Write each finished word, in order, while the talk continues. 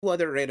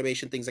other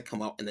animation things that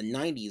come out in the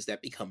 90s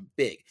that become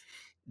big.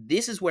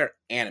 This is where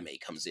anime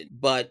comes in,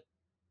 but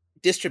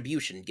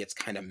distribution gets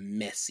kind of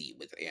messy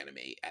with anime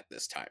at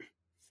this time.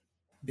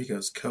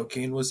 Because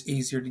cocaine was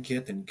easier to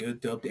get than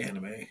good dubbed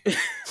anime.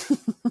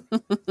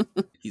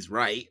 He's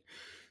right,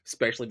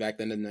 especially back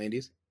then in the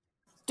 90s.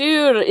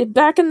 Dude,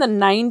 back in the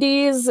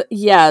 90s,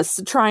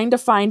 yes, trying to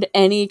find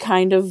any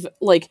kind of,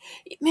 like,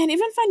 man,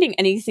 even finding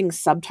anything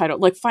subtitled,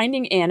 like,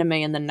 finding anime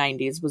in the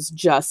 90s was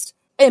just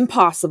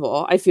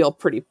impossible. I feel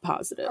pretty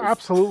positive.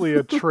 Absolutely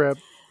a trip.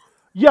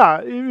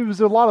 Yeah, it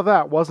was a lot of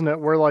that, wasn't it?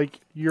 Where,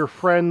 like, your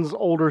friend's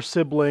older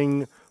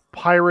sibling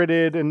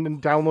pirated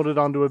and downloaded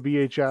onto a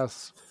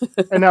VHS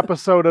an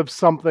episode of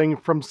something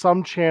from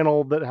some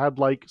channel that had,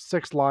 like,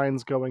 6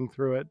 lines going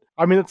through it.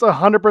 I mean, it's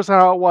 100%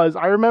 how it was.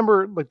 I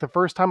remember, like, the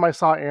first time I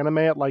saw anime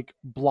at, like,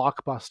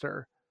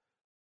 Blockbuster.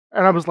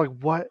 And I was like,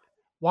 what?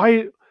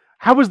 Why?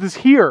 How is this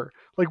here?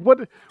 Like,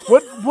 what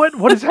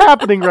is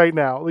happening right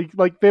now?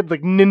 Like they had,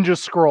 like, Ninja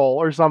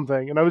Scroll or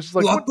something. And I was just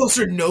like,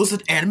 Blockbuster knows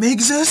that anime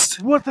exists?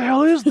 What the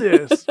hell is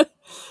this?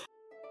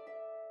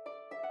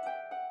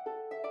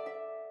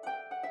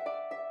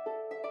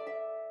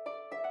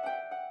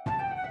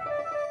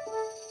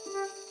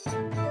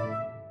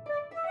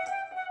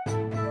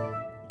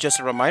 Just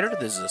a reminder,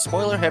 this is a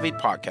spoiler-heavy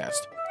podcast.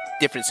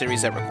 Different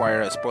series that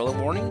require a spoiler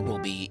warning will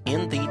be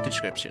in the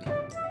description.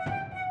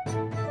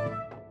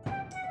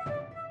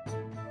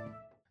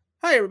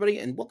 Hi, everybody,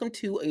 and welcome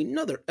to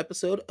another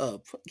episode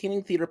of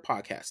Gaming Theater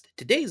Podcast.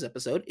 Today's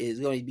episode is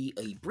going to be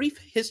a brief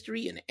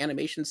history and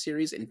animation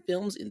series and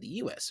films in the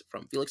U.S.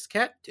 from Felix the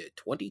Cat to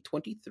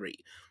 2023.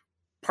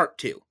 Part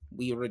 2.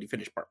 We already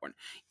finished Part 1.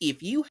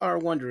 If you are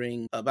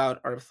wondering about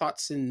our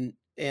thoughts and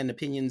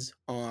opinions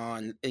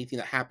on anything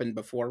that happened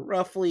before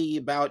roughly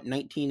about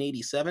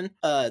 1987,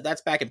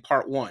 that's back in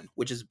Part 1,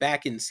 which is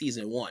back in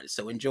Season 1,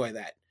 so enjoy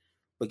that.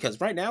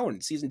 Because right now we're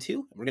in Season 2,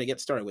 and we're going to get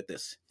started with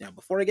this. Now,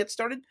 before I get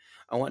started,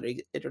 I want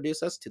to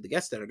introduce us to the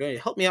guests that are going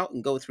to help me out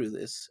and go through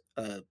this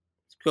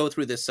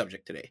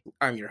subject today.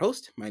 I'm your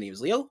host. My name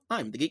is Leo.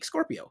 I'm the Geek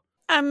Scorpio.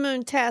 I'm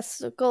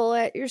Moontastical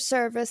at your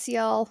service,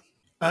 y'all.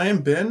 I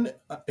am Ben,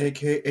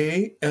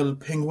 aka El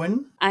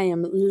Penguin. I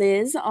am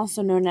Liz,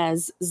 also known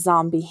as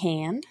Zombie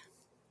Hand.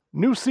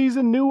 New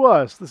season, new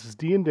us. This is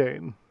D and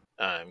Dane.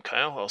 I'm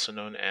Kyle, also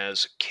known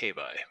as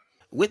K-Bye.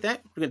 With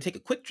that, we're going to take a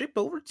quick trip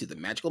over to the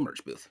magical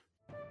merch booth.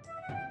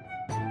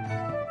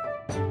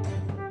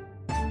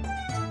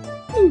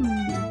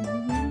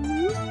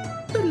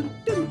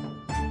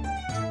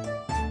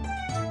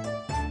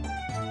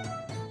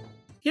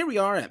 Here we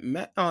are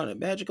on a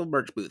magical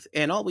merch booth,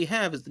 and all we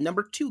have is the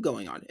number 2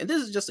 going on. And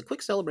this is just a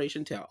quick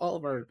celebration to all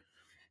of our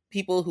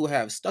people who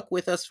have stuck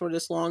with us for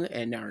this long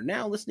and are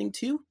now listening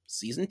to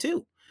Season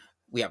 2.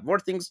 We have more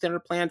things that are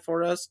planned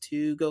for us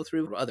to go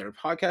through, other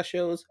podcast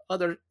shows,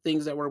 other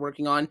things that we're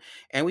working on,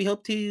 and we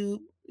hope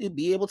to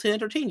be able to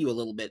entertain you a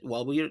little bit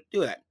while we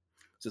do that.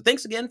 So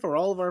thanks again for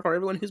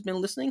everyone who's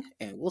been listening,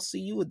 and we'll see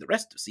you with the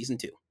rest of Season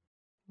 2.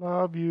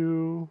 Love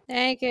you.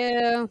 Thank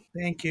you.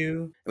 Thank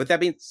you. And with that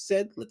being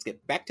said, let's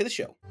get back to the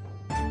show.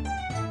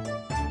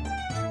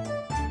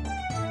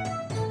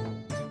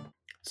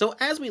 So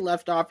as we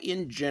left off,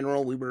 in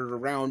general, we were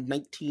around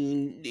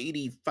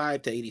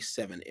 1985 to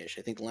 87-ish.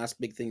 I think the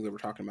last big thing we were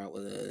talking about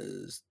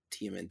was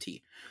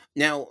TMNT.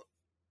 Now,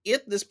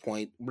 at this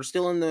point, we're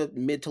still in the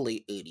mid to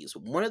late 80s.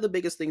 One of the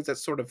biggest things that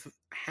sort of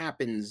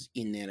happens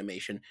in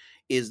animation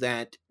is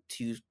that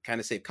to kind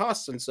of save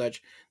costs and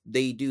such,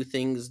 they do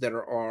things that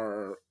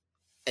are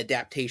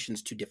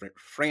adaptations to different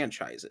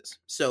franchises.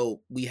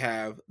 So we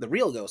have the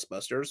real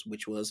Ghostbusters,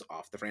 which was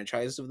off the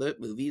franchise of the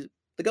movie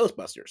The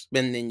Ghostbusters.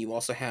 And then you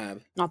also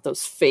have... Not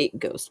those fake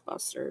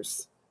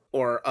Ghostbusters.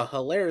 Or a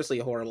hilariously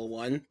horrible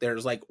one.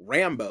 There's like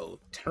Rambo,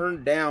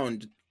 turned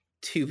down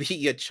to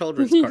be a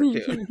children's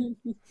cartoon.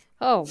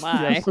 Oh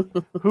my. Yes.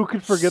 Who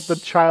could forget the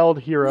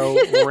child hero,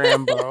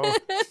 Rambo?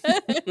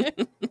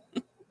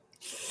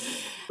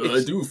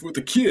 I do it for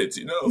the kids,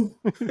 you know?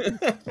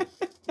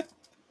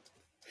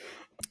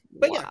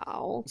 But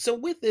wow. Yeah, so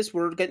with this,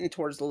 we're getting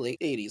towards the late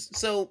 80s.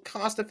 So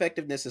cost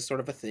effectiveness is sort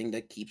of a thing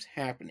that keeps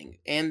happening.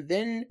 And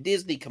then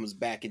Disney comes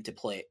back into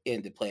play,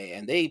 and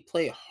they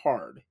play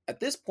hard. At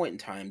this point in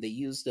time, they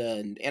used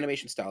an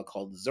animation style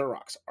called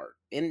Xerox art.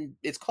 And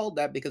it's called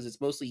that because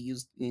it's mostly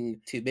used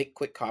to make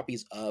quick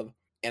copies of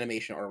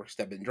animation artworks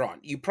that have been drawn.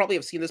 You probably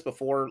have seen this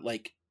before,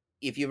 like,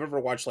 if you've ever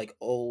watched, like,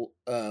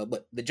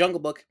 The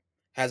Jungle Book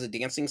has a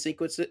dancing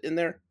sequence in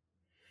there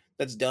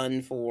that's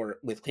done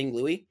with King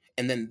Louie.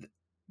 And then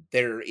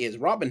there is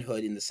Robin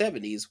Hood in the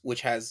 70s,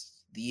 which has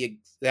the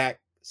exact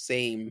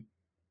same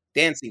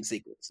dancing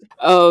sequence.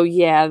 Oh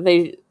yeah,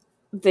 they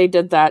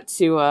did that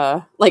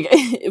to like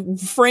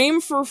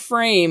frame for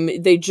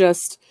frame. They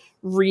just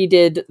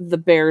redid the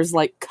bear's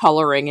like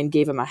coloring and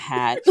gave him a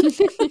hat.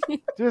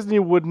 Disney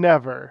would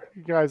never.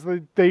 You guys,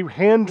 they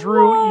hand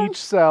drew each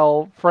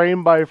cell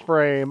frame by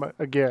frame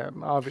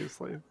again,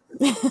 obviously.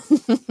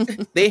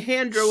 They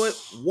hand drew it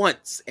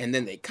once, and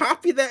then they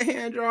copy that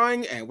hand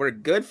drawing, and we're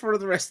good for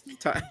the rest of the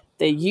time.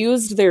 They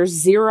used their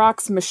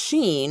Xerox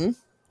machine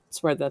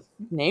That's where the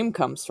name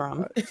comes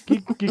from.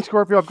 Geek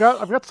Scorpio, I've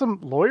got some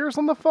lawyers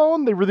on the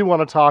phone. They really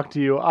want to talk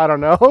to you. I don't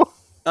know.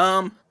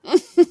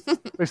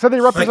 They said they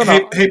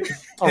represent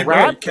a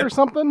rat or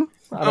something.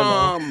 I don't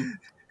know.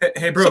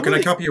 Hey, bro, can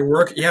I copy your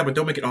work? Yeah, but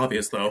don't make it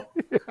obvious, though.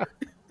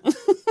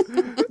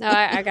 No,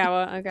 I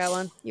got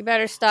one. You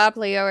better stop,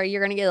 Leo, or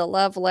you're gonna get a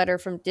love letter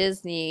from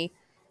Disney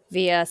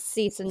via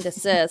cease and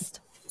desist.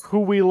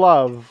 Who we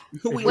love.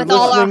 With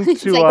all our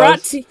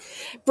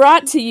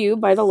brought to you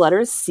by the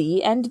letters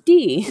C and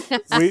D.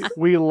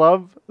 we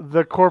love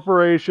the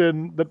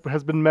corporation that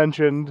has been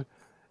mentioned,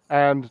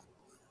 and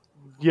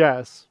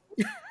yes.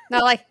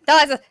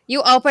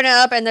 You open it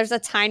up and there's a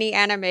tiny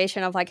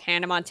animation of like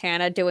Hannah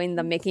Montana doing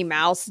the Mickey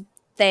Mouse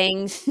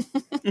thing,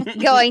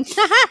 going,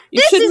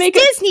 "This is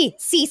Disney.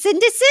 Cease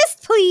and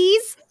desist,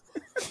 please."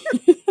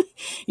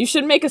 You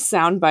should make a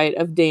soundbite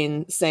of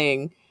Dane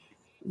saying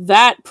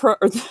that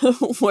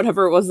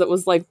whatever it was that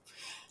was like,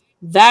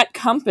 that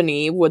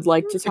company would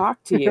like to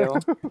talk to you.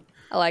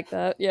 I like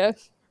that. Yeah.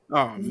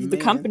 Oh, the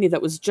company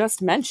that was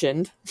just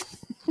mentioned.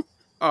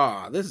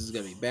 This is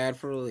going to be bad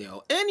for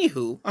Leo.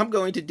 Anywho, I'm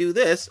going to do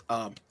this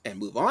and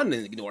move on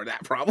and ignore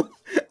that problem.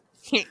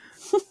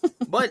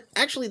 But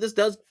actually, this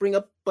does bring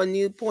up a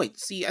new point.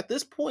 See, at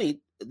this point,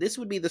 this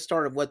would be the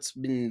start of what's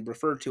been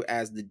referred to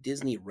as the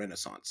Disney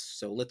Renaissance.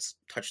 So let's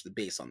touch the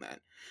base on that.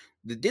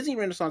 The Disney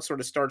Renaissance sort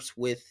of starts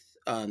with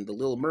The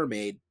Little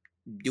Mermaid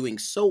doing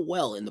so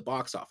well in the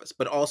box office,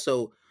 but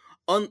also,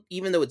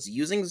 even though it's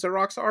using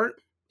Xerox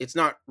art, it's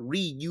not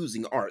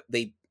reusing art.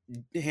 They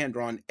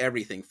hand-drawn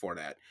everything for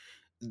that.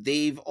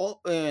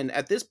 And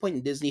at this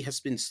point, Disney has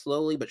been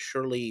slowly but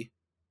surely.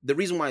 The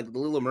reason why The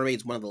Little Mermaid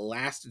is one of the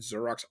last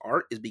Xerox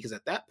art is because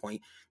at that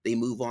point, they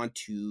move on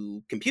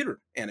to computer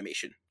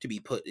animation to be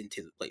put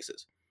into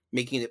places,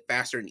 making it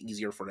faster and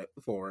easier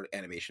for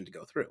animation to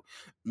go through.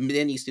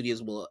 Many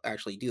studios will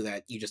actually do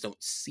that. You just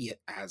don't see it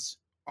as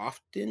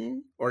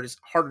often, or it's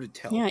harder to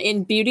tell. Yeah,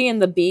 in Beauty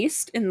and the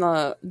Beast, in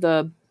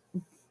the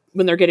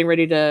when they're getting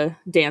ready to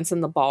dance in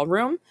the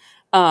ballroom,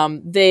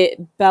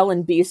 Belle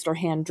and Beast are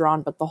hand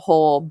drawn, but the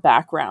whole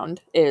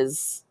background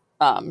is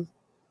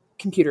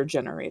computer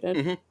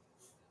generated,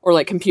 or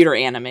like computer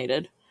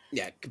animated.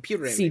 Yeah,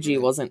 computer animated.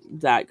 CG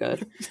wasn't that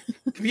good.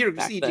 Computer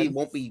CG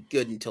won't be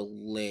good until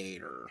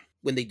later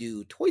when they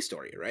do Toy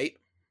Story, right?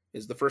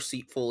 Is the first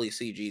fully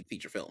CG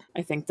feature film.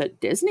 I think that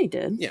Disney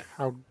did. Yeah.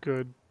 How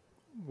good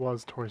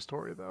was Toy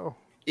Story, though?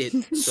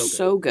 It's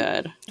so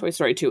good. Toy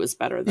Story 2 is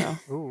better, though.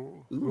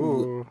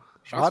 Ooh.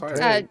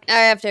 I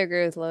have to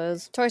agree with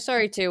Liz. Toy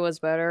Story 2 was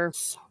better.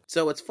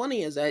 So what's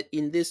funny is that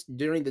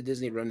during the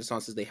Disney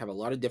Renaissances, they have a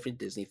lot of different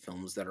Disney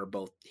films that are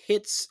both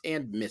hits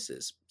and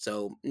misses.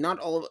 So not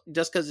all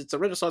just because it's a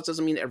Renaissance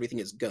doesn't mean everything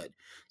is good.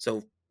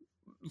 So,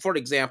 for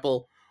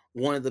example,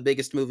 one of the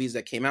biggest movies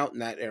that came out in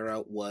that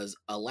era was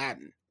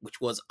Aladdin,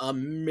 which was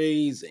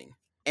amazing.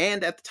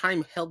 And at the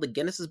time held the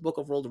Guinness Book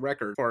of World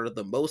Record for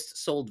the most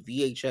sold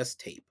VHS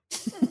tape.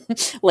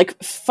 Like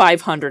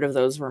 500 of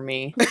those were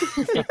me.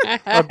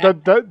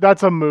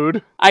 That's a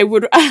mood.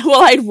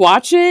 I'd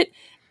watch it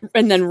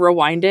and then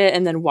rewind it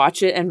and then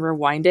watch it and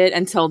rewind it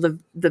until the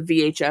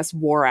VHS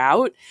wore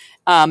out.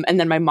 And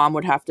then my mom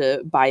would have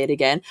to buy it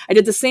again. I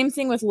did the same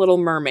thing with Little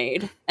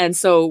Mermaid. And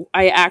so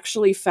I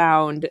actually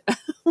found,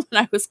 when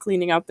I was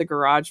cleaning out the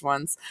garage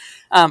once,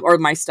 or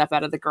my stuff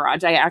out of the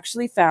garage, I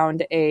actually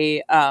found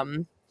a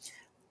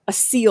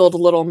sealed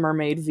Little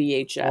Mermaid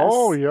VHS.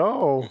 Oh,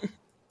 yo.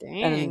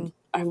 Dang.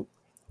 And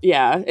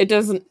it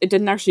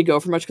didn't actually go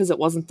for much because it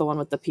wasn't the one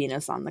with the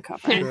penis on the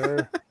cover.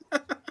 Sure.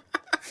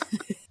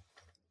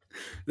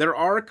 There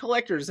are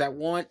collectors that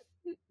want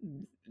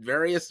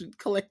various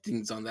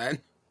collectings on that.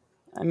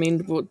 I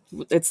mean,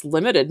 it's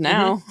limited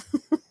now.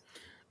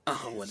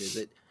 Oh, what is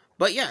it?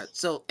 But yeah,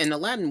 and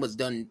Aladdin was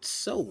done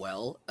so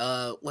well.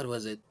 What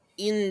was it?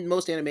 In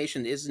most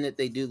animation, isn't it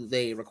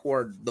they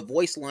record the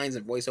voice lines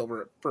and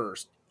voiceover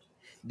first,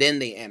 then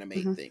they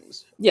animate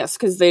things. Yes,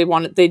 because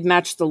they'd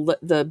match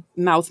the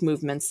mouth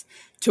movements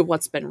to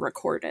what's been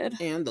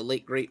recorded. And the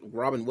late great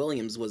Robin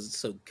Williams was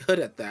so good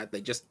at that,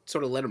 they just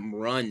sort of let him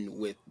run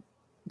with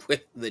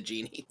the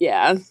genie.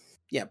 Yeah.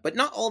 Yeah, but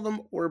not all of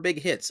them were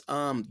big hits.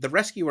 The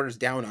Rescuers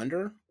Down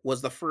Under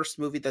was the first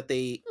movie that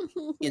they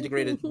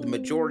integrated the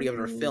majority of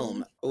their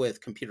film with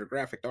computer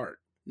graphic art,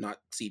 not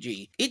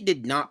CG. It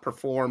did not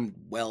perform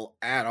well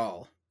at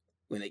all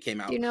when it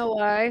came out. Do you know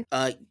why?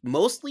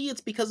 Mostly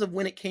it's because of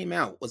when it came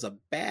out. It was a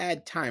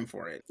bad time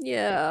for it.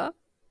 Yeah.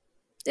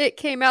 It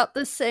came out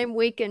the same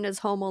weekend as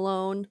Home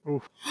Alone.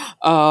 Oof.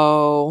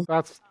 Oh.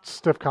 That's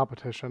stiff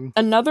competition.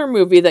 Another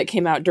movie that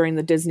came out during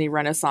the Disney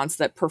Renaissance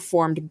that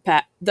performed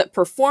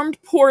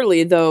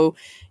poorly, though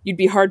you'd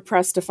be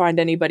hard-pressed to find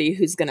anybody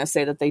who's going to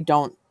say that they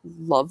don't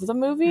love the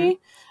movie,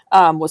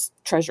 was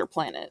Treasure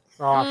Planet.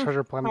 Oh,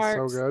 Treasure Planet's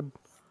so good.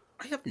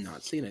 I have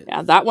not seen it.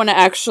 Yeah, that one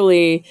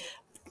actually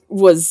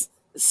was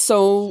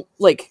so,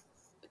 like...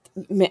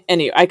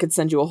 Anyway, I could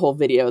send you a whole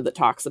video that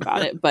talks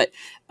about it, but...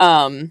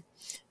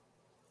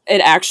 it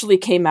actually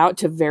came out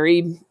to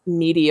very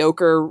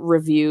mediocre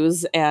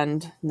reviews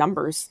and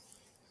numbers.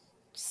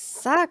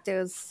 sucked. It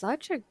was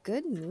such a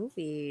good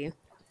movie.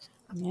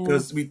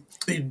 Because we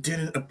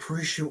didn't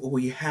appreciate what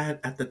we had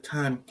at the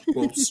time.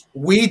 Well,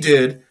 we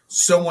did.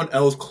 Someone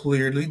else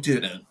clearly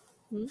didn't.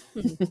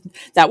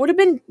 That would have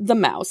been The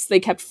Mouse. They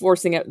kept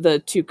forcing it, the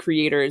two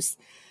creators,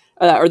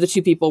 or the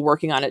two people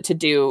working on it, to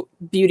do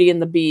Beauty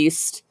and the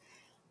Beast.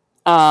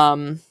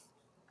 I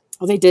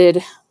think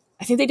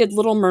they did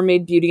Little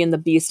Mermaid, Beauty and the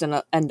Beast,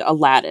 and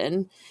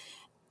Aladdin.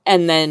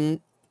 And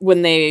then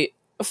when they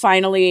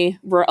finally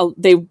were,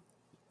 they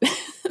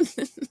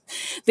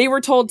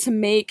were told to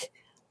make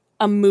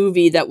a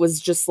movie that was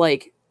just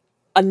like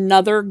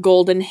another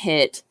golden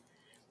hit,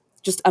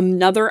 just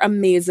another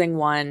amazing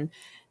one,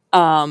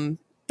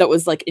 that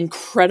was like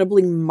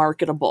incredibly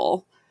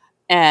marketable.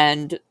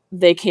 And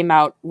they came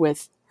out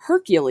with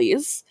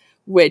Hercules,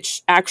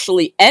 which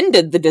actually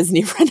ended the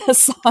Disney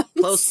Renaissance.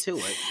 Close to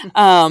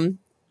it.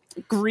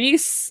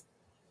 Greece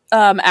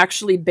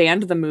actually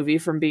banned the movie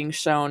from being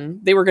shown.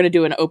 They were going to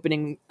do an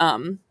opening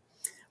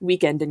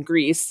weekend in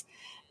Greece,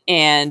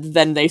 and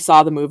then they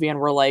saw the movie and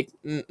were like,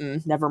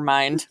 never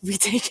mind, we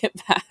take it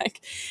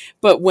back.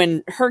 But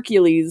when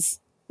Hercules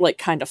like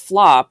kind of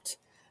flopped,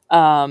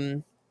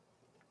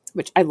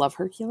 which I love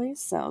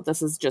Hercules, so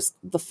this is just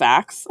the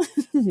facts,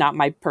 not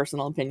my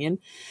personal opinion.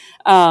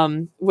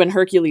 When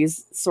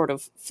Hercules sort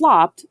of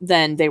flopped,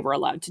 then they were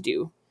allowed to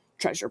do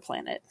Treasure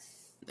Planet.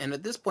 And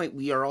at this point,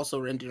 we are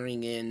also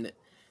entering in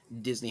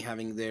Disney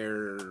having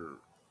their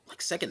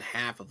like second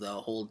half of the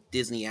whole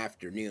Disney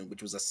Afternoon,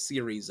 which was a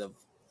series of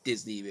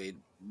Disney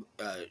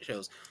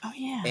shows. Oh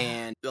yeah.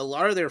 And a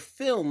lot of their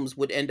films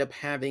would end up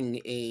having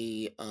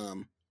a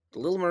The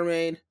Little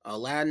Mermaid,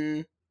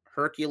 Aladdin,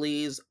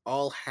 Hercules,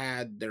 all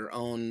had their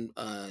own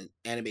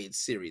animated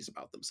series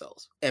about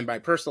themselves. And my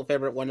personal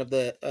favorite one of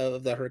the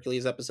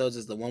Hercules episodes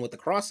is the one with the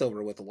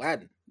crossover with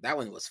Aladdin. That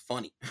one was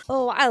funny.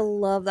 Oh, I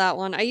love that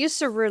one. I used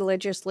to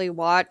religiously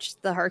watch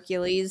the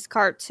Hercules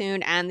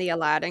cartoon and the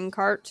Aladdin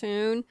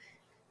cartoon.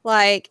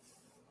 Like,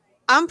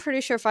 I'm pretty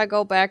sure if I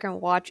go back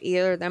and watch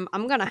either of them,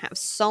 I'm going to have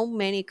so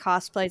many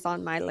cosplays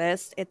on my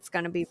list. It's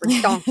going to be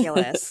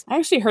ridiculous. I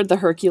actually heard the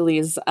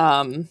Hercules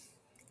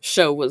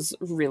show was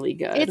really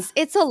good.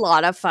 It's a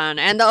lot of fun.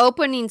 And the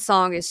opening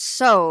song is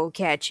so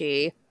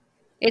catchy.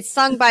 It's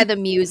sung by the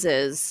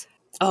Muses.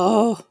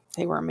 Oh,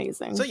 they were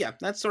amazing. So yeah,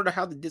 that's sort of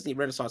how the Disney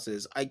Renaissance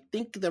is. I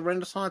think the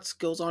Renaissance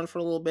goes on for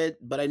a little bit,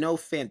 but I know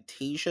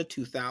Fantasia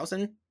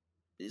 2000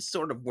 is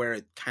sort of where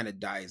it kind of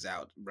dies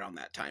out around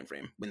that time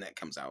frame when that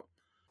comes out.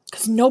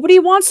 Because nobody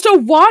wants to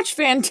watch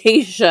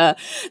Fantasia.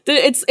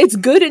 It's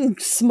good in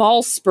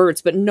small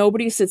spurts, but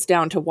nobody sits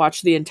down to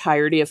watch the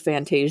entirety of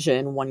Fantasia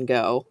in one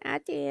go. I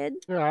did.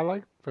 Yeah, I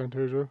like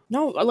Fantasia.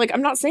 No, like,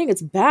 I'm not saying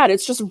it's bad.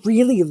 It's just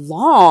really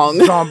long.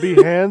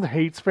 Zombie Hand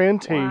hates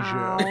Fantasia.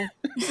 Wow.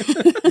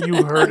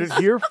 You heard it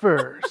here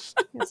first.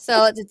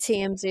 Sell it to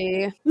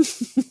TMZ.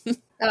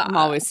 I'm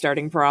always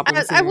starting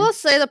problems. I will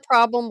say the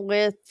problem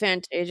with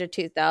Fantasia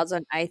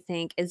 2000, I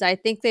think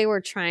they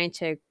were trying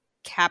to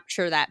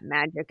capture that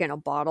magic in a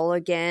bottle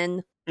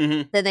again.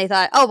 Mm-hmm. Then they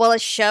thought, oh, well,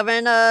 let's shove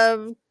in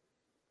a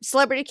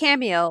celebrity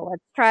cameo.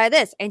 Let's try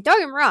this. And don't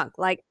get me wrong,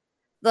 like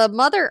the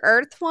Mother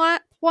Earth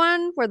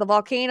one where the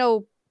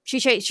volcano, she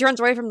runs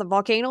away from the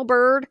volcano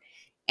bird,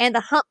 and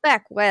the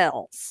humpback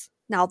whales.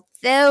 Now,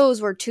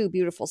 those were two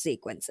beautiful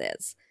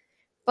sequences.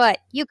 But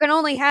if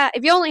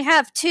you only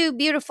have two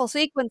beautiful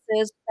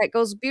sequences that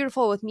goes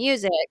beautiful with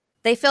music,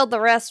 they filled the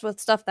rest with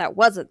stuff that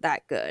wasn't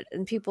that good,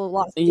 and people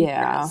lost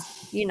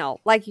interest. You know,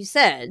 like you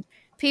said,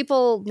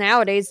 people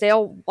nowadays, they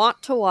don't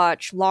want to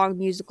watch long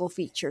musical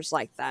features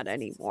like that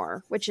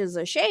anymore, which is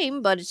a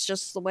shame, but it's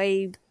just the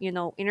way,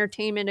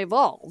 entertainment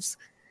evolves.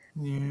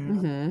 Yeah.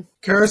 Mm-hmm.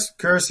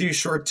 Curse you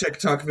short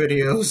TikTok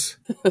videos.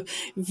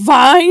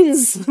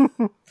 Vines!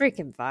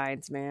 Freaking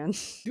Vines, man.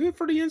 Do it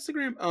for the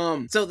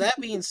Instagram. So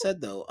that being said,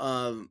 though,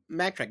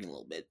 backtracking a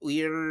little bit,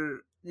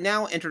 we're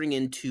now entering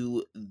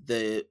into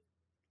the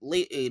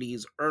late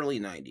 80s, early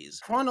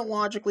 90s.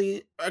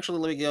 Chronologically,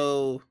 actually,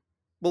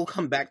 we'll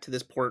come back to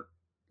this port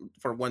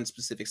for one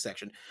specific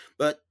section,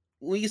 but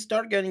we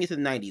start getting into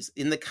the 90s.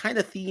 In the kind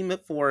of theme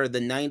for the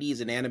 90s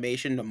in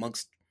animation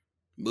amongst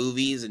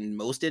movies and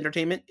most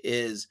entertainment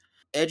is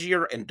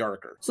edgier and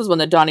darker. This is when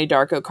the Donnie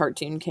Darko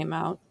cartoon came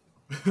out.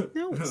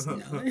 No, it's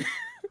not.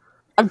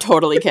 I'm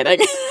totally kidding.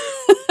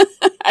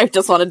 I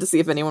just wanted to see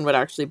if anyone would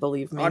actually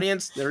believe me.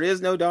 Audience, there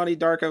is no Donnie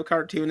Darko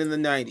cartoon in the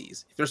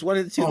 90s. If there's one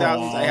in the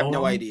 2000s, I have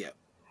no idea.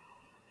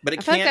 But I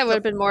feel like that would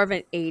have been more of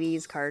an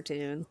 80s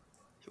cartoon.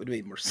 It would have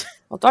made more sense.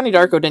 Well, Donnie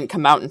Darko didn't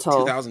come out until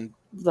 2000.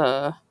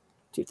 the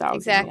 2000s.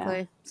 Exactly.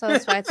 Yeah. So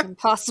that's why it's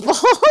impossible.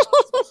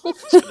 I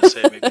was going to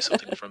say maybe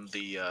something from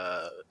the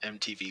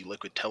MTV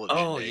Liquid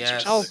Television days.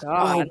 Yes. Oh, Or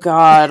something.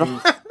 God.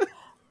 Oh,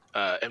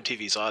 God.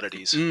 MTV's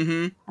Oddities.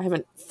 Mm-hmm. I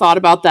haven't thought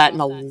about that in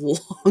a long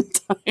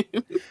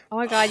time. Oh,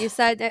 my God. You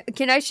said that.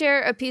 Can I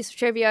share a piece of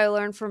trivia I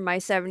learned from my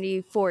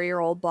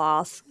 74-year-old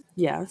boss?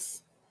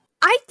 Yes.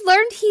 I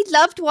learned he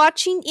loved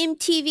watching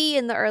MTV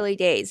in the early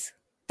days.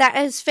 That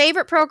his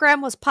favorite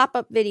program was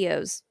pop-up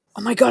videos.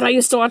 Oh my God, I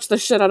used to watch the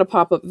shit out of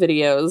pop-up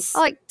videos.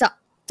 Like,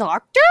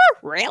 Doctor?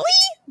 Really?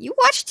 You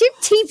watch Tube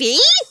TV?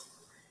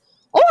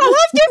 Oh, I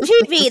love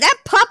Tube TV. That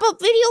pop-up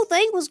video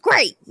thing was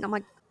great. And I'm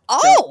like,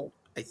 oh.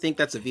 I think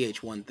that's a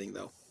VH1 thing,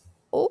 though.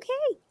 Okay.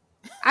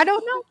 I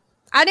don't know.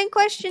 I didn't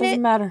question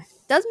Doesn't matter.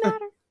 Doesn't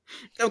matter.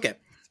 Okay.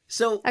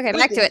 So Okay,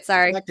 back to it.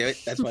 Sorry. Back to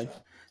it. That's fine.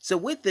 So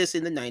with this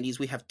in the 90s,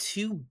 we have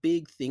two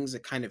big things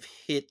that kind of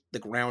hit the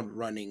ground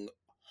running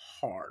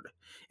hard.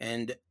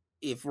 And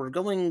if we're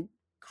going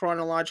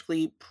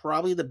chronologically,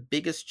 probably the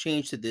biggest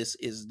change to this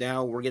is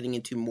now we're getting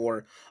into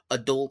more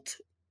adult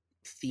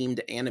themed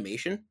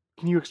animation.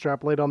 Can you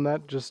extrapolate on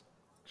that? Just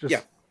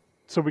Yeah.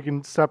 So we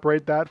can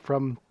separate that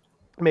from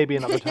maybe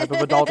another type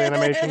of adult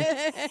animation.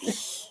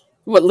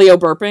 What, Leo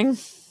burping?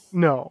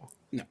 No.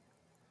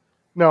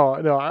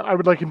 I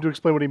would like him to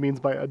explain what he means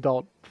by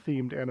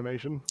adult-themed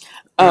animation.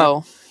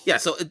 Oh. Yeah,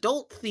 so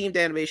adult-themed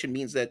animation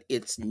means that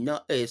it's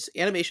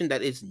animation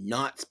that is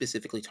not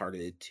specifically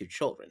targeted to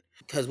children.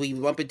 Because we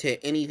bump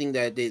into anything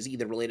that is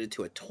either related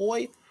to a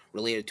toy,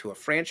 related to a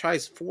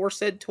franchise for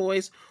said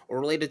toys, or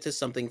related to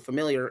something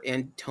familiar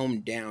and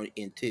toned down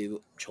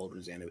into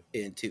children's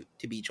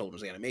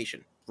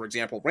animation. For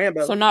example,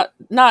 Rambo. So not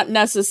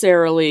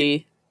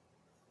necessarily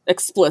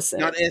explicit.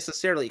 Not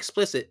necessarily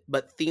explicit,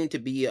 but themed to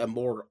be a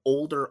more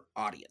older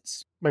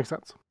audience. Makes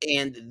sense.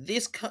 And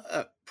this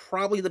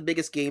probably the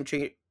biggest game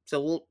changer.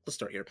 So let's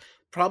start here.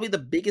 Probably the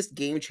biggest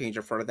game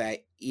changer for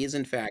that is,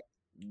 in fact,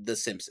 The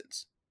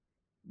Simpsons.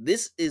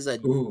 This is a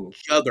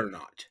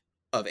juggernaut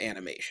of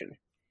animation.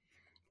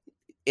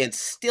 And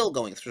still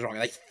going strong.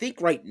 I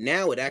think right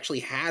now it actually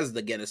has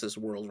the Guinness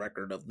World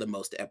Record of the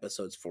most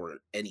episodes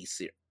for any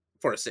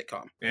for a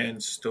sitcom.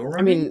 And still running?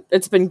 I mean,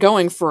 it's been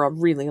going for a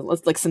really,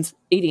 like, since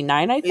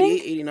 89, I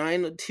think?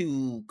 89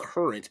 to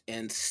current,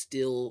 and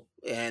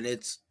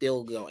it's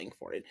still going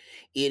for it.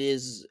 It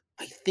is,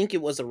 I think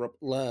it was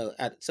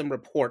at some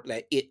report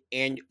that it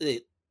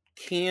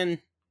can,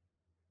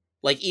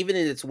 like, even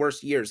in its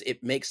worst years,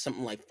 it makes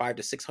something like 500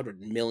 to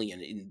 600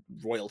 million in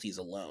royalties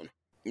alone.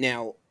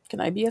 Now, can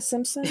I be a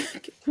Simpson?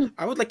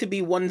 I would like to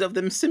be one of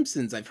them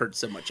Simpsons I've heard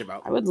so much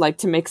about. I would like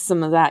to make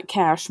some of that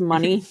cash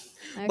money.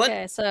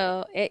 Okay,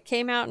 so it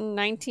came out in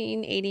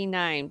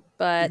 1989,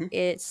 but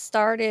it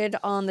started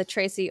on the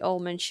Tracy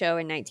Ullman show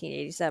in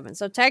 1987.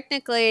 So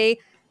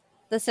technically,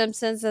 The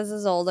Simpsons is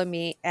as old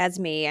as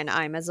me, and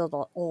I'm as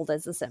old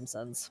as The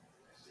Simpsons.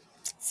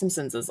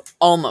 Simpsons is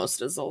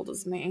almost as old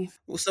as me.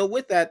 So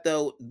with that,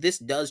 though, this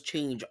does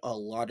change a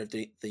lot of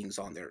things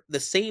on there. The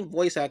same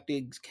voice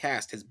acting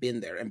cast has been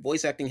there, and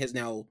voice acting has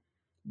now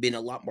been a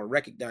lot more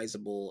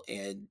recognizable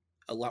and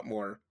a lot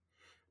more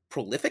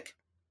prolific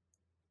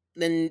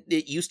than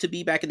it used to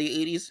be back in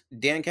the 80s.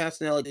 Dan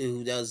Castellaneta,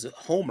 who does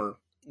Homer,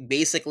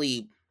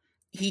 basically,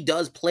 he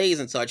does plays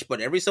and such, but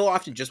every so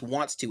often just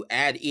wants to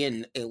add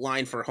in a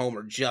line for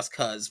Homer just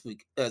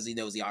because he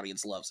knows the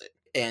audience loves it.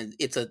 And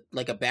it's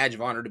like a badge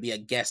of honor to be a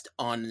guest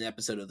on an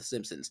episode of The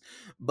Simpsons.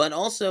 But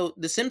also,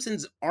 The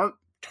Simpsons aren't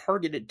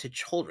targeted to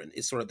children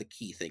is sort of the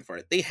key thing for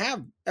it. They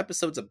have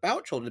episodes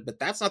about children, but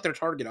that's not their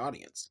target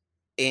audience.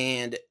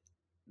 And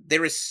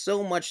there is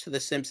so much to The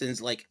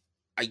Simpsons, like,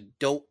 I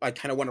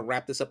kind of want to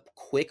wrap this up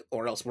quick,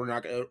 or else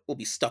we'll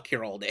be stuck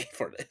here all day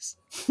for this.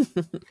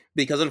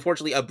 Because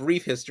unfortunately, a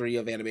brief history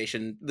of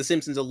animation, The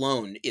Simpsons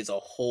alone is a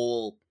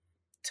whole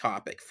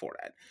topic for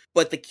that.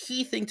 But the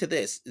key thing to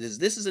this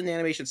is an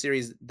animation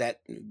series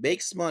that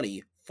makes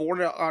money for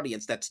the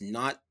audience that's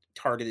not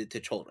targeted to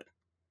children.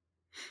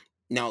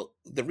 Now,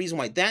 the reason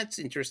why that's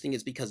interesting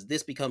is because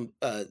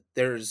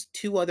there's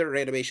two other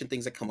animation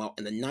things that come out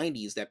in the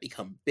 90s that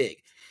become big.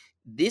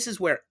 This is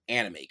where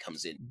anime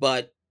comes in,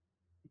 but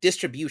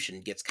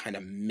distribution gets kind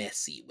of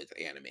messy with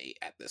anime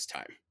at this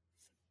time.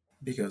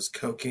 Because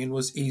cocaine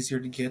was easier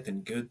to get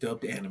than good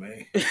dubbed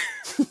anime.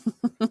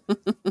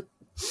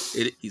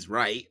 He's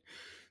right,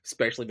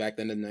 especially back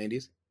then in the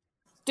 90s.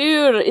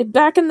 Dude,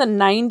 back in the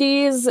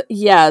 90s,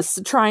 yes,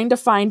 trying to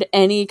find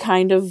any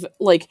kind of,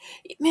 like,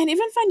 man,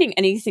 even finding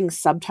anything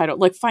subtitled,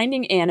 like,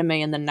 finding anime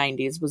in the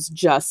 90s was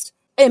just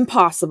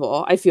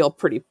impossible. I feel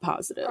pretty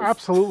positive.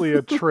 Absolutely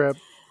a trip.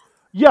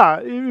 Yeah,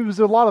 it was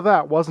a lot of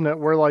that, wasn't it?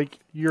 Where, like,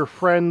 your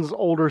friend's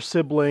older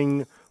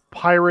sibling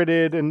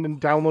pirated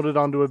and downloaded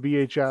onto a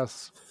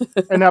VHS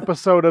an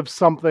episode of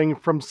something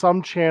from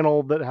some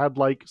channel that had,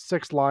 like,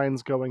 6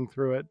 lines going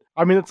through it.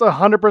 I mean, it's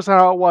 100%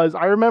 how it was.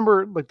 I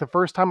remember, like, the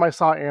first time I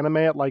saw anime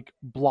at, like,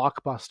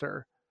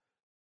 Blockbuster.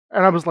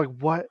 And I was like,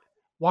 what?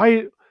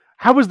 Why?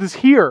 How is this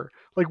here?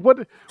 Like, what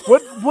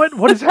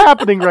is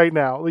happening right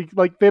now?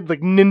 Like they had,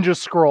 like, Ninja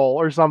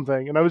Scroll or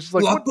something. And I was just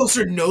like,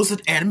 Blockbuster knows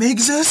that anime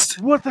exists?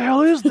 What the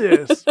hell is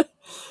this?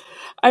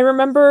 I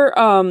remember,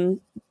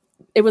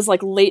 it was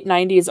like late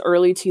 90s,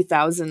 early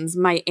 2000s.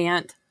 My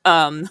aunt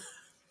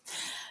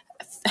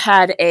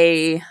had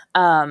a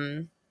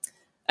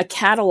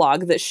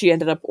catalog that she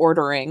ended up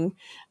ordering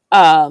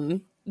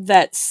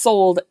that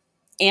sold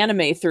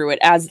anime through it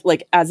as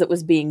it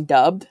was being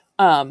dubbed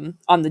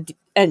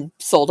and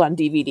sold on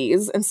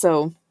DVDs. And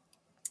so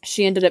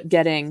she ended up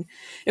getting,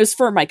 it was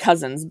for my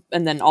cousins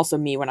and then also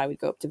me when I would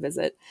go up to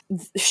visit.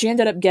 She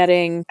ended up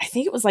getting, I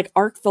think it was like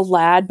Ark the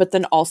Lad, but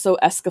then also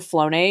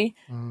Escaflowne,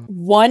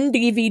 one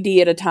DVD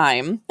at a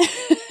time.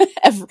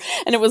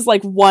 And it was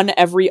like one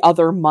every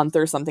other month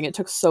or something. It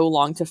took so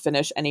long to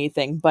finish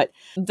anything, but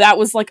that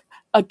was like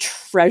a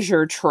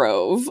treasure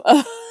trove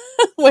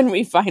when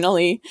we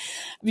finally,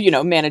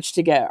 managed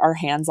to get our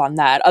hands on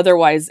that.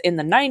 Otherwise, in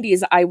the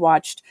 90s, I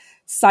watched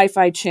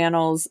Sci-Fi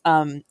Channel's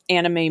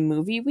Anime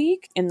Movie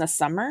Week in the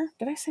summer.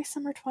 Did I say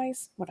summer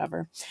twice?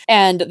 Whatever.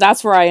 And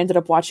that's where I ended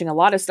up watching a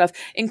lot of stuff,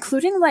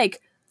 including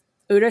like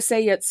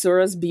Urusei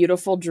Yatsura's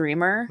Beautiful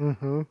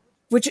Dreamer,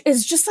 which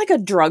is just like a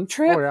drug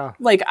trip. Oh, yeah.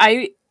 Like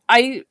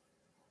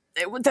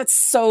that's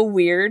so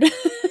weird.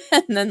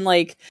 And then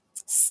like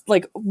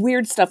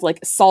weird stuff like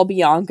Sol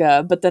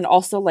Bianca, but then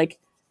also like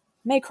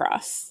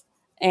Macross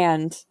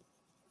and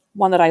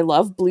one that I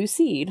love, Blue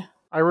Seed.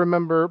 I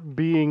remember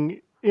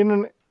being in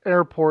an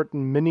airport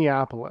in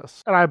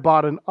Minneapolis and I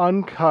bought an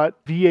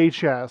uncut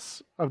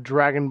VHS of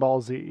Dragon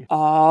Ball Z.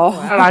 Oh.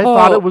 And I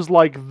thought it was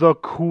like the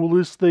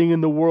coolest thing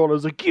in the world. I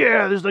was like,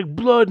 yeah, there's like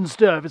blood and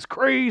stuff. It's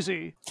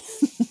crazy.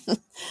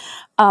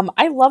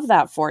 I love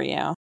that for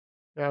you.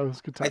 Yeah, it was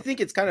a good time. I think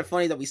it's kind of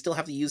funny that we still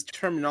have to use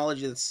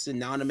terminology that's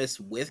synonymous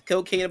with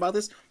cocaine about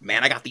this.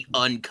 Man, I got the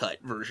uncut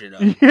version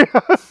of it.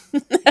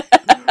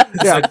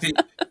 It's like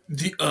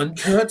the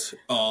uncut?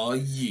 Oh,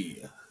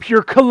 yeah.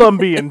 Pure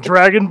Colombian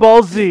Dragon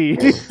Ball Z.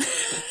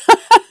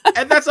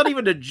 And that's not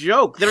even a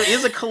joke. There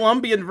is a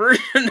Colombian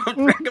version of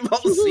Dragon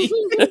Ball Z.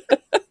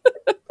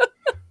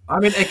 I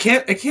mean, it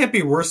can't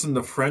be worse than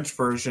the French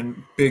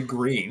version, Big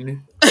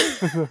Green.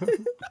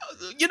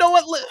 You know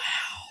what?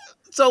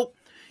 So,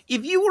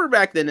 if you were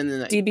back then in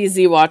the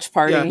DBZ watch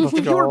party. Yeah, if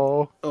you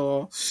were,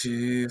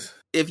 Jeez.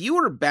 if you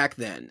were back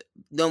then,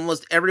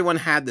 almost everyone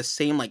had the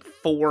same like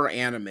 4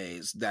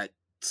 animes that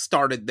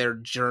started their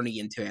journey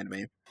into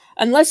anime.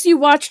 Unless you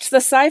watched the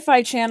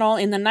Sci-Fi Channel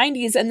in the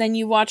 90s and then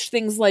you watched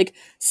things like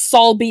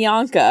Sol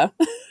Bianca,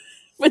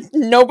 which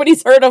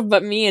nobody's heard of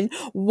but me and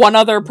one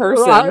other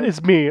person.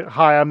 It's me.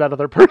 Hi, I'm that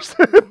other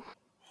person.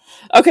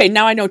 Okay,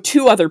 now I know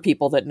 2 other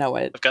people that know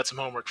it. I've got some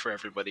homework for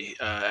everybody.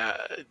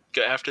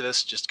 After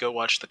this, just go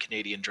watch the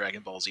Canadian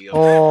Dragon Ball Z. I've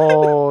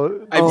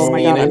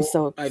my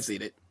god, I've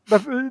seen it.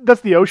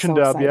 That's the ocean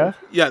dub, excited.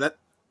 yeah? Yeah,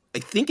 I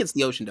think it's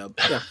the ocean dub.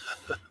 Yeah.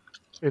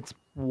 It's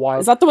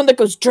wild. Is that the one that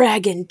goes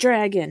dragon,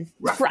 dragon,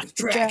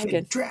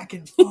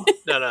 Dragon.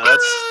 No,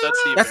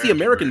 that's the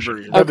American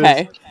version.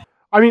 Okay.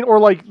 I mean, or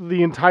like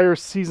the entire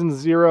season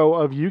 0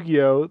 of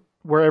Yu-Gi-Oh,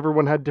 where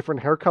everyone had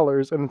different hair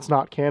colors and it's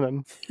not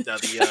canon. Now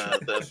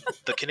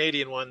the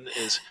Canadian one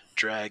is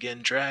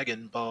Dragon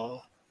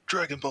Ball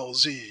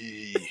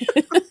Z.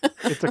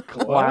 It's a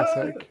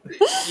classic.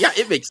 Yeah,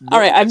 it makes. All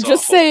right, I'm It's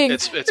just awful. saying.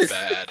 It's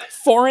bad.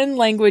 Foreign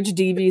language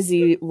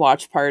DBZ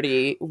watch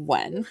party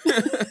when?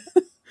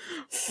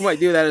 We might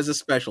do that as a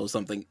special or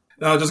something.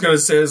 No, I was just gonna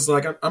say is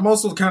like I'm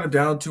also kind of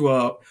down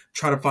to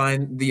try to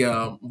find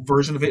the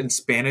version of it in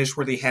Spanish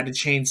where they had to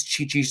change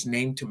Chi-Chi's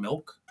name to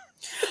Milk.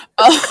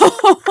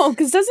 Oh,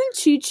 because doesn't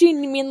Chi-Chi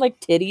mean like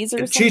titties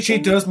or something? Chi-Chi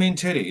does mean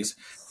titties,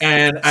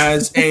 and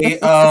as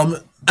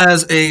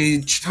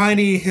a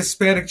tiny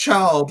Hispanic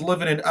child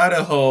living in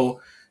Idaho,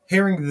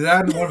 hearing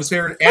that in one of his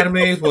favorite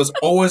animes was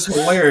always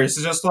hilarious.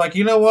 It's just like,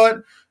 you know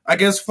what? I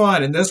guess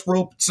fine. In this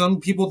world, some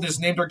people just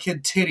named their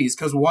kid Titties,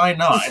 because why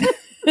not?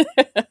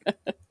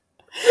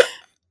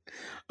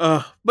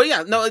 But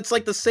yeah, no, it's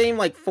like the same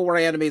like 4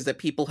 animes that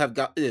people have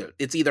got.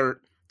 It's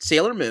either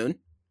Sailor Moon,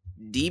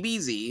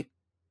 DBZ,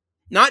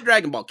 not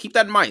Dragon Ball. Keep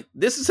that in mind.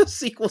 This is a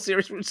sequel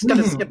series. We're just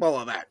gonna skip all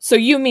of that. So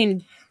you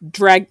mean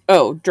Dragon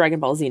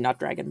Ball Z, not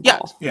Dragon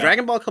Ball. Yeah,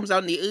 Dragon Ball comes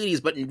out in the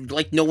 80s, but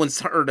like no one's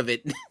heard of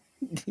it.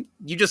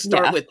 You just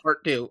start with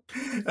part 2.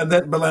 And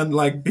then, but then,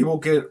 like, people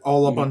get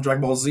all up on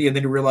Dragon Ball Z, and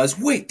then you realize,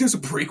 wait, there's a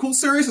prequel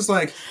series? It's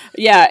like...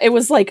 Yeah, it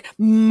was, like,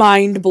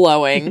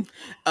 mind-blowing.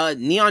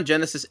 Neon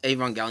Genesis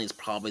Evangelion is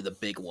probably the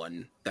big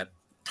one that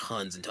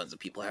tons and tons of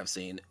people have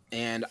seen.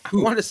 And I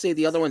want to say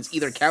the other one's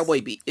either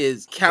Cowboy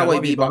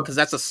Bebop, because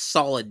that's a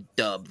solid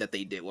dub that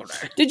they do.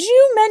 Did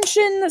you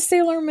mention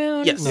Sailor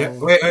Moon? Yes. No. Yeah,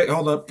 wait,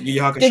 hold up. Yu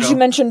Yu Hakusho. Did you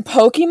mention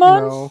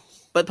Pokemon? No.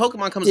 But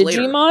Pokemon comes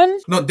later.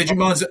 Digimon? No,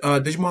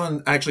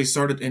 Digimon actually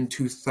started in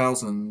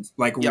 2000,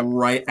 like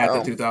right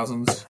at the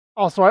 2000s.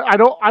 Also, I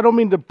don't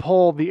mean to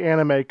pull the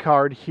anime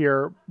card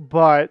here,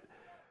 but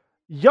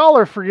y'all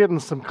are forgetting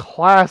some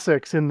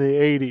classics in the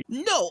 80s.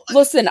 No.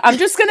 Listen, I'm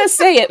just gonna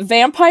say it.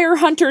 Vampire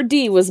Hunter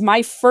D was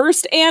my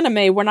first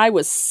anime when I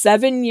was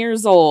 7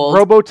 years old.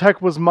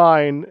 Robotech was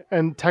mine,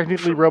 and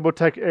technically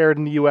Robotech aired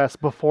in the US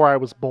before I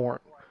was born.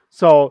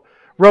 So,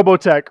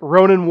 Robotech,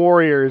 Ronin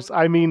Warriors,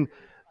 I mean...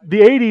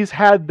 The 80s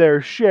had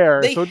their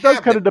share, so it does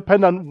kind of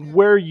depend on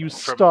where you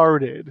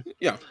started.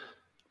 Yeah.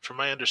 From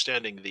my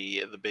understanding,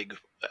 the big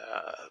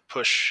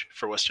push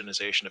for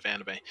westernization of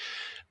anime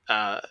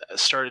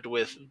started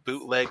with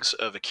bootlegs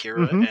of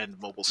Akira and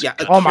Mobile Suit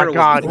Gundam. Oh my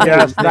god,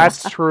 yes,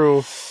 that's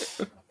true.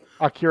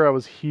 Akira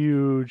was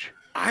huge.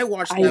 I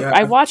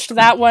watched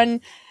that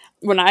one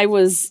when I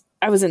was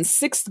in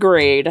 6th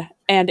grade,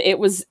 and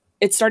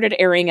it started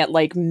airing at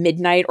like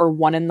midnight or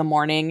 1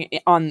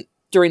 a.m.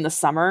 during the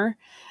summer.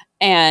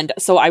 And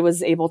so I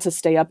was able to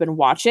stay up and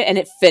watch it, and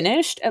it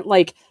finished at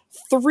like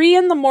 3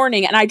 a.m.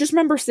 And I just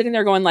remember sitting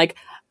there going like,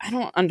 I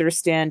don't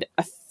understand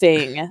a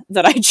thing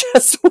that I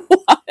just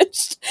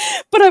watched.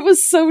 But I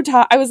was so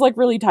tired. I was like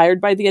really tired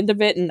by the end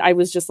of it. And I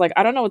was just like,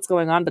 I don't know what's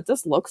going on, but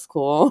this looks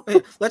cool.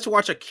 Hey, let's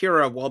watch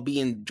Akira while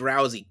being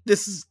drowsy.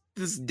 This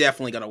is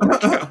definitely going to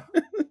work out.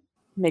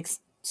 Makes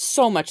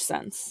so much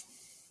sense.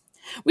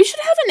 We should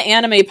have an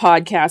anime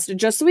podcast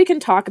just so we can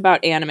talk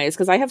about animes,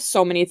 because I have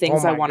so many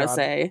things I want to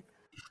say.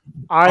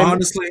 I'm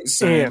honestly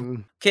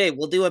in. Okay,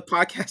 we'll do a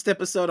podcast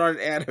episode on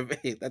anime.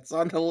 That's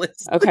on the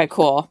list. Okay,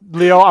 cool.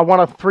 Leo, I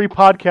want a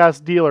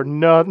 3-podcast deal or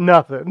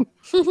nothing.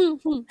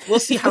 We'll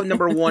see how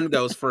number 1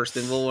 goes first,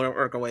 and we'll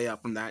work our way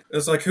up from that.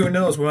 It's like, who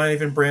knows? We might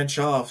even branch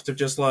off to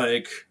just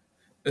like,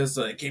 it's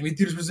like Gaming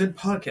Theaters Present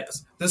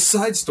Podcast, the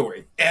side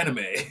story,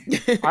 anime.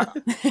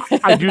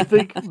 I do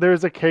think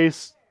there's a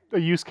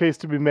use case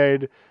to be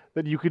made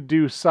that you could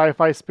do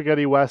sci-fi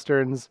spaghetti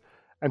westerns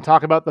and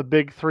talk about the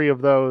big 3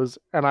 of those,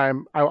 and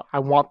I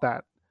want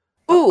that.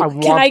 Ooh,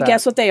 can I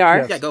guess what they are?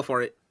 Yes. Yeah, go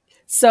for it.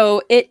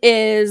 So it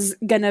is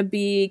gonna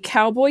be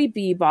Cowboy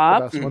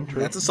Bebop. The best one,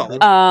 true. That's a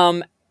solid.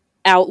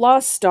 Outlaw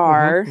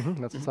Star,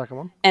 That's the second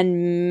one.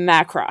 and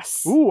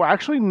Macross. Ooh,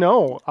 actually,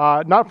 no.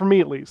 Not for me,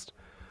 at least.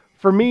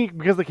 For me,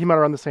 because they came out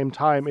around the same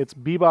time, it's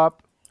Bebop,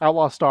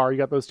 Outlaw Star. You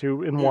got those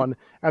 2 in one.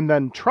 And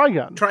then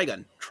Trigun.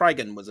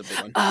 Trigun was a big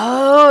one.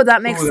 Oh,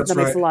 that makes that's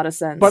makes right. a lot of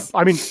sense. But,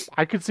 I mean,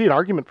 I could see an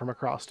argument from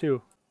across,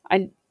 too.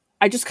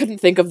 I just couldn't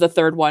think of the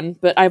third one,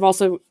 but I've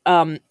also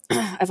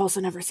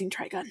never seen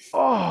Trigun.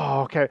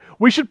 Oh, okay.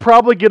 We should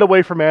probably get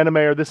away from anime,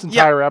 or this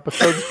entire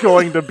episode's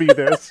going to be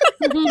this.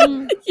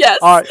 Yes.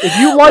 If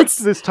you liked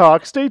this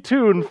talk, stay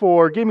tuned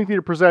for Gaming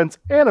Theater Presents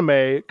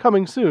Anime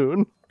coming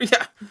soon.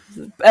 Yeah,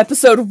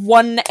 Episode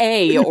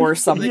 1A or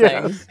something.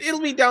 Yes. it'll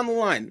be down the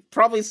line,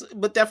 probably,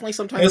 but definitely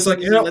sometime. It's like,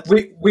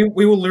 we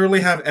will literally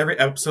have every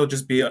episode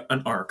just be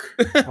an arc.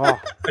 Oh.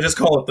 I just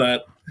call it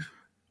that.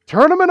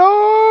 Tournament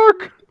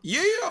arc! Yeah.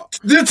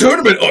 The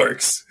tournament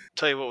arcs.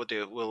 Tell you what we'll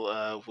do.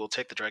 We'll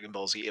take the Dragon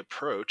Ball Z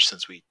approach,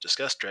 since we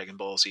discussed Dragon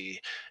Ball Z,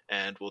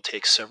 and we'll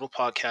take several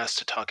podcasts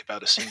to talk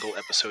about a single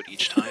episode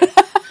each time.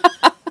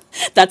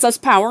 That's us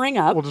powering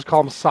up. We'll just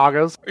call them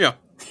sagas. Yeah.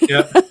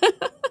 Yeah.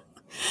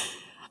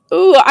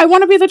 Ooh, I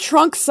want to be the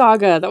Trunks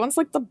Saga. That one's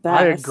like the best.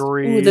 I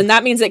agree. Ooh, then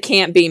that means it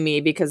can't be me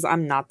because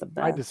I'm not the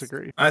best. I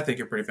disagree. I think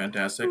you're pretty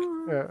fantastic.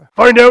 Yeah.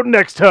 Find out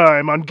next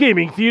time on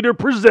Gaming Theater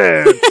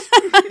Presents.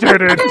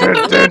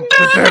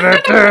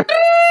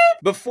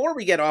 Before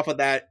we get off of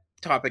that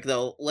topic,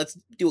 though, let's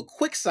do a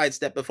quick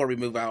sidestep before we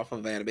move off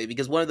of anime,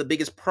 because one of the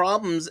biggest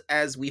problems,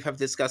 as we have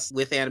discussed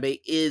with anime,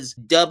 is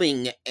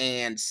dubbing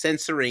and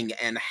censoring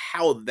and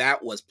how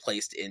that was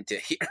placed into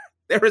here.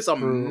 There is a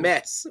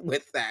mess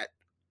with that.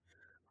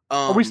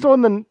 Are we still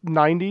in the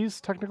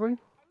 90s, technically?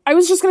 I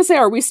was just going to say,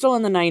 are we still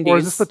in the 90s? Or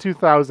is this the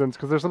 2000s?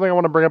 Because there's something I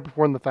want to bring up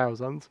before in the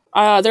thousands.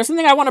 There's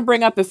something I want to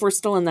bring up if we're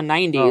still in the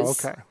 90s. Oh,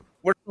 okay.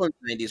 We're still in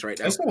the 90s right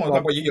now. I still want to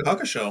talk about Yu Yu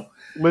Hakusho.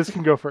 Liz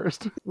can go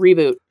first.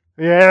 Reboot.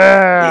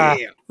 Yeah!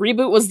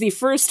 Reboot was the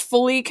first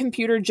fully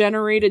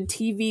computer-generated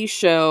TV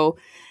show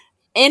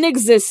in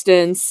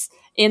existence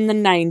in the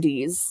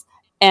 90s.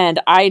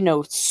 And I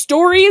know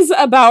stories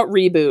about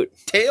Reboot.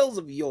 Tales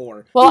of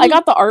Yore. Well, I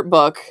got the art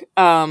book,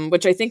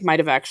 which I think might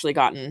have actually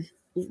gotten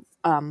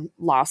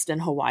lost in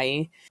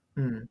Hawaii.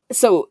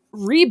 So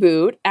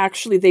Reboot,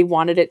 actually,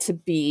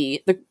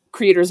 the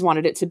creators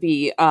wanted it to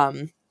be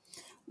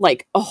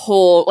like a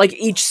whole, like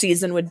each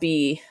season would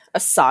be a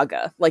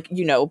saga, like,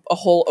 you know, a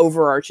whole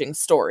overarching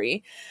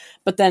story.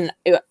 But then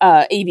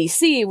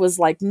ABC was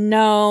like,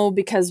 no,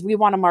 because we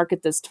want to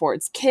market this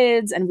towards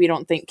kids, and we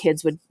don't think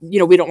kids would, you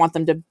know, we don't want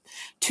them to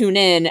tune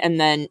in and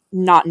then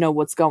not know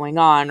what's going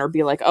on, or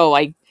be like, oh,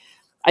 I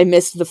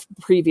missed the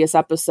previous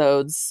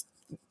episodes.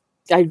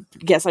 I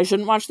guess I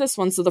shouldn't watch this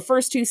one. So the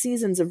first 2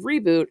 seasons of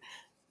Reboot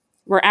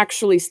were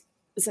actually,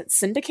 is it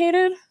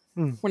syndicated?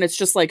 When it's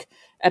just like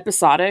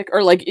episodic,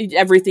 or like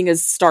everything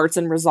starts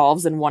and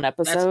resolves in one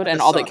episode,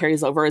 and all that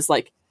carries over is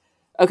like,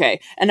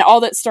 okay, and all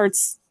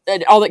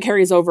that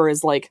carries over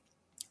is like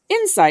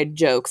inside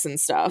jokes and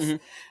stuff.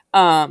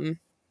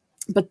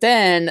 But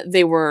then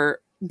they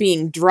were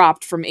being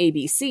dropped from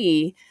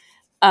ABC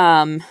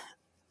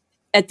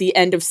at the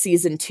end of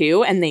season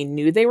 2, and they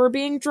knew they were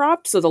being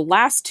dropped. So the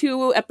last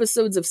 2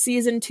 episodes of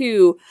season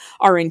 2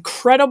 are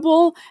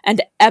incredible and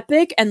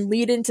epic, and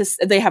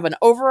they have an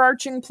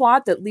overarching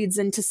plot that leads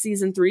into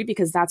season 3,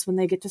 because that's when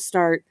they get to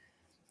start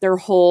their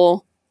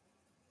whole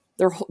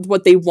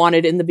what they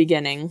wanted in the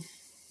beginning.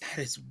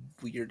 That is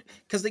weird,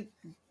 because they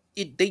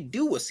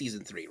do a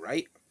season 3,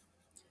 right?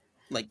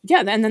 Like, yeah,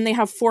 and then they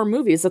have 4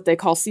 movies that they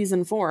call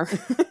season 4.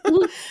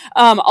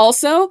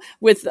 Also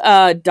with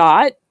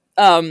Dot,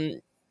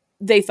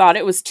 they thought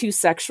it was too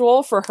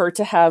sexual for her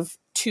to have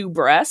 2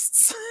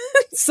 breasts.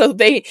 So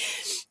they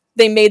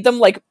made them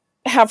like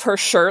have her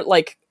shirt,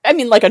 like, I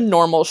mean, like a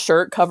normal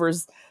shirt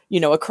covers, you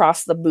know,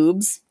 across the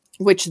boobs,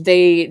 which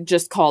they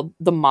just called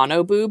the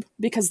mono boob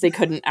because they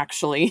couldn't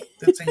actually.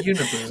 That's a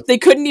uniboob. They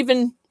couldn't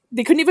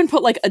even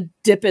put like a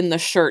dip in the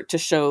shirt to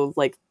show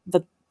like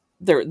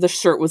the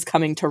shirt was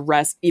coming to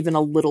rest even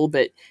a little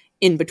bit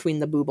in between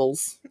the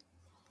boobles.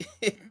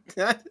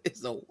 That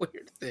is a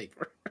weird thing.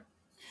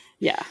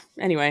 Yeah.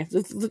 Anyway,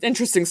 the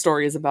interesting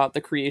stories about the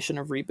creation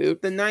of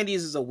Reboot. The 90s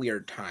is a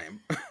weird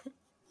time.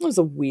 It was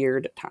a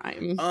weird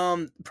time.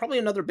 Probably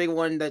another big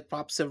one that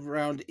pops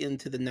around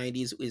into the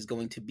 90s is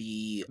going to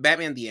be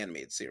Batman the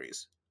Animated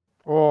Series.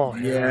 Oh,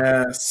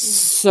 yes.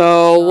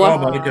 So Oh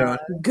my god.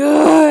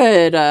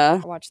 good. I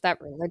watched that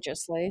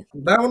religiously.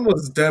 That one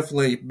was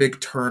definitely a big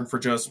turn for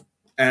just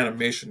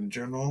animation in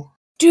general.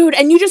 Dude,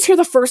 and you just hear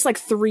the first like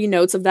 3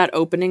 notes of that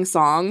opening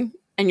song,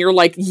 and you're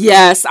like,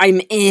 yes,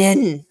 I'm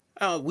in.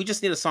 Oh, we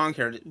just need a song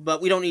here,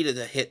 but we don't need it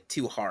to hit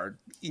too hard.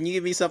 Can you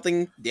give me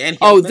something, Dan?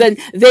 Oh, then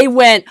they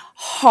went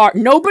hard.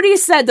 Nobody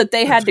said that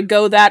they had to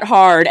go that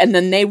hard, and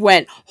then they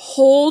went,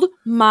 hold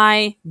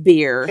my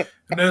beer.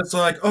 And then it's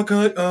like,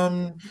 okay,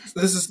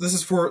 this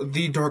is for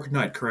The Dark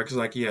Knight, correct? It's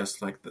like,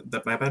 yes, like the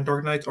Batman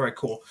Dark Knight. All right,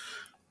 cool.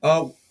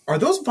 Are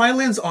those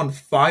violins on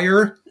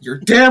fire? You're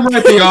damn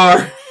right they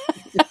are.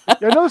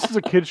 Yeah, I know this is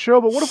a kid's show,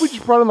 but what if we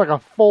just brought in like a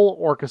full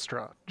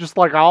orchestra? Just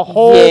like a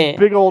whole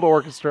big old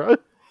orchestra.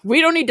 We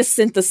don't need to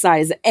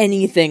synthesize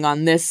anything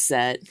on this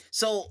set.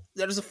 So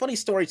there's a funny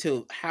story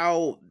to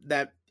how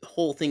that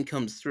whole thing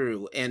comes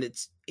through, and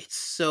it's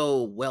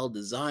so well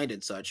designed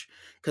and such,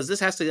 because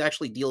this has to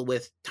actually deal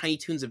with Tiny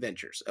Toons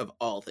Adventures of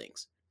all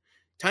things.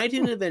 Tiny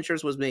Toons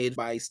Adventures was made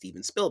by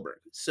Steven Spielberg.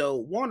 So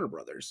Warner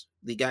Brothers,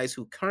 the guys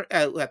who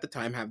at the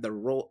time have the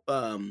role,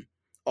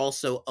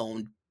 also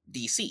owned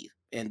DC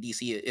and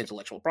DC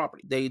intellectual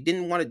property. They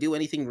didn't want to do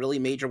anything really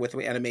major with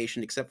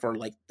animation except for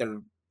like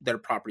their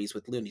properties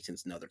with Looney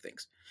Tunes and other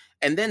things.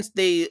 And then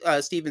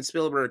Steven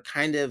Spielberg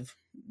kind of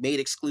made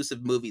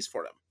exclusive movies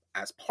for them.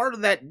 As part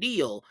of that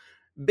deal,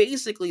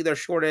 basically their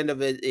short end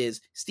of it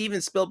is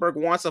Steven Spielberg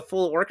wants a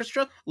full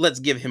orchestra, let's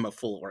give him a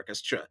full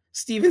orchestra.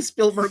 Steven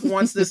Spielberg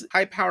wants this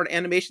high-powered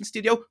animation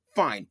studio,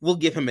 fine, we'll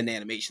give him an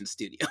animation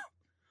studio.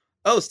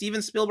 Oh,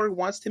 Steven Spielberg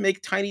wants to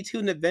make Tiny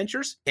Toon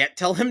Adventures? Can't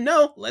tell him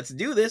no, let's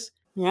do this.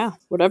 Yeah,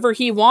 whatever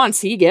he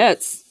wants, he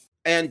gets.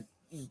 And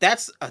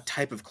that's a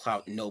type of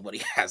clout nobody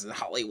has in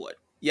Hollywood.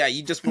 Yeah,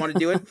 you just want to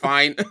do it?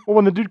 Fine. Well,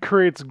 when the dude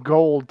creates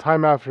gold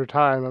time after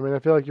time, I mean, I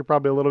feel like you're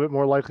probably a little bit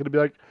more likely to be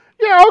like,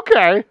 yeah,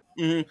 okay.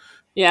 Mm-hmm.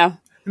 Yeah.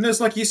 And it's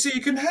like, you see,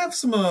 you can have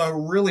some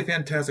really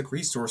fantastic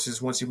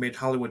resources once you made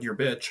Hollywood your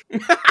bitch.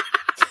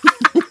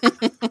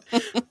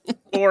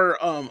 Or,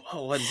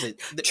 what is it?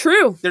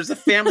 True. There's a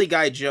Family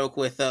Guy joke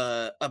with,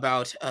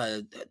 about,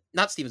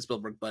 not Steven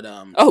Spielberg, but,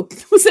 Oh,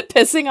 was it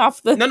pissing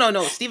off the...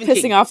 No, Stephen King.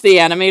 Pissing off the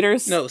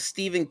animators? No,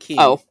 Stephen King.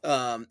 Oh.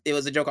 It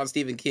was a joke on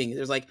Stephen King.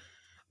 There's like,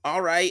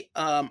 all right,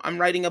 I'm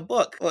writing a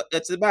book. What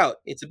it's about?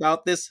 It's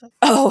about this.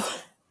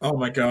 Oh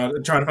my god,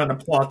 I'm trying to find a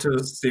plot to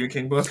the Stephen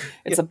King book.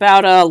 It's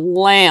about a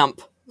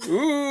lamp.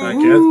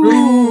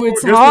 Ooh,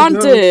 it's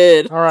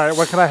haunted. All right,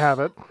 when can I have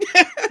it?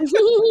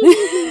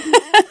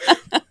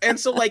 And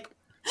so, like,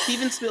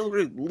 Steven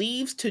Spielberg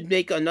leaves to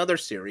make another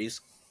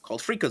series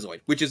called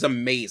Freakazoid, which is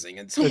amazing.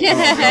 And so,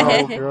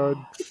 Oh, good.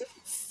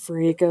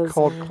 Freakazoid.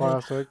 Cult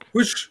classic.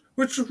 Which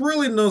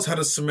really knows how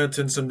to cement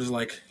in some just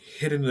like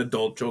hidden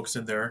adult jokes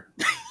in there.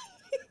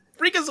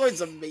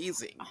 Freakazoid's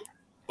amazing.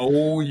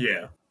 Oh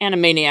yeah.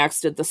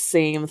 Animaniacs did the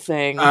same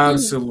thing.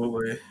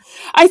 Absolutely.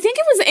 I think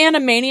it was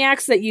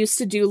Animaniacs that used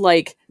to do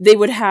like they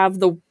would have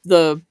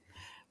the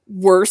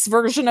worse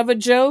version of a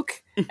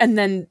joke, and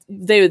then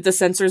the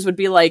censors would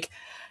be like,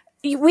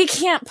 we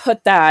can't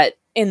put that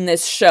in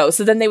this show.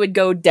 So then they would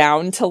go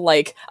down to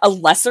like a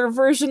lesser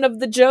version of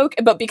the joke,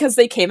 but because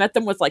they came at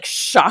them with like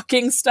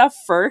shocking stuff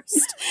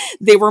first,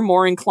 they were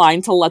more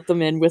inclined to let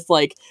them in with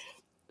like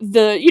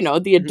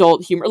the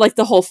adult humor, like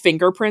the whole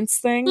fingerprints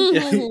thing.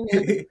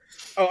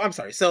 Oh, I'm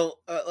sorry. So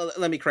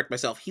let me correct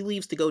myself. He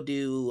leaves to go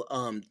do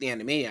the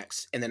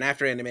Animaniacs, and then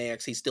after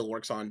Animaniacs, he still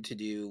works on to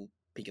do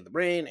Pink of the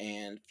Brain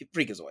and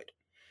Freakazoid.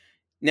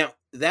 Now,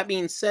 that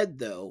being said,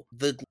 though,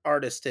 the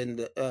artist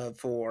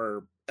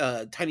for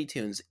Tiny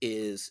Toons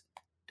is,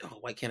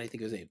 why can't I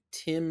think of his name?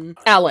 Tim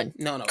Allen.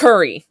 No.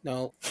 Curry.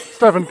 No.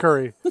 Stephen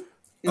Curry.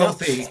 No.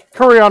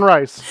 Curry on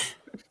rice.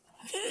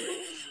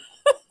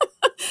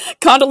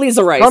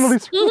 Condoleezza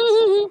Rice.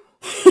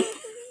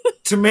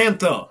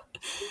 Samantha.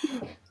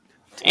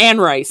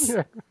 Anne Rice.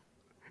 Yeah.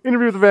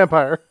 Interview with the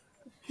Vampire.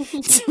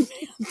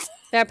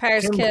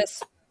 Vampire's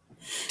Kiss.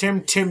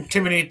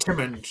 Timony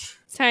Timmons.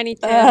 Tiny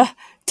Tim.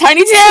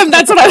 Tiny Tim!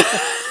 That's what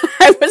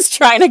I was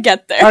trying to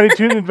get there. Tiny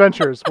Toon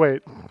Adventures.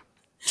 Wait.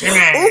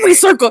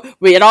 Oh,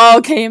 it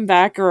all came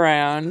back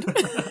around.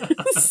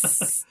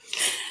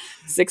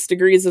 6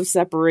 degrees of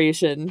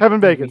separation. Kevin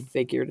Bacon. We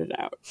figured it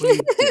out. We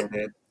did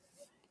it.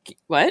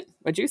 What?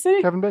 What'd you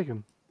say? Kevin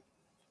Bacon.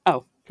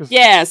 Oh.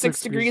 Yeah,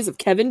 6 degrees of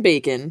Kevin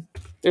Bacon.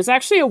 There's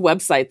actually a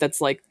website that's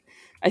like,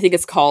 I think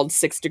it's called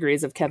 6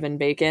 Degrees of Kevin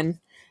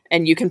Bacon.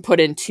 And you can put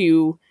in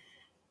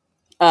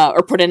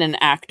or put in an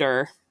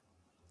actor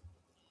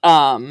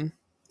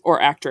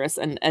or actress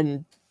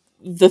and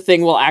the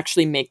thing will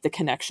actually make the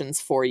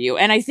connections for you.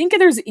 And I think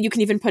you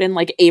can even put in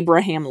like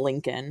Abraham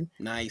Lincoln.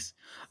 Nice.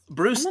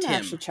 Bruce I'm gonna Timm.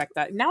 actually check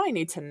that. Now I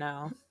need to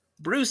know.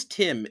 Bruce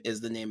Timm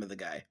is the name of the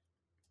guy.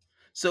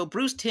 So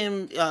Bruce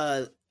Timm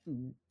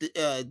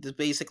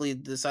basically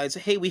decides,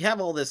 hey, we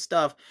have all this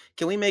stuff.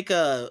 Can we make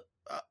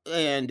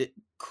and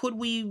could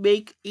we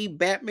make a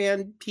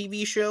Batman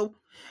TV show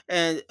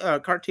and a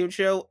cartoon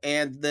show?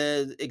 And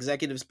the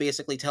executives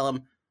basically tell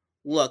him,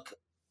 look,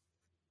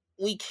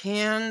 we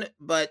can,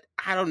 but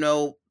I don't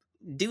know,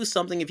 do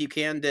something if you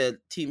can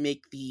to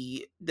make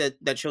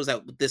that shows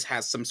that this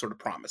has some sort of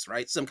promise,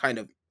 right? Some kind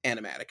of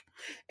animatic.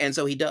 And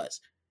so he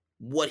does.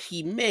 What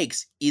he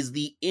makes is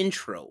the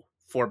intro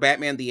for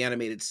Batman the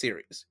Animated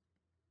Series.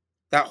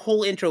 That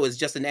whole intro is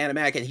just an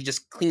animatic, and he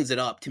just cleans it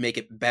up to make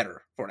it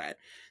better for that.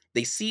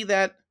 They see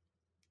that,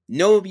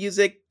 no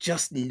music,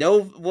 just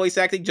no voice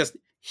acting, just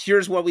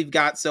here's what we've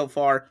got so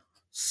far,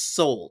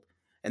 sold.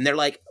 And they're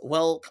like,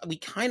 well, we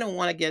kind of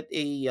want to get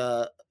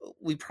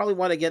we probably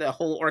want to get a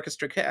whole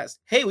orchestra cast.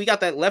 Hey, we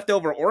got that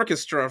leftover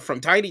orchestra from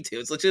Tiny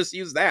Toons. Let's just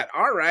use that.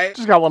 All right.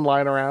 Just got one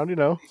lying around,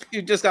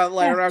 You just got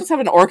lying around. Just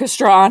have an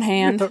orchestra on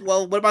hand.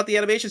 Well, what about the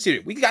animation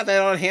studio? We got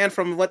that on hand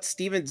from what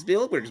Steven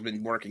Spielberg's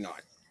been working on.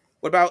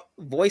 What about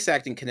voice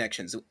acting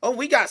connections? Oh,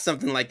 we got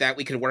something like that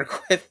we could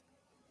work with.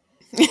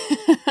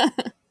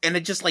 And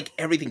it just like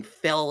everything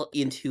fell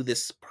into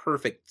this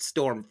perfect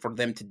storm for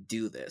them to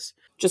do this.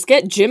 Just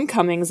get Jim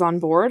Cummings on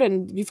board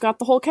and you've got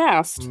the whole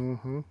cast.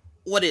 Mm-hmm.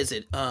 What is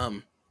it?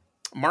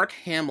 Mark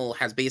Hamill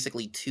has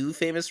basically two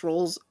famous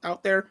roles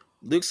out there.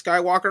 Luke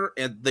Skywalker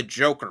and the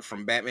Joker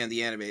from Batman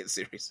the Animated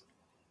Series.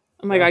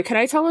 Oh my God. Can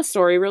I tell a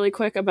story really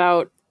quick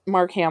about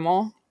Mark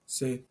Hamill?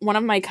 See. One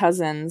of my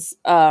cousins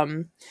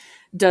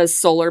does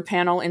solar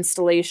panel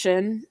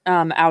installation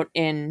out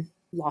in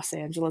Los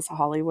Angeles,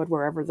 Hollywood,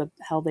 wherever the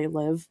hell they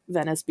live,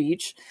 Venice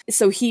Beach.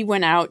 So he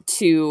went out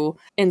to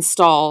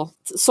install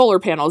solar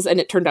panels, and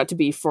it turned out to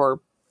be for,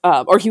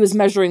 or he was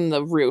measuring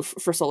the roof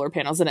for solar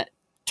panels, and it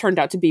turned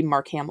out to be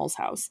Mark Hamill's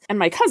house. And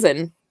my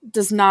cousin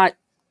does not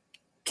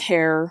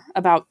care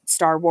about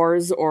Star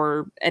Wars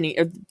or any,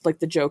 like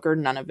the Joker,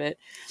 none of it.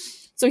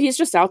 So he's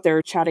just out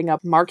there chatting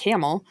up Mark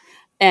Hamill,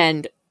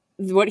 and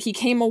what he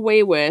came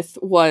away with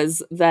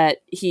was that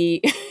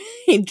he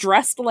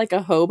dressed like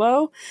a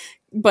hobo,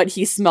 but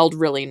he smelled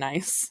really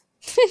nice.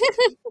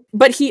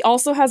 But he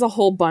also has a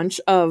whole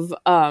bunch of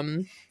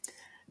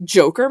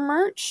Joker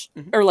merch,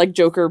 or like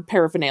Joker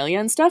paraphernalia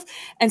and stuff.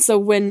 And so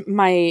when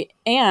my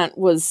aunt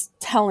was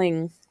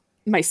telling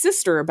my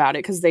sister about it,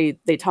 because they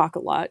talk a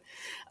lot,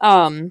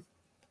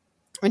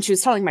 when she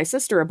was telling my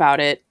sister about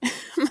it,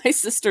 my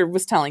sister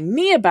was telling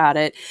me about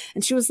it,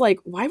 and she was like,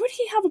 why would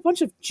he have a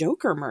bunch of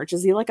Joker merch?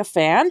 Is he like a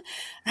fan? And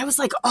I was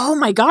like, oh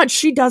my God,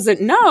 she doesn't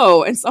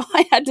know. And so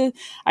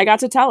I got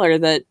to tell her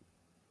that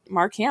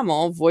Mark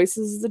Hamill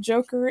voices the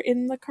Joker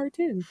in the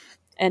cartoon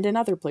and in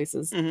other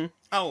places. Mm-hmm.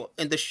 Oh,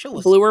 and the show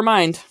was... blew her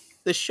mind.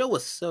 The show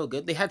was so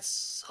good. They had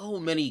so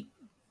many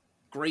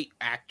great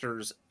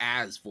actors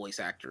as voice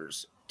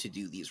actors to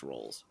do these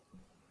roles.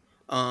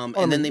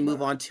 And then they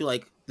move on to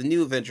like the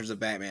New Adventures of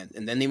Batman,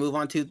 and then they move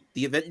on to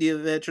the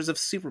Adventures of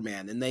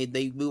Superman, and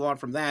they move on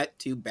from that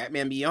to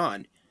Batman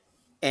Beyond,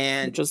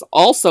 and which is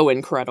also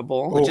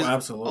incredible.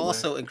 Absolutely,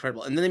 also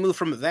incredible. And then they move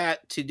from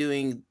that to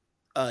doing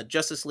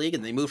Justice League,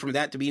 and they move from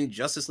that to being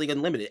Justice League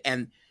Unlimited.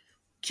 And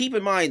keep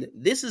in mind,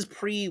 this is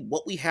pre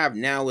what we have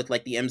now with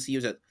like the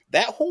MCU.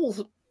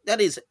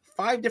 That is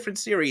 5 different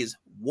series,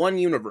 one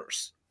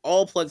universe,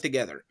 all plugged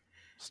together.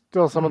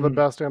 Still some of the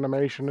best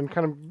animation. And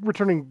kind of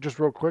returning just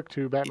real quick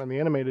to Batman the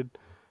Animated,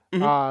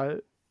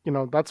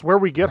 that's where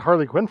we get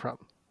Harley Quinn from.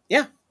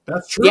 Yeah,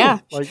 that's true. Yeah,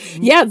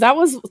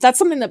 that's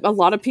something that a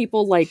lot of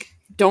people like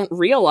don't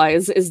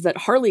realize, is that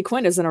Harley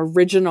Quinn is an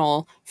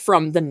original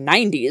from the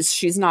 90s.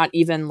 She's not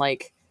even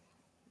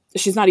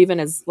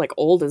as like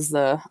old as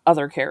the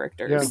other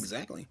characters. Yeah.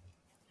 Exactly.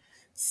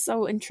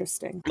 So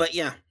interesting. But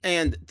yeah,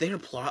 and their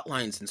plot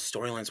lines and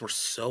storylines were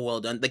so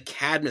well done. The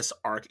Cadmus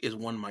arc is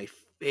one of my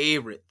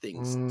favorite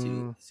things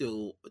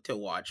to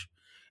watch,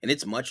 and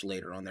it's much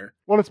later on there.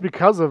 Well, it's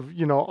because of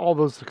all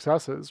those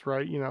successes,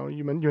 right?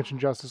 You mentioned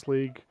Justice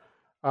League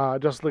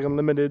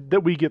Unlimited,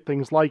 that we get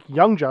things like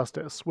Young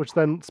Justice, which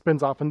then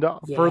spins off into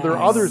further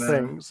other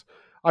things.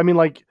 I mean,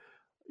 like,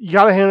 you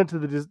gotta hand it to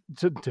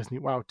to Disney.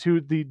 Wow,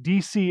 to the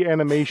DC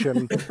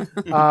animation.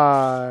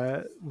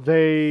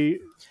 They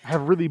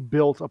have really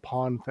built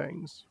upon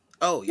things.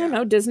 Oh yeah,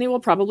 no, Disney will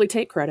probably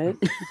take credit.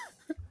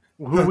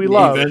 Who we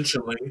love.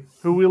 Eventually.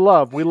 Who we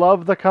love. We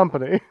love the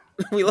company.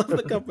 We love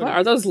the company. What,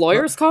 are those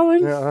lawyers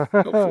calling? Yeah.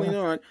 Hopefully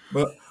not.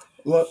 But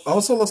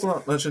also, let's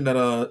not mention that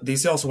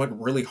DC also went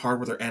really hard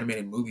with their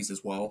animated movies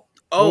as well.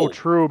 Oh,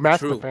 true.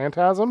 Mask the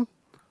Phantasm?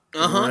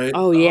 Uh-huh. Right?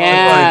 Oh,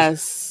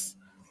 yes.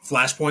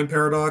 Flashpoint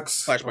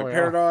Paradox.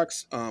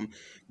 Paradox.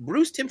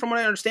 Bruce Timm, from what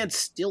I understand,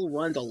 still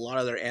runs a lot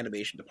of their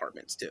animation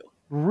departments, too.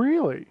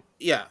 Really?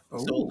 Yeah.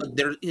 So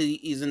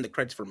he's in the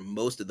credits for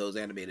most of those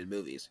animated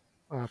movies.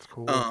 Oh, that's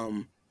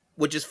cool.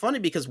 Which is funny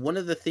because one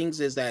of the things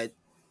is that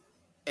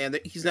and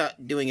he's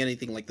not doing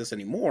anything like this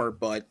anymore,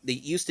 but they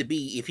used to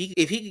be, if he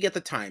could get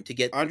the time to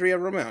get Andrea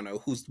Romano,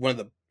 who's one of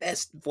the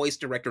best voice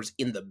directors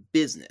in the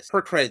business,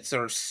 her credits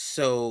are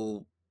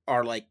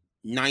like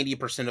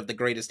 90% of the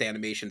greatest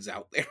animations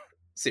out there.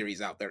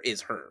 Series out there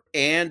is her,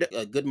 and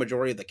a good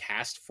majority of the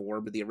cast for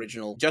the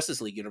original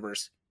Justice League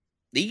universe,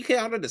 they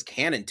counted as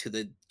canon to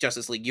the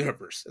Justice League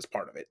universe as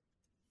part of it.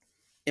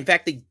 In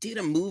fact, they did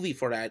a movie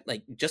for that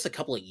like just a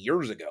couple of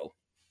years ago,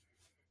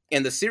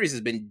 and the series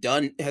has been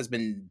done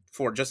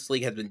for Justice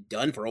League has been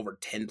done for over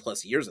 10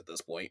 plus years at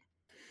this point.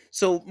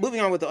 So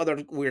moving on with the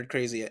other weird,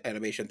 crazy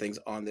animation things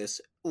on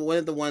this, one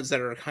of the ones that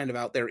are kind of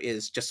out there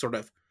is just sort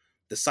of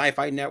the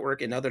Sci-Fi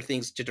Network and other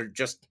things that are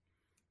just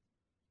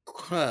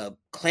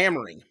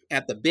clamoring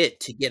at the bit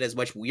to get as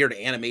much weird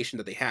animation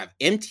that they have.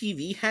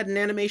 MTV had an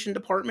animation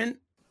department.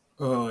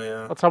 Oh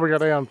yeah, that's how we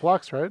got Aeon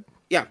Flux, right?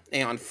 Yeah,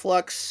 Aeon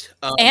Flux,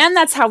 and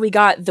that's how we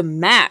got the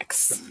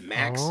Max.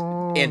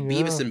 And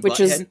Beavis and which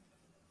Butthead. Is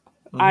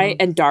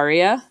and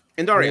Daria.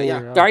 And Daria,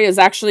 yeah. Daria is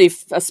actually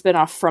a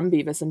spin-off from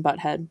Beavis and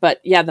Butthead, but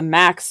yeah, the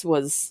Max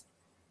was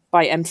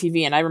by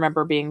MTV, and I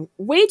remember being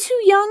way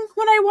too young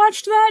when I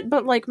watched that,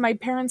 but like my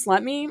parents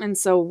let me, and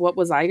so what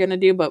was I gonna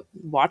do but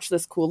watch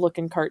this cool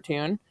looking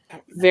cartoon?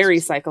 Very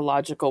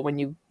psychological when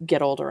you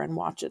get older and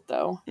watch it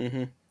though,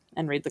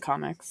 and read the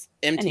comics.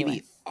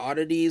 MTV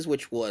Oddities,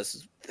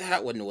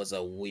 that one was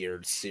a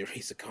weird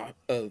series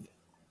of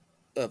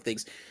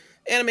things.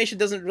 Animation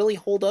doesn't really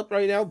hold up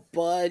right now,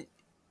 but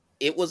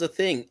it was a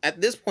thing. At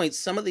this point,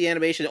 some of the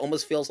animation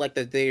almost feels like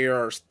that they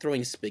are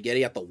throwing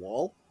spaghetti at the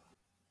wall.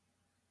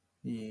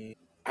 Yeah.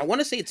 I want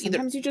to say it's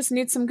Sometimes you just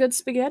need some good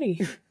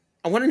spaghetti.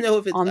 I want to know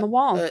if it's on the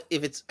wall. I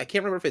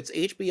can't remember if it's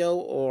HBO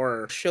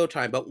or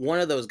Showtime, but one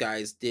of those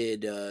guys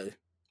did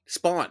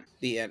Spawn,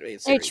 the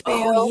animated series.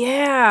 HBO. Oh,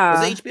 yeah.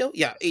 Was it HBO?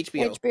 Yeah,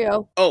 HBO.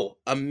 HBO. Oh,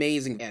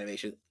 amazing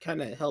animation.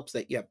 Kind of helps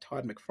that you have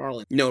Todd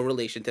McFarlane. No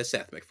relation to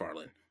Seth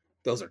MacFarlane.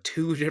 Those are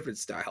two different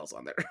styles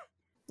on there.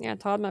 Yeah,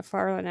 Todd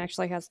McFarlane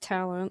actually has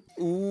talent.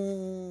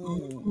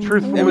 Ooh.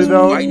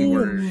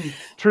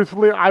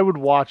 Truthfully, I would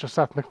watch a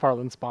Seth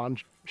MacFarlane Spawn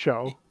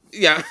show.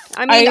 Yeah.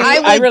 I mean,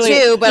 I would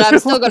too, but I'm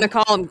still going to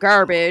call him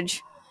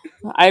garbage.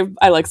 I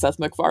like Seth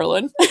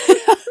MacFarlane.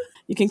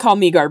 You can call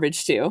me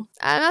garbage too.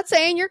 I'm not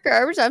saying you're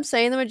garbage. I'm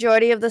saying the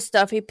majority of the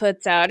stuff he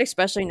puts out,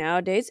 especially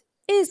nowadays,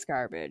 is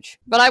garbage.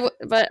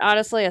 But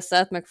honestly, a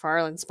Seth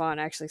MacFarlane Spawn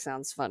actually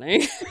sounds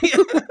funny.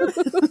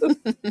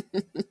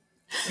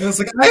 It was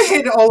like, I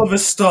hate all of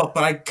his stuff,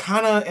 but I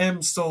kind of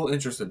am still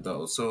interested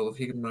though. So if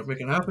he can make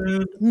it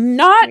happen,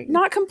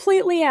 not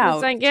completely out.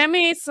 It's like, give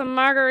me some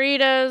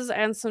margaritas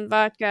and some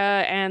vodka,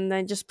 and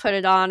then just put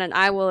it on, and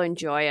I will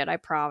enjoy it. I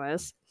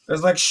promise.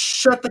 It's like,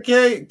 shut the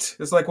gate.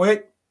 It's like,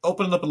 wait,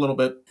 open it up a little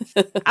bit.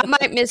 I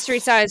might Mystery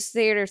Science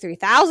Theater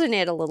 3000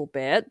 it a little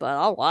bit, but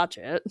I'll watch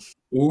it.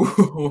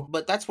 Ooh.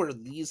 But that's where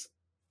these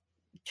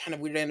kind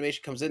of weird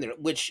animation comes in there,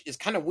 which is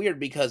kind of weird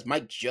because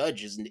Mike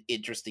Judge is an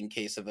interesting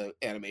case of an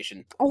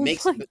animation. Oh my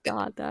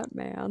god, that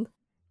man.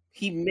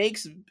 He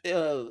makes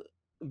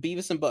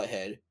Beavis and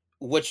Butthead,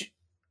 which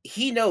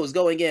he knows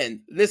going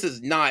in, this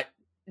is not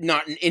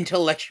an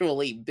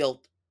intellectually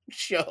built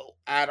show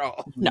at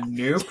all. No.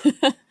 Nope.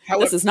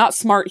 However, this is not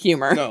smart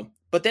humor. No.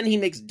 But then he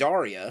makes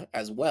Daria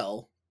as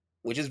well,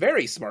 which is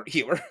very smart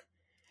humor.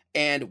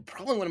 And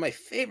probably one of my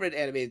favorite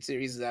animated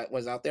series that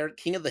was out there,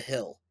 King of the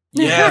Hill.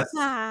 Yes.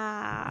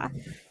 Ah.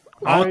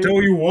 I'll tell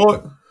you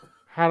what.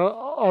 Had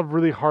a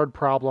really hard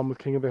problem with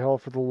King of the Hill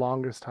for the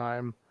longest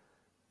time.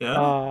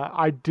 Yeah.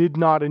 I did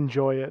not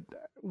enjoy it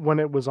when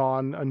it was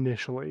on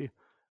initially.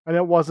 And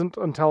it wasn't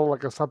until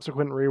like a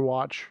subsequent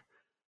rewatch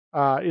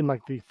in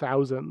like the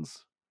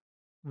thousands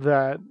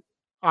that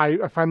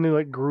I finally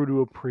like grew to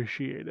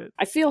appreciate it.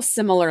 I feel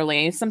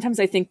similarly. Sometimes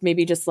I think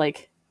maybe just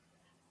like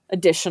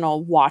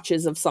additional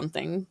watches of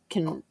something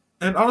can.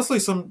 And honestly,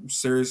 some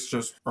series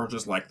just are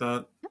just like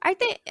that. I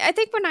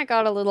think when I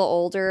got a little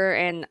older,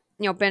 and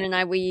Ben and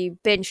I, we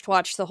binge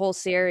watched the whole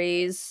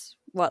series.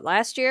 What,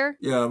 last year?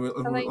 Yeah,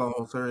 the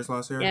whole series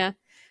last year. Yeah,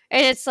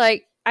 and it's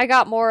like I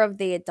got more of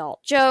the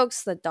adult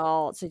jokes, the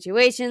adult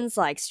situations,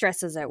 like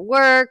stresses at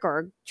work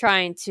or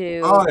trying to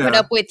put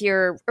up with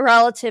your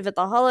relative at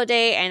the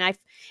holiday, and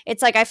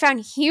it's like I found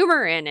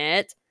humor in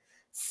it.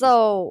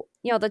 So,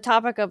 the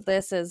topic of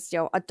this is,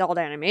 adult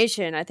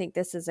animation. I think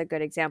this is a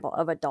good example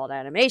of adult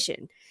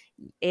animation.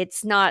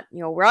 It's not,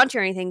 raunchy or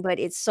anything, but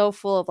it's so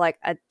full of like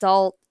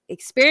adult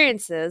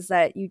experiences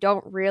that you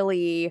don't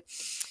really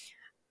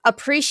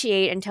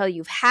appreciate until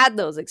you've had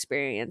those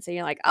experiences. And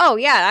you're like, oh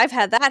yeah, I've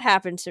had that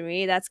happen to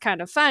me. That's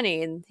kind of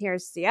funny. And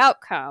here's the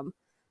outcome.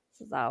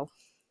 So,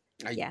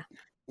 yeah.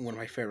 One of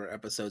my favorite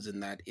episodes in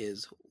that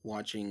is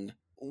watching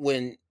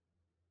when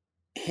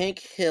Hank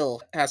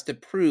Hill has to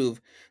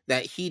prove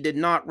that he did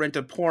not rent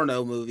a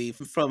porno movie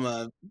from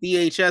a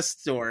VHS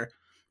store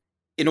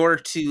in order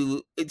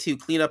to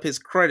clean up his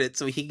credit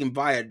so he can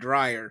buy a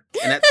dryer.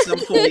 And at some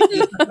point...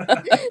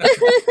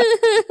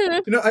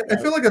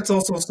 I feel like that's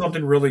also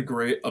something really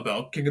great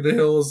about King of the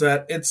Hill is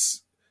that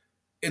it's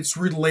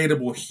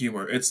relatable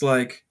humor. It's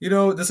like,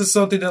 this is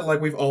something that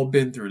like we've all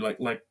been through. Like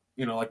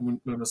like Moon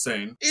was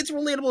saying. It's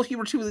relatable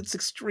humor to its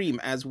extreme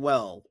as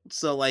well.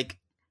 So, like,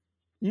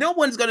 no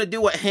one's gonna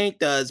do what Hank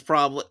does,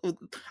 probably.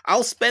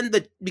 I'll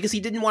spend because he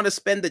didn't want to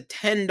spend the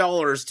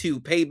 $10 to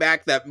pay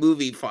back that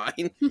movie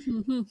fine.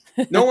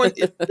 No one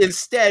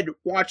instead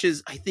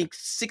watches, I think,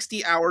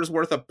 60 hours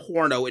worth of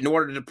porno in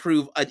order to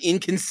prove an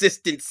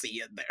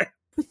inconsistency in there.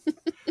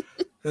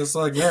 It's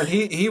like, man,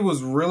 he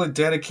was really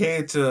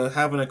dedicated to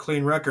having a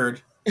clean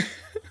record.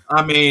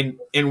 I mean,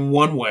 in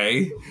one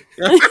way.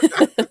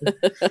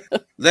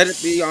 Let it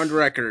be on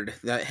record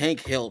that Hank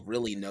Hill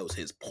really knows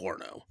his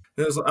porno.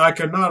 I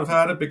could not have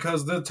had it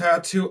because the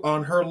tattoo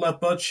on her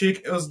left butt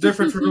cheek was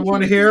different from the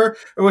one here,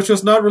 which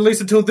was not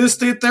released until this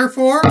date.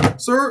 Therefore,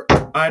 sir,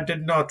 I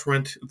did not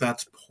rent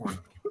that porno.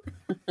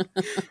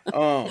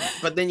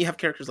 But then you have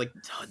characters like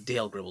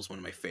Dale Gribble's one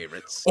of my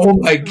favorites. Oh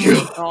my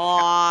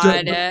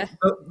god! God.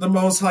 The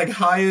most like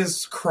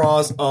highest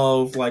cross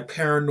of like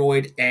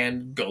paranoid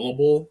and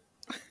gullible.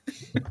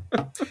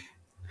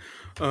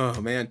 Oh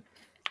man,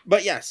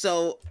 but yeah,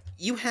 so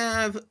you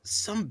have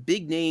some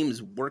big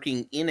names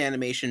working in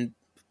animation,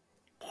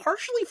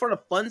 partially for the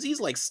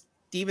funsies. Like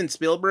Steven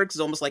Spielberg is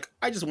almost like,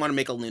 I just want to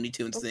make a Looney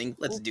Tunes thing.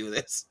 Let's do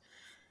this.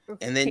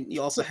 And then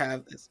you also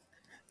have this,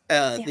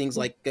 things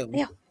like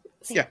Leo.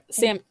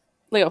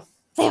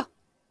 Yeah.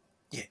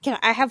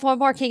 I have one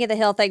more King of the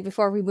Hill thing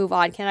before we move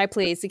on? Can I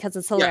please? Because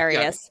it's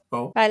hilarious. Yeah.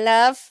 Oh. I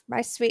love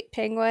my sweet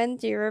penguin.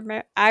 Do you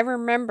remember? I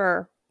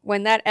remember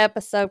when that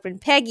episode when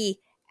Peggy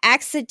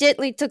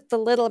accidentally took the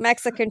little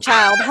Mexican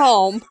child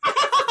home.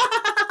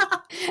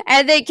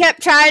 And they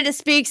kept trying to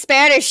speak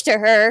Spanish to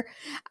her.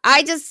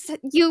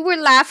 You were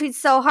laughing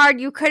so hard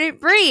you couldn't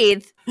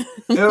breathe.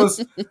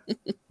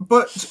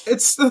 But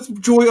it's the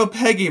joy of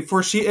Peggy,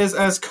 for she is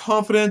as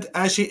confident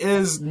as she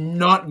is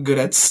not good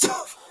at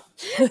stuff.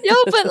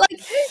 No, but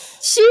like,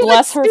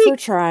 bless her for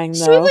trying,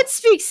 though. She would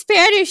speak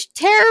Spanish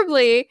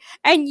terribly,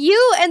 and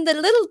you and the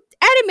little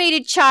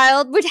animated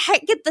child would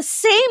get the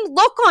same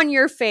look on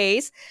your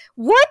face.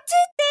 What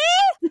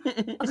did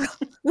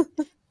they?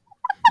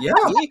 Yeah.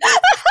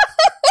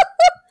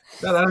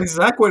 That's the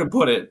exact way to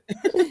put it.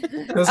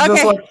 It's Okay.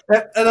 just like,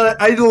 and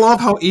I love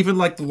how even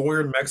like the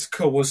lawyer in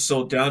Mexico was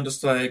so down,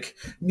 just like,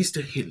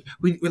 Mr. Hill,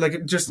 we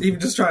like just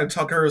trying to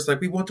talk to her. It's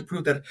like, we want to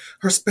prove that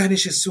her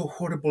Spanish is so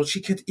horrible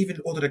she can't even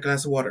order a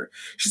glass of water.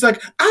 She's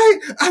like,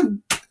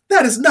 I'm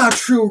that is not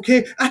true.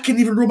 Okay, I can't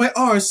even roll my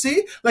R's.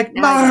 See, like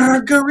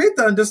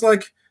margarita, and just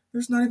like,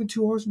 there's not even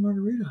 2 R's in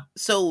margarita.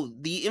 So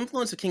the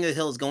influence of King of the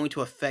Hill is going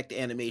to affect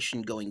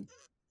animation going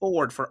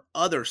forward for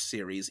other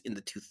series in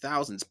the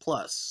 2000s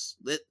plus.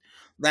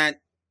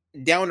 That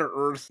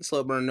down-to-earth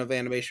slow burn of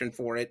animation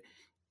for it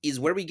is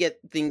where we get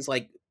things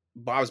like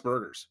Bob's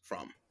Burgers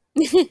from.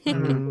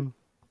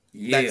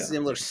 Yeah. That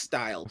similar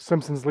style.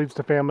 Simpsons leads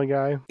to Family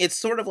Guy. It's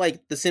sort of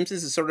like The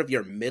Simpsons is sort of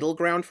your middle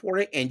ground for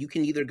it, and you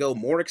can either go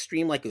more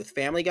extreme like with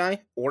Family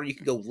Guy, or you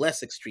can go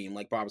less extreme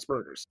like Bob's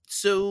Burgers.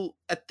 So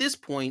at this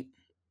point,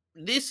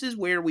 this is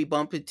where we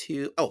bump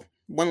into... Oh,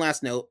 one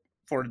last note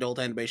for adult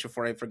animation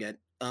before I forget.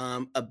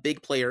 A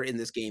big player in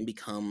this game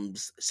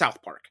becomes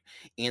South Park.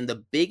 And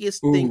the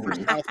biggest thing for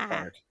South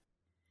Park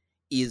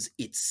is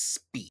its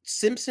speed.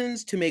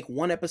 Simpsons, to make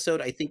one episode,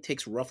 I think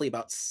takes roughly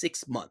about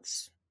 6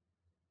 months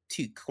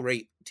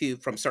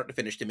from start to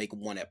finish to make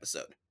one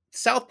episode.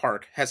 South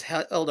Park has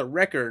held a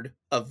record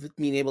of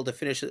being able to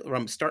finish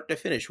from start to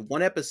finish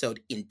one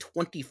episode in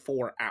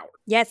 24 hours.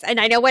 Yes, and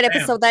I know what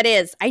episode that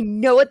is. I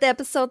know what the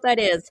episode that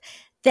is.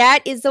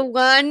 That is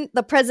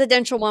the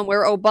presidential one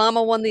where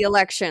Obama won the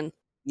election.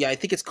 Yeah, I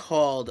think it's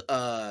called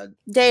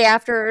Day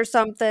After or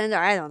something.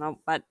 I don't know,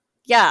 but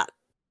yeah.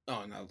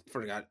 Oh no,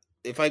 forgot.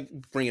 If I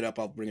bring it up,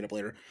 I'll bring it up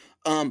later.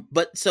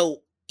 But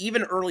so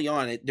even early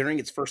on, during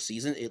its first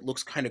season, it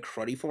looks kind of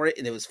cruddy for it,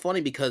 and it was funny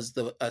because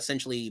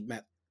essentially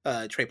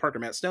Trey Parker,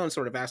 Matt Stone,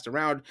 sort of asked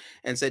around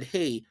and said,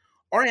 "Hey,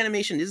 our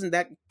animation isn't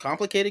that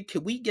complicated.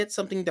 Could we get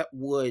something that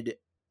would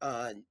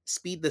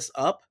speed this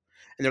up?"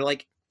 And they're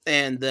like.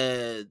 And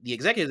the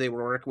executive they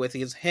were working with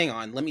is, hang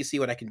on, let me see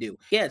what I can do.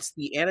 Yeah, it's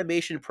the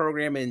animation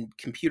program and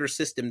computer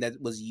system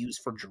that was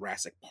used for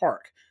Jurassic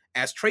Park.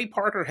 As Trey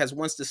Parker has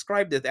once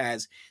described it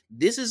as,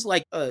 this is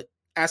like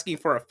asking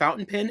for a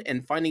fountain pen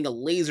and finding a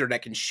laser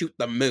that can shoot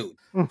the moon.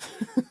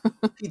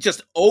 It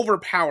just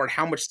overpowered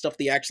how much stuff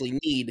they actually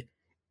need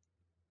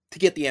to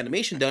get the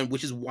animation done,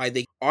 which is why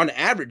on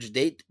average,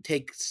 they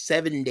take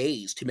 7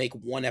 days to make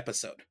one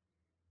episode.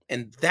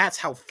 And that's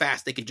how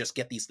fast they can just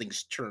get these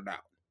things churned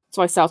out. That's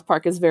why South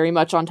Park is very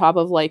much on top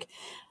of like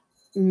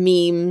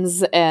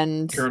memes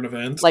and current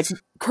events. Like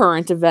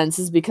current events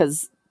is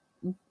because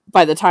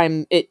by the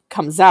time it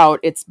comes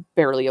out, it's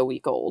barely a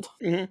week old.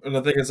 Mm-hmm. And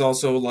I think it's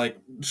also like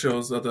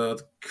shows that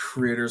the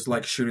creators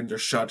like shooting their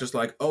shot, just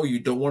like, oh, you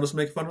don't want us to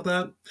make fun of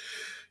that?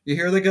 You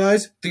hear that,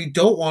 guys? They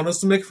don't want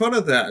us to make fun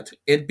of that.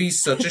 It'd be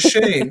such a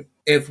shame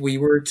if we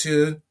were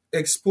to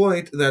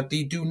exploit that.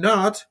 They do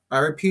not, I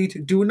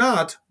repeat, do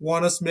not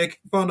want us to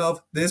make fun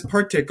of this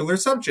particular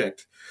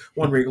subject.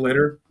 1 week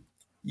later,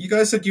 you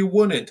guys said you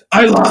wouldn't.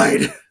 I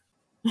lied!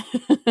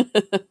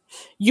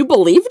 You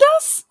believed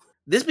us?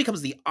 This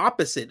becomes the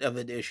opposite of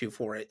an issue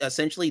for it.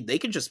 Essentially, they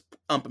can just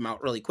pump them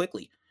out really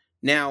quickly.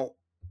 Now,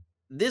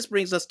 this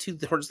brings us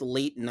towards the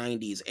late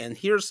 90s, and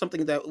here's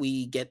something that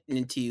we get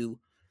into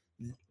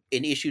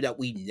an issue that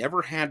we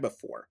never had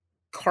before.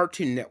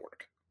 Cartoon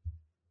Network.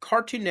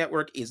 Cartoon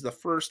Network is the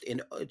first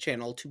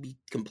channel to be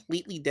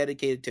completely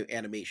dedicated to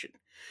animation.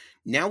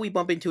 Now we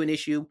bump into an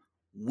issue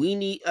we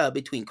need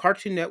between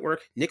Cartoon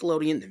Network,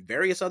 Nickelodeon, and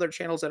various other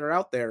channels that are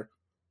out there.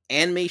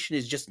 Animation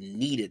is just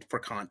needed for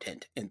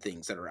content and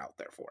things that are out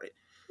there for it.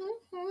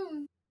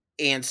 Mm-hmm.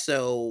 And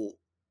so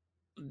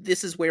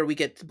this is where we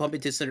get to bump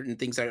into certain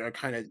things that are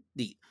kind of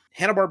neat.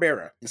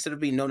 Hanna-Barbera, instead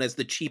of being known as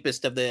the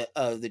cheapest of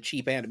the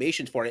cheap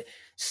animations for it,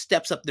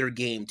 steps up their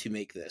game to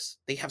make this.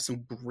 They have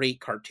some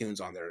great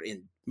cartoons on there,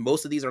 and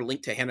most of these are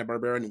linked to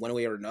Hanna-Barbera in one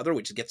way or another,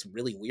 which gets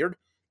really weird.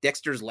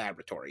 Dexter's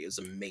Laboratory is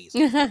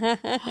amazing.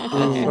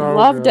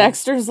 Love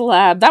Dexter's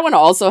Lab. That one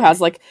also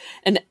has like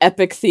an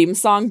epic theme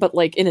song, but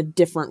like in a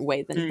different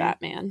way than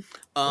Batman.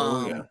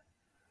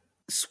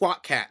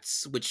 SWAT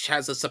Cats, which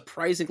has a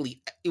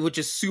which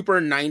is super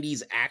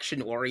 90s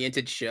action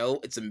oriented show.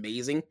 It's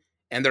amazing.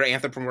 And they're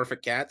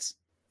anthropomorphic cats.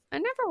 I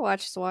never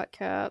watched SWAT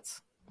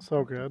Cats.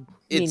 So good.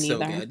 It's so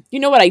good. You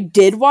know what I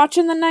did watch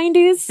in the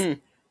 90s?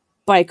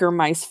 Biker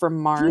Mice from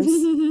Mars.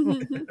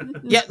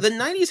 Yeah, the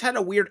 90s had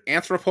a weird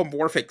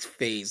anthropomorphic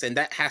phase, and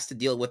that has to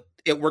deal with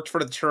it. Worked for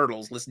the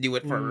turtles. Let's do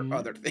it for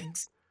other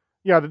things.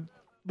 Yeah,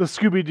 the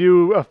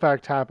Scooby-Doo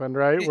effect happened,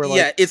 right? Where,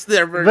 like, it's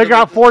their version. They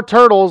got 4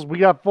 turtles. We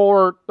got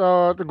 4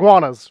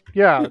 iguanas.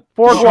 Yeah,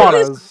 4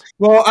 iguanas.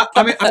 Well,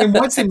 I mean,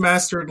 once they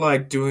mastered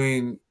like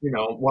doing,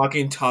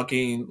 walking,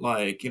 talking,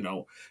 like,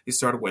 they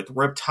started with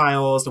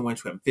reptiles and went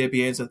to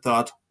amphibians and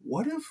thought,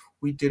 what if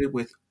we did it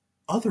with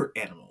other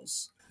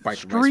animals?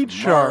 Street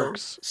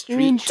sharks.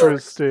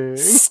 Interesting.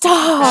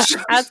 Stop.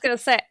 I was going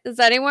to say, does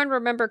anyone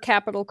remember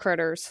Capital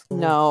Critters?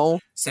 No.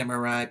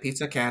 Samurai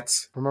Pizza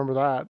Cats. Remember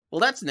that. Well,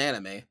 that's an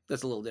anime.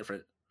 That's a little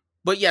different.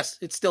 But yes,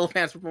 it's still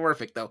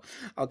anthropomorphic, though.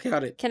 I'll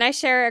count it. Can I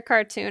share a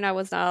cartoon I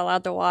was not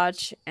allowed to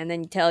watch and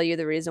then tell you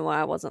the reason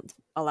why I wasn't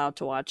allowed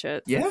to watch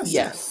it?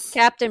 Yes.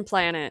 Captain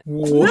Planet.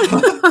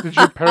 Did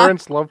your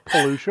parents love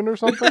pollution or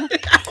something?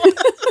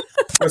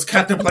 Was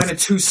Captain Planet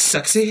too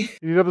sexy?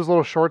 You have those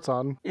little shorts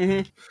on.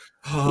 Mm-hmm.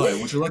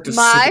 Oh, would you like to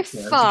my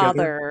sit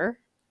father,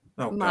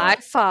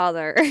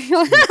 together?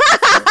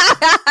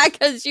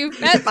 because you've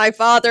met my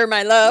father,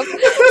 my love.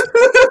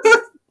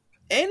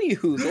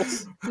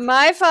 Anywho,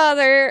 my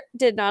father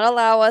did not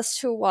allow us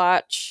to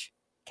watch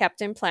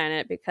Captain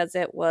Planet because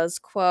it was,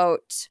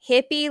 quote,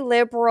 hippie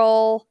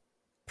liberal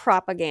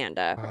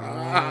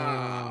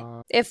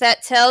propaganda. If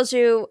that tells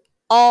you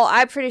all,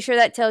 I'm pretty sure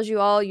that tells you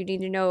all you need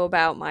to know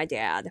about my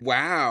dad.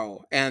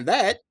 Wow. And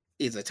that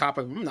is a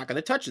topic I'm not going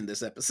to touch in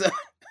this episode.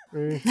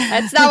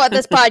 That's not what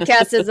this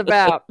podcast is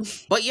about.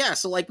 But yeah,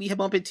 so like we have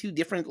bump into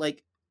different,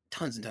 like,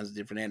 tons and tons of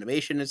different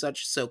animation and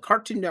such. So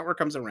Cartoon Network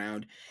comes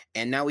around,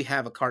 and now we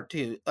have a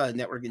cartoon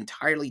network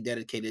entirely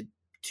dedicated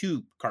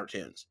to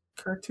cartoons.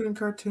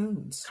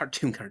 Cartoons.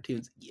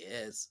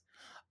 Yes.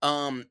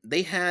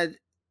 They had,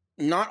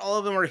 not all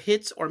of them are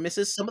hits or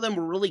misses. Some of them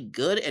were really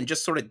good and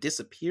just sort of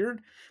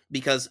disappeared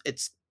because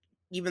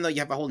even though you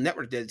have a whole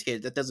network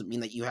dedicated, that doesn't mean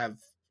that you have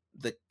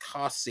the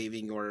cost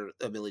saving or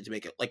ability to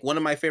make it. Like one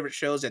of my favorite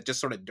shows that just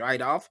sort of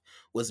died off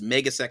was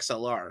Megas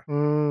XLR.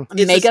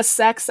 Megas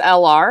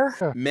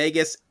XLR?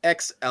 Megas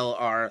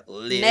XLR.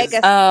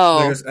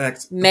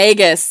 Liz.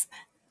 Megas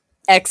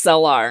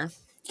XLR.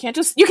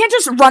 You can't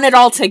just run it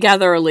all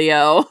together,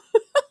 Leo.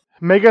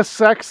 Mega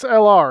Sex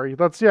LR.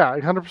 That's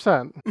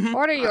 100%.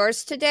 Order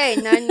yours today,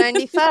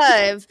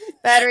 $9.95.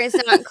 Batteries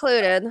not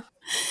included.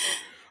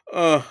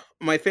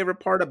 My favorite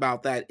part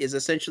about that is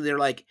essentially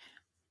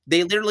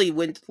they literally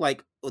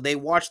they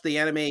watched the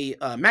anime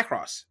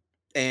Macross,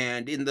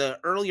 and in the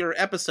earlier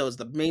episodes,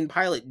 the main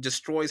pilot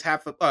destroys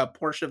half a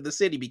portion of the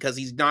city because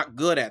he's not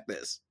good at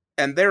this.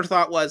 And their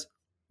thought was,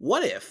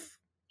 what if?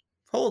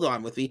 Hold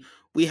on with me.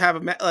 We have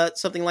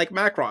something like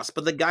Macross,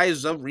 but the guy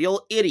is a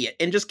real idiot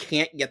and just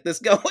can't get this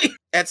going.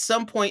 At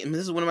some point, and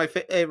this is one of my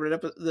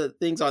favorite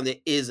things on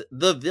it, is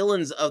the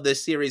villains of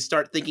this series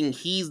start thinking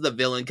he's the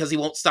villain because he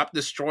won't stop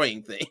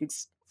destroying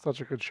things.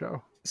 Such a good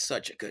show.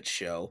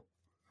 There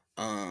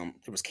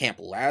was Camp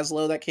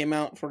Lazlo that came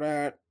out for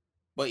that.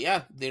 But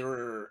yeah,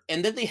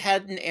 and then they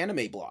had an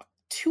anime block.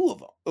 2 of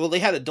them. Well, they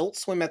had Adult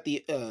Swim at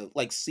the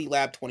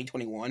C-Lab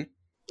 2021.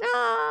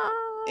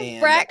 And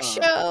Brack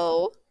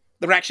Show.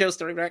 The Brack Show,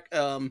 Story Brack.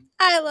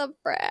 I love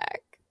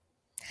Brack.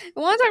 I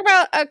want to talk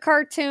about a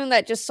cartoon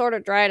that just sort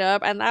of dried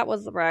up, and that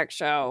was the Brack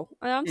Show.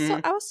 And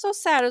I was so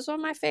sad. It was one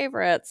of my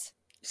favorites.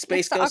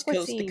 Space Ghost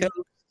Coast to Coast.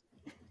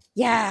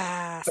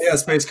 Yes. Yeah,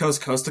 Space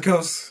Coast Coast to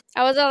Coast.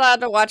 I wasn't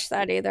allowed to watch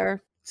that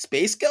either.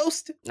 Space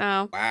Ghost?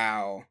 No.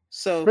 Wow.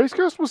 So Space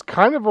Ghost was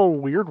kind of a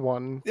weird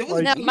one. It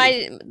was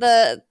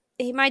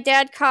my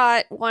dad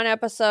caught one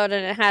episode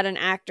and it had an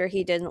actor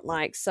he didn't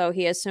like, so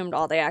he assumed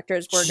all the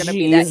actors were going to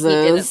be that he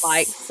didn't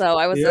like, so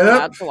I wasn't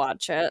allowed to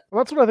watch it.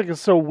 Well, that's what I think is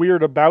so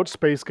weird about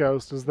Space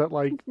Ghost, is that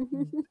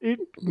it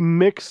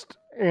mixed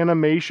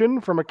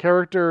animation from a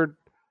character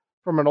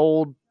from an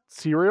old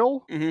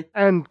serial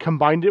and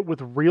combined it with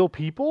real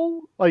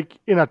people, like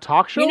in a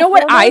talk show. You know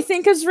what format? I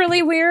think is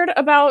really weird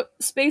about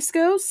Space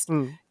Ghost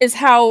is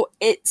how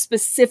it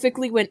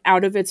specifically went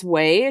out of its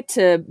way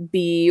to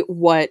be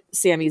what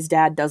Sammy's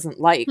dad doesn't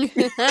like.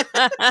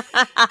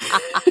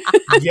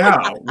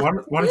 Yeah, why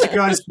don't you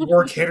guys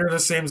work Hater the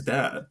Same's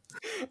dad?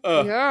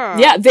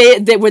 Yeah,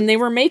 they when they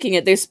were making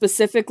it, they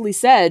specifically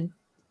said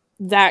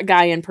that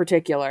guy in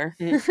particular.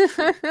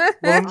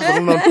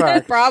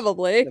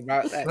 Probably.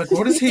 Like,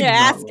 what is he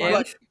Yeah, not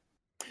like?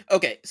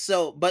 Okay,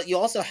 so but you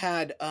also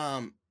had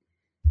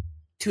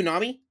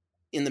Toonami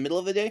in the middle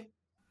of the day,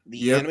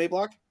 the anime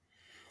block.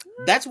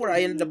 That's where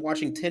I ended up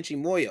watching Tenchi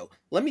Muyo.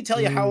 Let me tell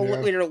you how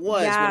later it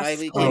was when I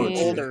became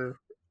older,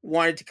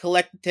 wanted to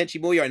collect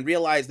Tenchi Muyo and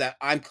realized that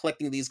I'm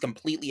collecting these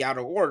completely out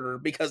of order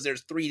because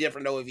there's 3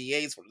 different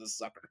OVAs for this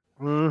sucker.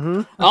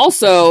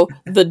 Also,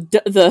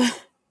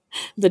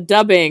 the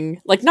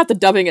dubbing, like not the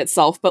dubbing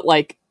itself, but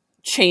like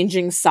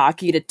changing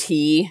Saki to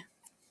tea.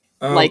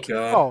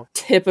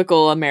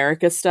 Typical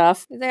America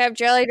stuff. Do they have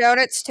jelly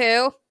donuts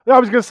too? I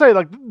was gonna say,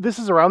 like, this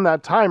is around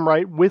that time,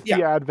 right, with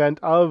the advent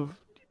of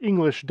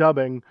English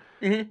dubbing,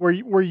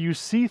 where you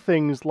see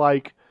things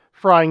like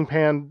frying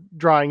pan,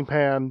 drying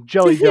pan,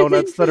 jelly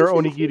donuts that are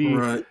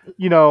onigiri,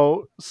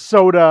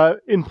 soda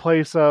in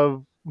place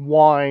of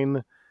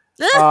wine.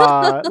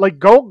 Like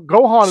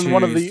Gohan in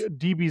one of the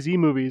DBZ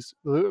movies,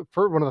 one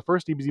of the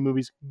first DBZ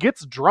movies,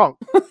 gets drunk,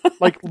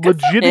 like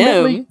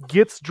legitimately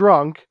gets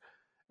drunk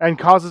and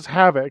causes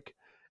havoc,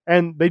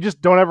 and they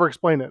just don't ever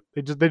explain it.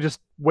 They just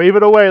wave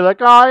it away, like,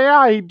 oh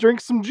yeah, he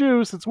drinks some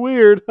juice. It's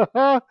weird,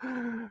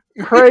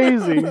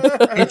 crazy.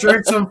 He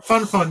drank some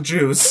fun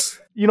juice.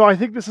 I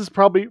think this is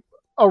probably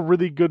a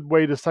really good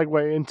way to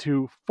segue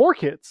into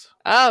 4Kids.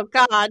 Oh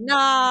God,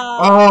 no!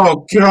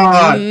 Oh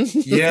God,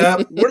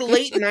 yeah. We're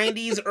late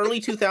 90s,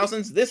 early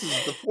 2000s. This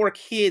is the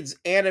 4Kids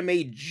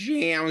anime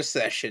jam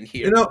session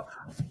here.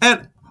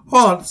 And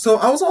hold on. So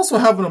I was also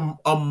having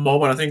a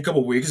moment, I think, a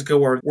couple weeks ago,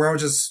 where I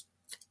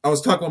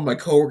was talking with my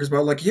coworkers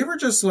about, like, you ever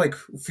just like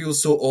feel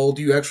so old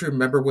you actually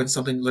remember when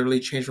something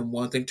literally changed from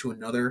one thing to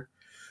another?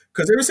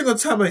 Because every single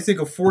time I think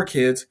of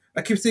 4Kids,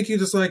 I keep thinking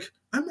just like,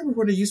 I remember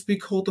when it used to be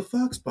called the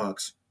Fox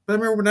Box. But I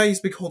remember when I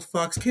used to be called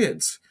Fox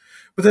Kids.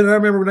 But then I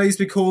remember when I used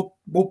to be called,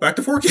 back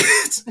to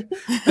 4Kids.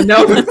 And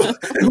now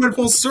it went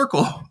full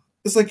circle.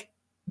 It's like,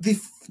 they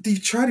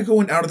try to go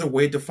out of their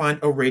way to find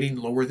a rating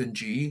lower than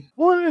G.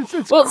 Well, it's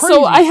crazy.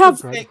 So I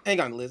have... Hang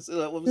on, Liz.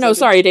 No,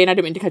 sorry, Dane, I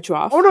didn't mean to cut you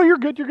off. Oh, no, you're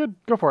good.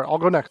 Go for it. I'll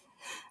go next.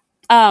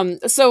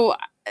 So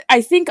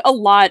I think a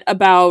lot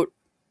about...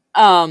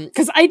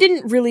 because I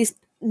didn't really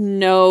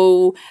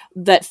know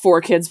that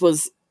 4Kids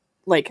was,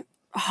 like,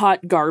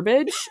 hot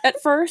garbage at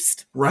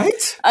first.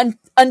 Right?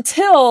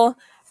 Until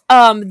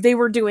they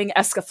were doing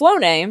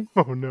Escaflowne.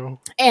 Oh no.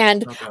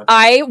 And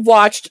I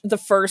watched the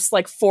first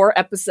 4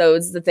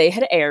 episodes that they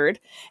had aired,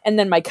 and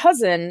then my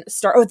cousin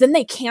then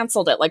they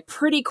canceled it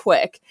pretty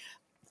quick.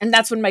 And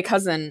that's when my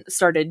cousin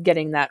started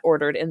getting that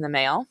ordered in the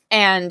mail.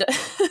 And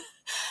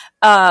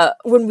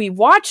when we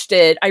watched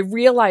it, I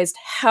realized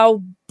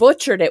how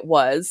butchered it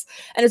was.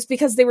 And it's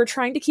because they were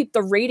trying to keep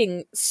the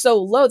rating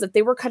so low that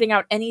they were cutting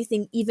out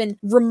anything even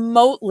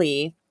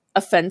remotely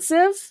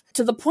offensive,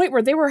 to the point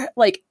where they were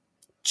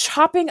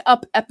chopping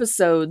up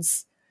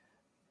episodes.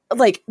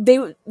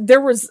 There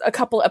was a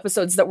couple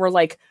episodes that were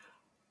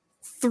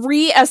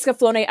 3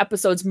 Escaflowne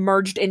episodes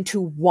merged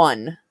into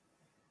one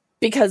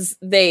because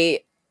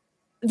they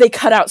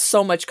cut out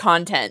so much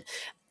content.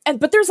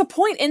 But there's a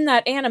point in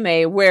that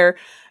anime where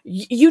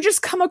you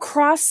just come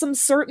across some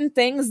certain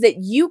things that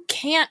you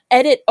can't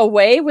edit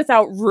away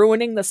without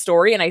ruining the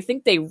story. And I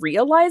think they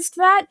realized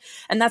that,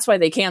 and that's why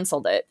they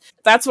canceled it.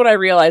 That's what I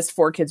realized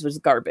 4Kids was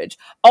garbage.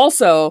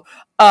 Also,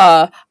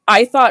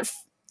 I thought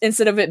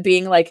instead of it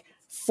being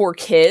 4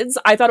 kids,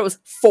 I thought it was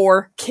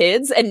 4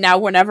 kids. And now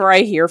whenever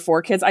I hear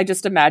 4 kids, I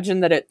just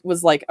imagine that it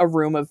was a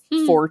room of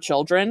 4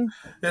 children.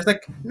 It's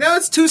no,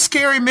 it's too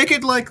scary. Make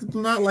it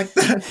not like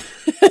that.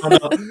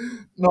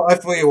 No, I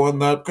feel you on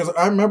that, because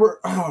I remember,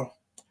 I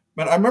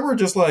remember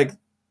just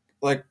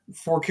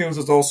 4Kids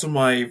was also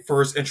my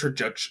first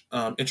introduction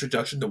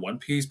to One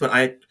Piece, but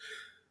I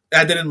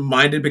didn't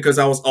mind it because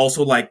I was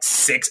also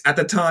 6 at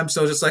the time,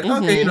 so just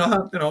okay,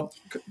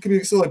 can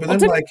be silly. But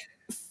then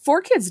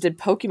 4Kids did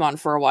Pokemon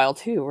for a while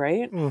too,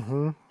 right?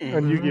 Mm-hmm.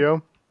 And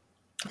Yu-Gi-Oh.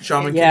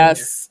 Shaman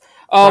yes. King.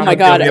 Oh my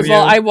god.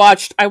 Well, I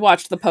watched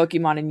the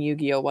Pokemon and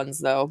Yu-Gi-Oh ones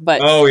though,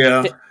 but oh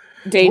yeah.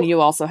 Dane, you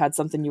also had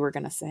something you were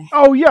gonna say.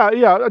 Oh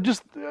yeah.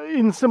 Just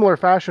in similar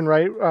fashion,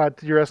 right?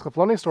 To your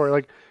Escaflowne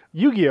story,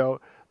 Yu-Gi-Oh.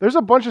 There's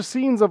a bunch of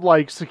scenes of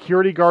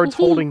security guards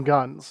holding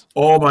guns.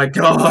 Oh my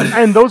god!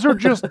 And those are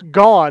just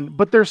gone,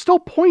 but they're still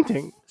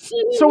pointing.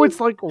 So it's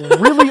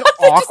really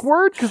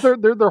awkward because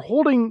they're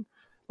holding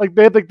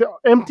they have the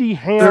empty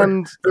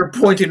hand. They're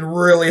pointing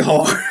really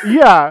hard.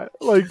 Yeah,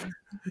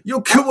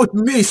 you'll come with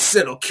me,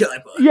 Seto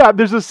Kaiba. Yeah,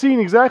 there's a scene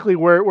exactly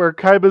where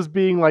Kaiba's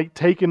being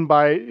taken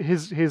by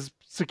his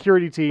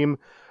security team,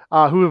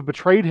 who have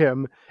betrayed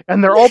him,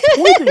 and they're all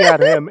pointing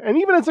at him. And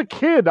even as a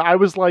kid, I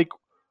was like,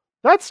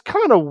 That's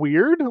kind of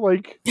weird.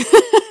 Like,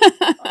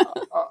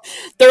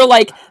 they're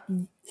like,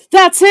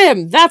 that's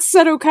him. That's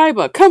Seto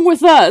Kaiba. Come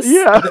with us.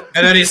 Yeah.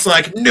 And then he's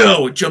like,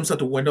 no, jumps out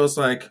the window. It's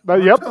like,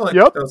 Yep.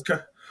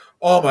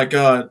 Oh my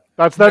god.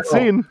 That's that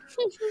scene.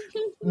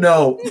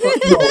 No.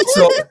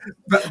 So,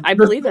 I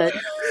believe it.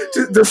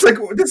 Just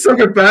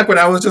looking back when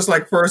I was just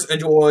like first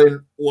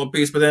enjoying One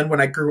Piece, but then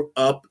when I grew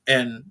up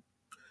and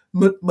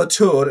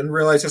matured and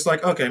realized just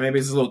like, okay, maybe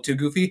it's a little too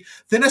goofy.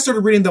 Then I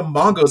started reading the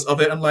mangas of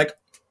it. I'm like,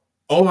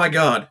 oh my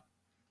god,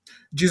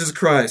 Jesus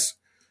Christ.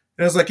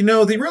 And I was like,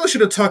 they really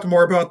should have talked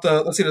more about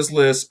let's see this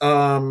list.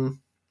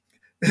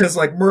 It's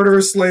like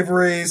murder,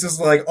 slavery, it's just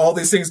like all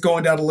these things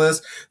going down the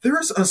list.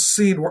 There's a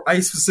scene where I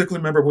specifically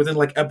remember within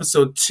like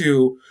episode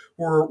 2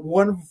 where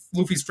one of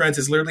Luffy's friends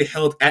is literally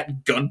held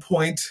at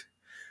gunpoint,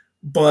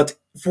 but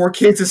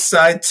 4Kids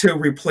decide to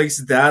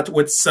replace that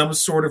with some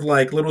sort of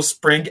like little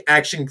spring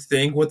action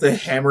thing with a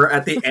hammer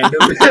at the end of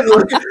it.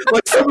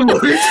 like some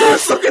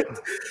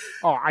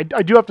Oh, I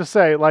do have to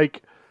say,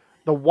 like,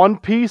 the One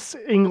Piece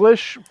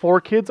English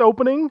 4Kids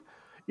opening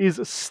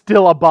is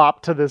still a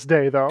bop to this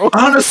day, though.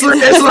 Honestly,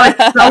 it's like,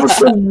 that was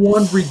the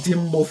one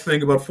redeemable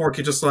thing about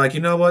 4Kids. Just like,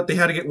 you know what? They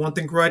had to get one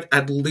thing right.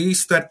 At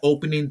least that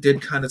opening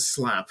did kind of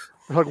slap.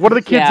 Like, what are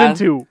the kids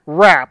into?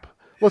 Rap.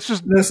 Let's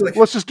just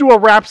do a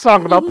rap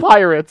song about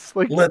pirates.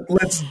 Like,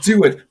 let's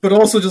do it. But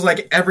also just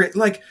like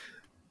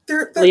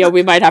Leo,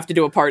 we might have to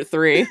do a part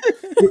 3.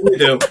 we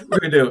do.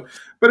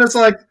 But it's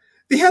like,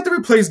 they had to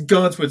replace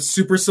guns with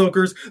super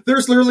soakers.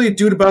 There's literally a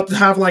dude about to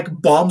have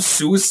like bomb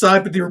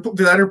suicide, but they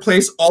had to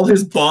replace all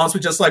his bombs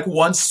with just like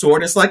one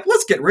sword. It's like,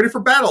 let's get ready for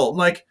battle. I'm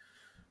like,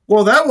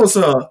 well, that was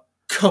a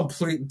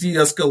complete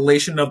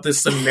de-escalation of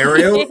this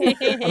scenario.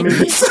 I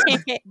mean,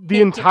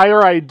 the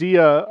entire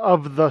idea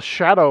of the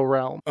Shadow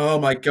Realm. Oh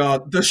my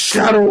god, the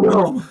Shadow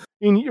Realm.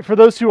 For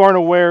those who aren't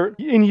aware,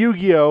 in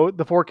Yu-Gi-Oh!,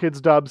 the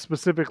 4Kids dub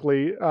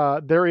specifically,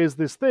 there is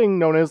this thing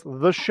known as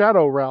the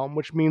Shadow Realm,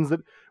 which means that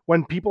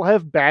when people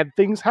have bad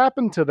things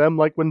happen to them,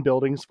 like when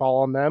buildings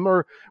fall on them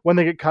or when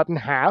they get cut in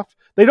half,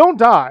 they don't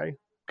die,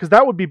 because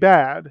that would be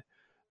bad.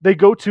 They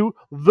go to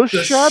the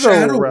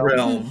Shadow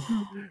Realm.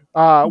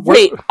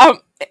 Wait,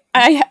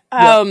 I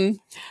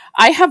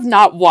have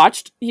not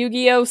watched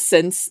Yu-Gi-Oh!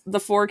 Since the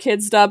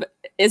 4Kids dub.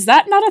 Is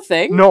that not a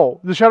thing? No,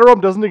 the Shadow Realm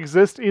doesn't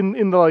exist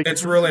in the like.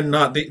 It's really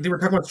not. They were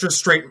talking about just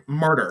straight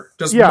murder,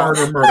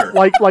 murder.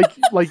 like.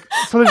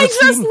 So there's I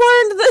just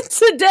learned that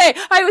today.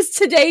 I was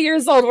today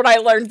years old when I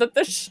learned that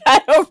the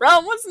Shadow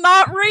Realm was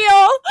not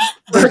real.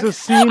 There's a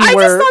scene I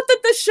where just thought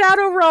that the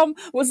Shadow Realm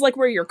was like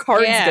where your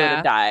cards go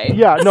to die.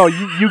 Yeah, no,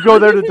 you go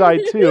there to die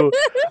too.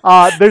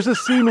 There's a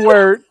scene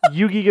where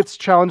Yugi gets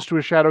challenged to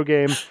a shadow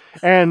game,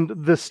 and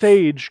the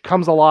stage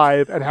comes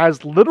alive and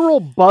has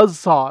literal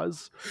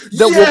buzzsaws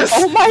that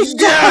oh my god!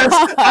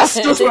 Yes, that's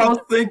just what I was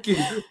thinking.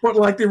 But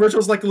like the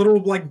original's like a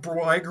little like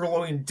bright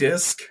glowing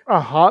disc.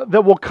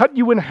 That will cut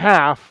you in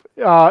half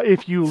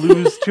if you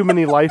lose too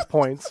many life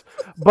points.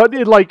 But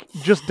it like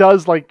just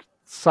does like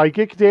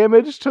psychic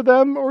damage to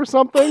them or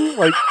something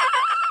like.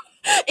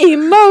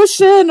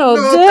 Emotional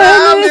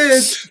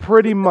damage.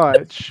 Pretty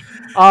much.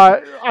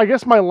 I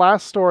guess my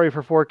last story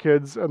for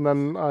 4Kids, and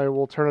then I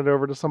will turn it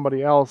over to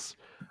somebody else.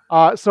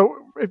 So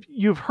if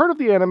you've heard of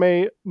the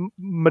anime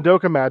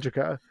Madoka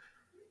Magica,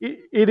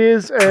 it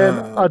is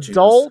an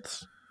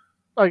adult,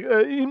 like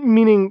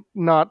meaning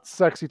not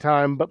sexy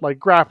time, but like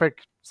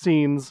graphic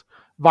scenes,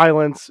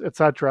 violence,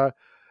 etc.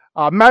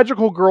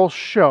 Magical girl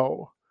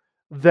show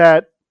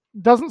that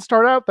doesn't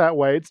start out that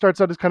way. It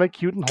starts out as kind of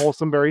cute and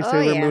wholesome, very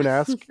Sailor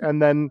Moon-esque,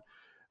 and then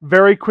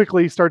very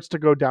quickly starts to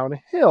go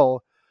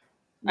downhill.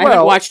 I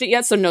haven't watched it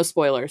yet, so no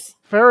spoilers.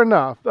 Fair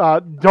enough.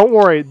 Don't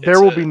worry,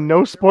 there will be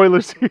no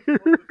spoilers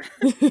here.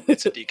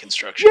 It's a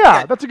deconstruction.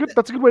 Yeah, that's a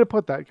good way to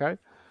put that, guy.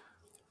 It's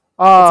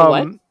a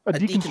what? A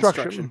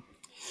deconstruction.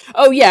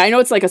 Oh yeah, I know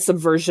it's like a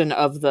subversion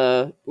of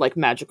the like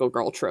magical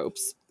girl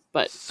tropes,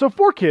 but so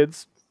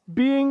 4Kids,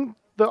 being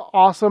the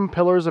awesome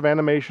pillars of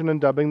animation and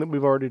dubbing that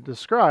we've already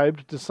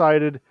described,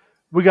 decided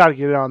we got to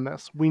get on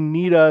this. We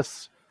need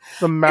us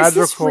some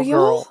magical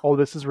girl. Oh,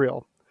 this is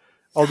real.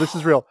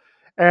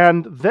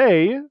 And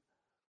they,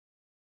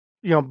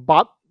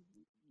 bought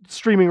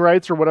streaming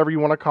rights or whatever you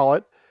want to call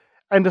it,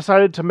 and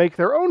decided to make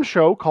their own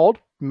show called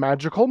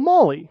Magical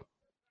Molly.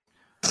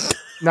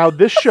 Now,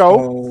 this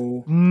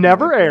show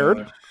never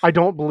aired, I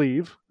don't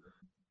believe,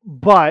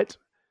 but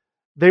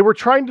they were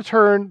trying to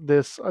turn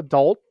this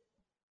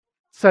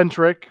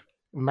adult-centric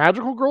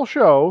magical girl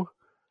show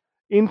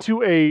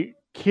into a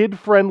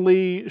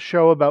kid-friendly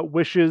show about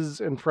wishes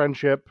and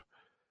friendship.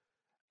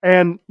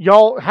 And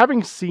y'all,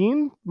 having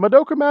seen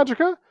Madoka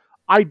Magica,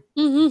 I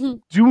do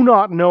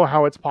not know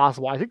how it's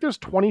possible. I think there's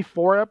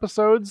 24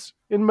 episodes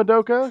in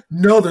Madoka.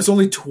 No, there's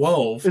only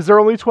 12. Is there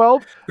only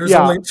 12? There's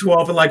only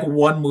 12 and like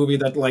one movie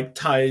that like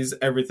ties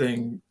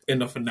everything in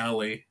the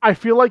finale. I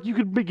feel like you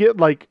could get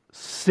like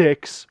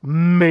 6,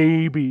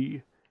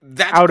 maybe,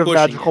 out of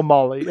Magical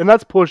Molly. And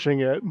that's pushing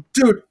it.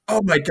 Dude,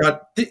 oh my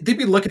god. They'd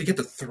be lucky to get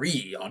to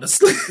 3,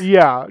 honestly.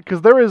 Yeah,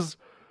 because there is,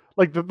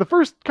 like, the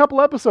first couple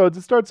episodes,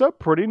 it starts out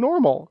pretty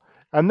normal.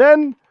 And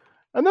then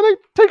and then it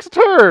takes a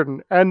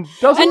turn and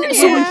doesn't And really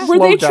so slow down.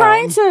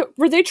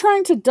 were they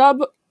trying to dub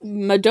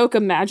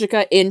Madoka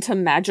Magica into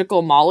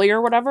Magical Molly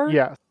or whatever?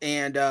 Yes.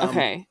 And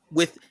Okay.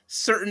 with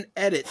certain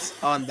edits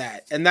on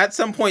that, and at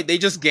some point they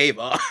just gave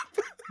up.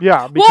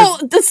 Yeah. Because, Well,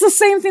 that's the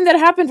same thing that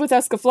happened with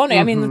Escaflowne.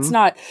 I mean,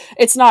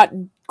 it's not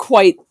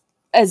quite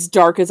as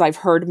dark as I've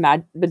heard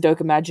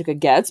Madoka Magica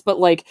gets, but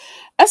like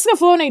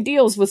Escaflowne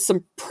deals with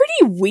some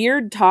pretty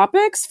weird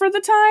topics for the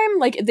time.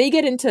 Like they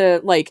get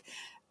into like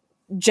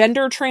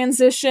gender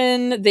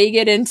transition, they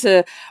get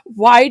into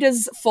why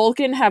does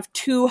Fulkin have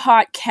two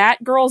hot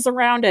cat girls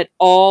around at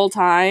all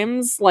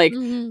times? Like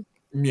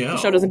Yeah. the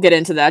show doesn't get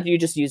into that. You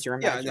just use your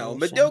Yeah, imagination.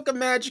 no, Madoka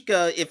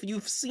Magica, if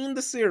you've seen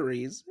the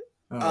series,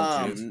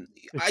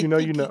 if you know,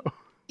 you know.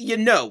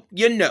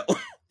 You know.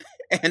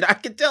 And I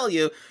can tell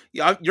you,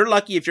 you're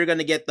lucky if you're going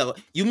to get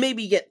you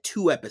maybe get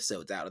 2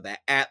 episodes out of that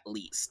at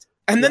least.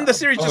 And then the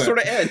series just sort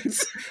of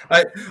ends.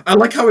 I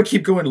like how we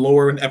keep going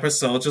lower in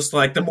episodes. Just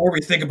like the more we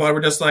think about it,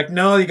 we're just like,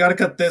 no, you got to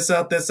cut this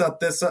out, this out,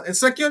 this out.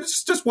 It's like,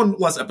 it's just one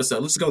less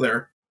episode. Let's go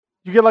there.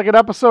 You get like an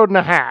episode and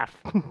a half.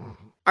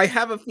 I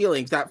have a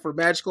feeling that for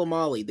Magical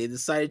Molly,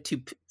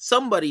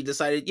 somebody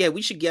decided, yeah,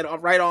 we should get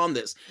right on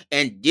this,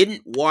 and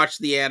didn't watch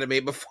the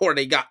anime before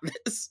they got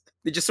this.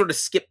 They just sort of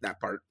skipped that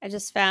part. I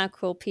just found a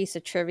cool piece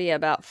of trivia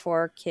about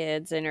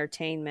 4Kids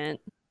Entertainment.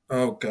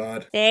 Oh,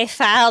 God. They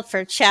filed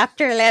for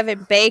Chapter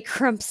 11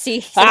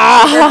 bankruptcy.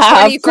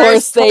 Of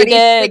course they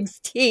did.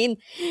 2016.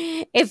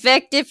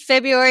 Effective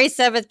February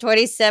 7th,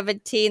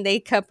 2017,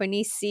 the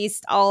company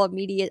ceased all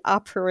immediate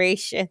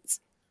operations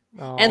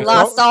and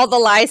lost all the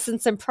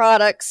license and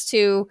products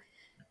to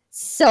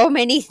so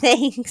many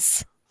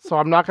things. So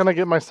I'm not going to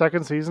get my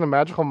second season of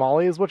Magical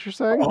Molly, is what you're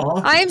saying?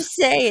 I'm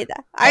saying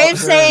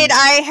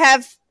I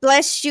have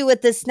blessed you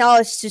with this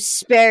knowledge to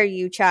spare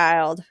you,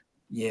 child.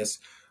 Yes.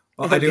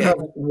 Well, I do have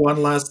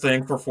one last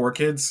thing for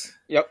 4Kids.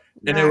 Yep.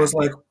 And it was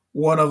like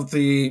one of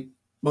the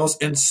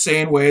most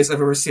insane ways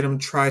I've ever seen them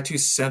try to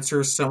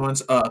censor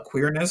someone's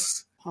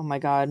queerness. Oh my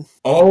God.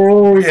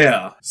 Oh,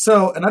 yeah.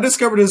 So, and I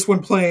discovered this when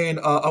playing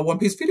a One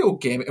Piece video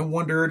game and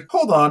wondered,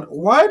 hold on,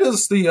 why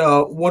does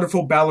the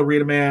wonderful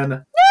ballerina man...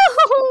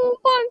 No,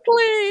 Bon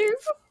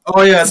Clave!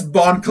 Oh, yeah, it's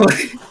Bon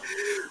Clave,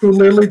 who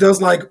literally does,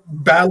 like,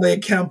 ballet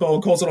kempo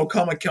and calls it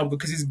Okama kempo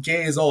because he's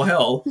gay as all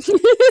hell.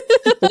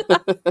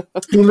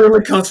 He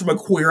literally comes from a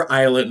queer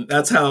island.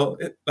 That's how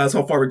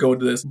far we go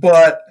into this.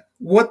 But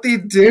what they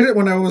did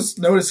when I was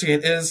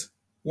noticing is,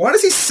 why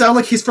does he sound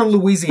like he's from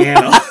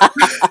Louisiana?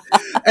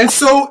 And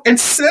so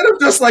instead of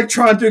just like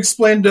trying to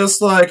explain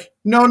just like,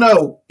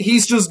 no,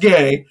 he's just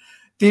gay,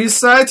 they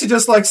decided to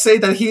just like say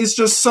that he's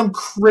just some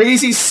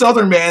crazy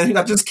Southern man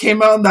that just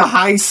came out in the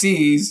high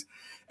seas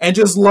and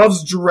just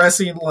loves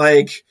dressing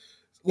like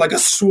a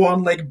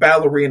Swan Lake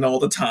ballerina all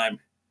the time.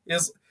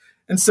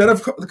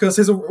 Because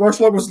his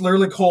martial art was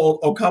literally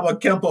called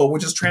Okama Kempo,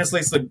 which just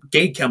translates to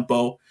gay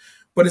Kempo,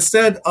 but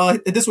instead,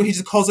 this one he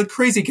just calls it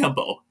crazy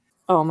Kempo.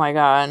 Oh my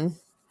God.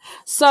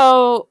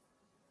 So,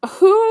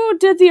 who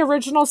did the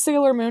original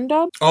Sailor Moon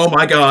dub? Oh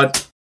my God.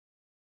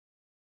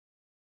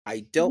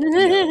 I don't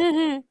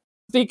know.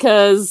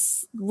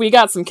 Because we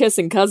got some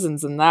kissing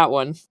cousins in that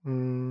one.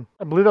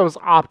 I believe that was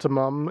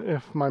Optimum,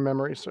 if my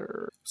memory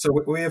serves. So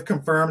we have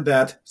confirmed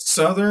that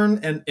Southern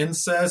and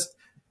incest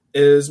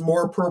is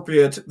more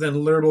appropriate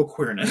than literal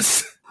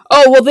queerness.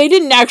 Oh, well,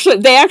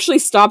 they actually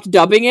stopped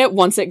dubbing it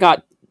once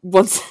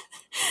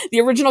the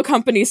original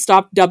company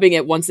stopped dubbing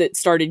it once it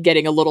started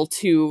getting a little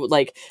too,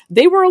 like,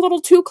 they were a little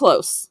too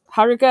close.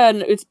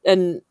 Haruka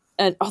and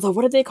although,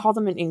 what did they call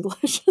them in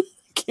English? I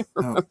can't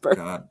remember. Oh,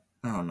 God.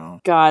 Oh, no.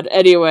 God,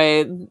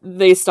 anyway,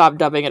 they stopped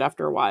dubbing it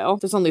after a while.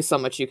 There's only so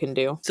much you can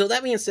do. So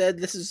that being said,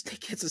 this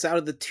gets us out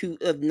of the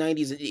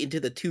 90s into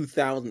the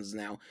 2000s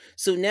now.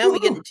 So now we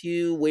get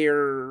into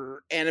where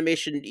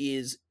animation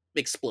is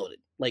exploded.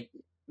 Like,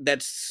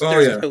 there's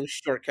no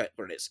shortcut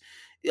for this.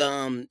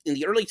 In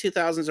the early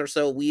 2000s or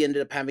so, we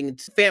ended up having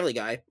Family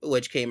Guy,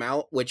 which came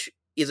out, which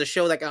is a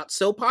show that got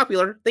so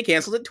popular, they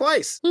canceled it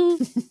twice.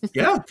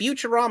 Yeah.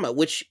 Futurama,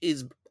 which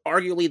is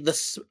arguably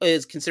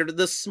is considered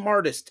the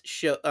smartest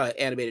show,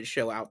 animated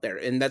show out there,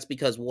 and that's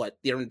because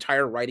their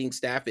entire writing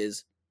staff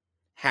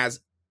has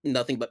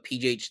nothing but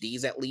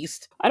PhDs at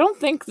least. I don't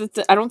think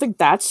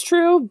that's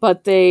true,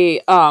 but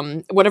they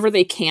whatever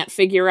they can't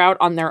figure out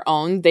on their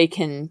own, they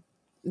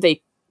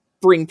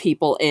bring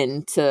people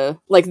in to,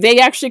 like, they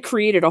actually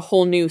created a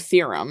whole new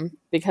theorem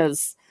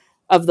because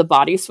of the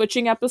body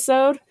switching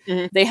episode.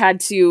 Mm-hmm. They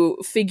had to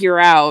figure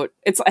out,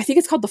 I think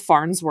it's called the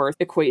Farnsworth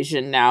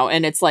equation now,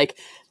 and it's like,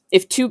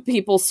 if 2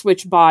 people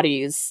switch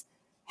bodies,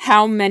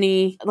 how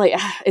many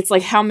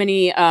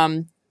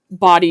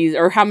bodies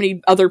or how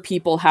many other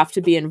people have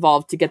to be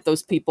involved to get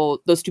those 2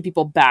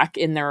 people back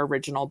in their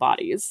original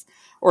bodies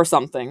or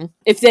something.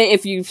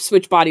 If you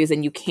switch bodies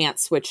and you can't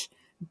switch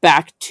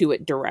back to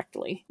it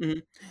directly.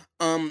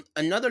 Mm-hmm.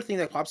 Another thing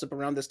that pops up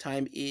around this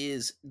time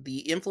is the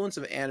influence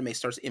of anime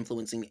starts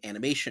influencing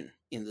animation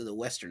in the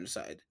Western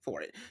side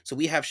for it. So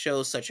we have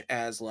shows such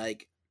as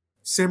like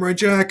Samurai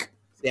Jack.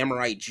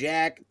 Samurai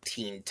Jack,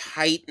 Teen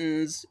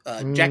Titans,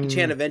 Jackie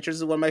Chan Adventures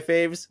is one of my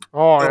faves.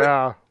 Oh,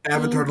 yeah.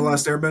 Avatar: The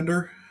Last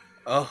Airbender.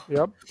 Oh,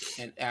 Yep.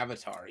 And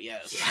Avatar,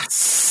 yes.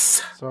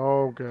 Yes.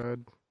 So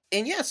good.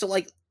 And yeah, so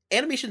like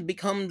animation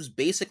becomes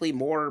basically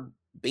more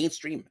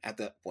mainstream at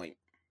that point.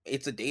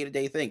 It's a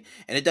day-to-day thing,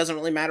 and it doesn't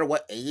really matter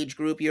what age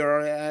group you're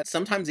at.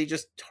 Sometimes they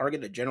just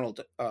target a general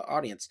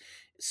audience.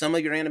 Some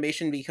of your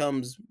animation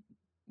becomes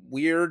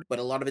weird, but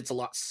a lot of it's a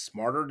lot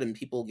smarter than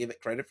people give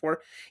it credit for.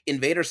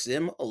 Invader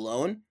Sim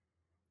alone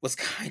was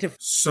kind of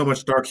so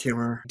much dark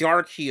humor,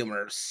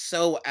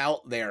 so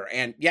out there,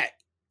 and yeah,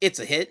 it's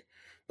a hit.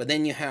 But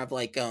then you have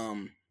like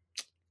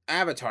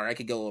Avatar. I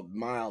could go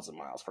miles and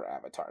miles for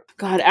Avatar.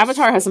 God,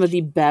 Avatar has some of the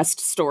best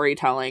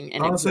storytelling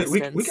in honestly.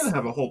 existence. We can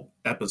have a whole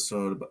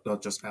episode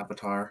about just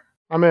Avatar.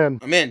 I'm in.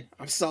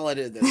 I'm solid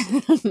at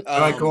this. All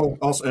right, cool.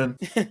 Also in.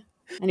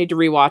 I need to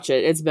rewatch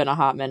it. It's been a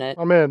hot minute.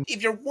 I'm in.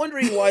 If you're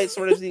wondering why it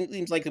sort of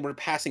seems like we're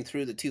passing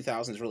through the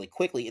 2000s really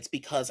quickly, it's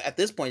because at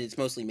this point it's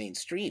mostly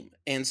mainstream,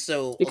 and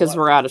so because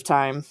we're out of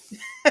time.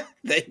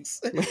 Thanks.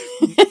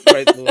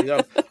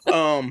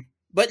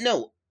 But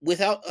no,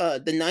 without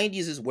the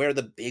 90s is where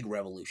the big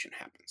revolution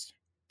happens.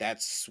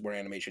 That's where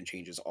animation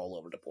changes all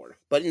over the board.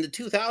 But in the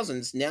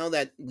 2000s, now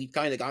that we've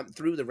kind of gotten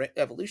through the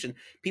evolution,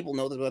 people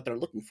know what they're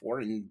looking for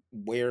and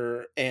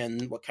where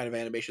and what kind of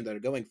animation they're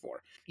going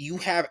for. You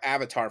have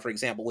Avatar, for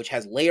example, which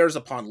has layers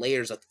upon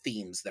layers of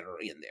themes that are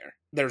in there.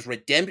 There's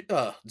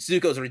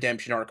Zuko's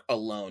redemption arc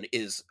alone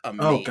is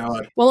amazing. Oh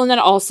god. Well, and then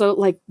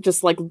also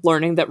just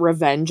learning that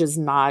revenge is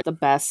not the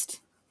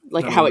best.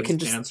 Like how it can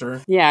just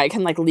answer. Yeah, it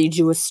can lead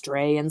you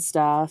astray and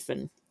stuff,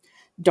 and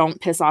don't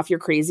piss off your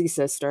crazy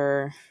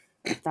sister.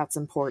 That's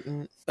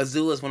important.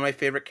 Azula is one of my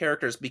favorite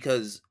characters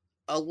because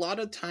a lot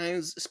of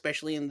times,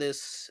 especially in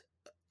this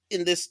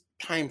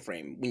time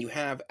frame, when you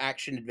have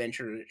action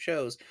adventure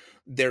shows,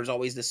 there's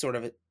always this sort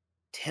of a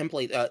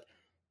template.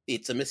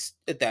 It's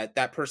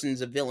that person's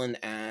a villain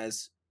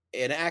as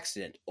an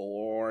accident,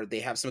 or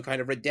they have some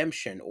kind of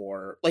redemption,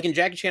 or like in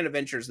Jackie Chan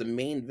Adventures, the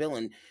main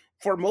villain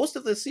for most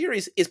of the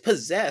series is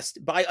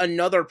possessed by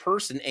another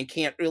person and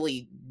can't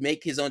really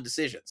make his own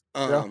decisions.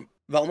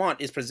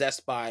 Valmont is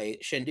possessed by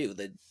Shendu,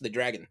 the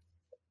dragon.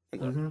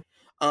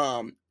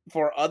 Mm-hmm.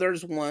 For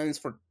others ones,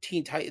 for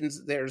Teen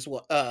Titans, there's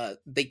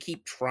they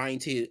keep trying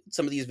to,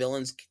 some of these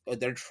villains,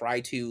 they're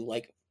trying to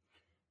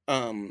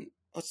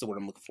what's the word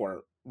I'm looking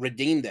for?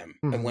 Redeem them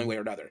in one way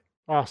or another.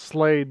 Oh,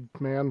 Slade,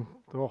 man.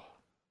 Oh.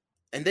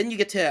 And then you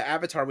get to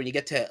Avatar when you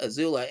get to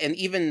Azula, and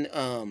even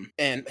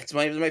and it's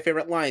one of my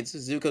favorite lines.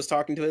 Zuko's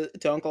talking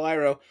to Uncle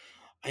Iroh.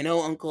 I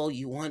know, Uncle,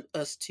 you want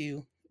us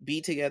to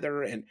be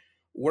together and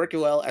work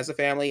well as a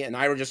family, and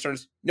Iroh just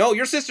turns, no,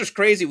 your sister's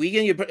crazy. We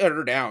need to put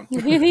her down.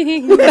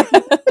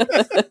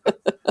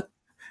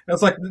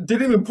 It's like,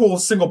 didn't even pull a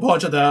single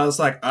punch at that. It's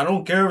like, I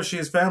don't care if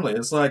she's family.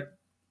 It's like,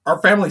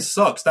 our family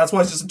sucks. That's why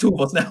it's just the two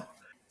of us now.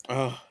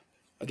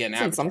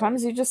 Again,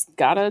 sometimes you just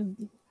gotta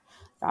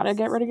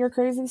get rid of your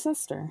crazy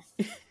sister.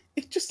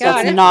 It just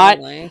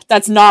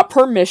that's not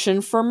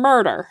permission for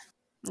murder.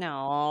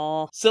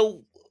 No.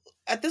 So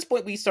at this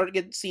point, we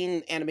started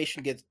seeing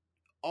animation get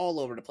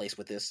all over the place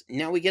with this.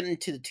 Now we get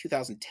into the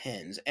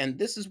 2010s, and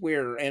this is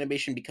where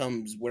animation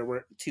becomes where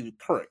we're to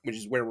current, which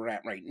is where we're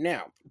at right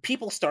now.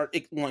 People start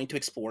wanting to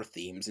explore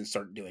themes and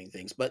start doing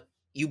things, but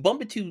you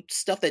bump into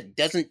stuff that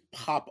didn't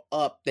pop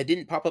up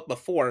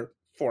before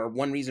for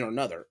one reason or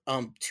another.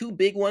 Two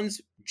big ones: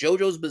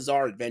 JoJo's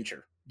Bizarre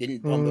Adventure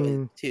didn't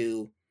bump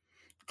to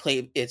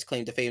claim its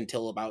claim to fame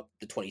until about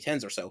the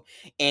 2010s or so,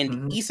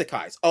 and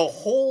isekais, a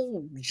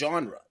whole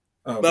genre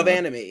of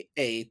anime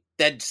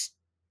that's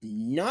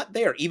not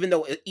there, even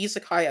though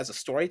isekai as a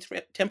story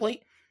template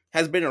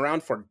has been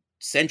around for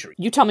centuries.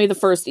 You tell me the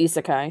first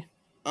isekai.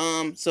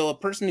 So a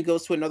person who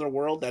goes to another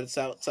world that's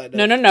outside.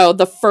 No.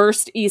 The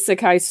first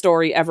isekai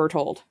story ever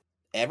told.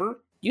 Ever?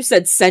 You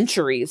said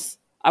centuries.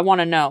 I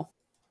want to know.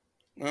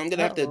 I'm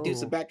gonna have to do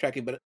some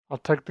backtracking, but I'll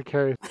take the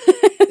case.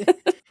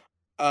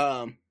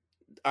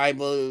 I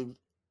will.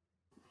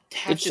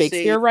 Did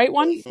Shakespeare write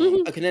one?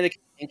 A kinetic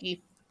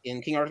Yankee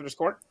in King Arthur's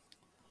court.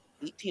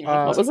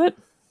 1800s. What was it?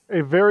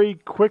 A very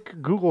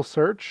quick Google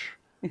search.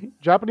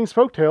 Japanese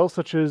folktales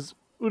such as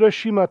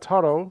Urashima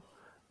Taro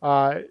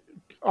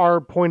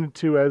are pointed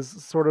to as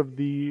sort of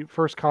the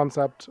first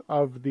concept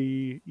of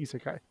the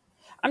isekai.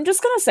 I'm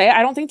just going to say,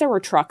 I don't think there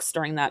were trucks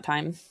during that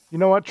time. You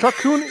know what?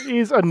 Truck-kun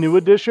is a new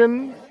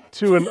addition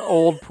to an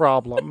old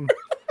problem.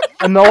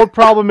 And the old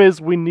problem is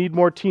we need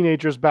more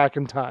teenagers back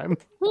in time.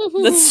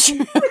 That's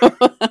true.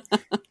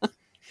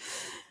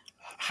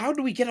 How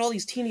do we get all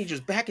these teenagers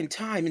back in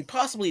time and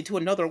possibly to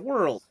another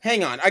world?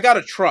 Hang on, I got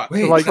a truck.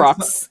 Wait, like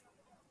trucks.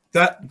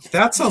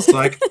 That sounds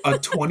like a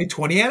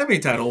 2020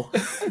 anime title.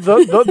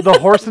 The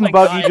horse and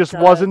buggy just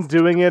wasn't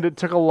doing it. It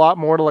took a lot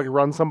more to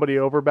run somebody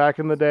over back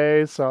in the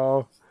day,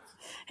 so...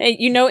 Hey,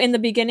 in the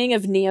beginning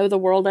of Neo, The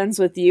World Ends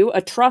With You,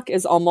 a truck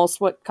is almost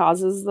what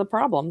causes the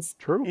problems.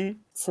 True.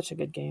 Such a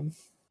good game.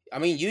 I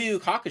mean, Yu Yu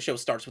Hakusho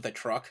starts with a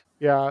truck.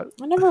 Yeah.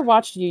 I never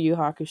watched Yu Yu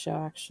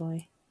Hakusho,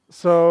 actually.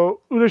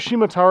 So,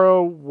 Urashima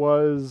Taro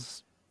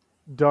was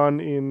done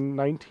in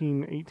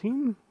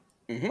 1918.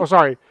 Mhm. Oh,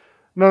 sorry.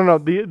 No.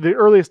 The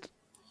earliest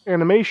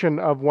animation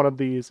of one of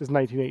these is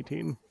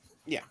 1918.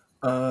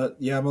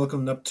 Yeah, I'm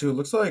looking up too.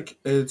 Looks like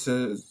it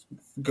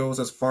goes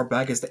as far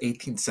back as the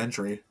 18th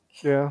century.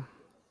 Yeah.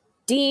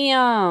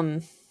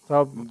 Damn.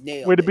 So,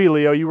 Nailed way to it. be,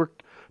 Leo. You were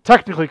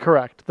technically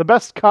correct. The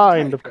best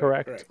kind of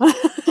correct.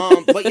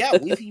 But yeah,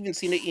 we've even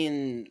seen it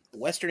in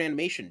Western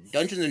animation.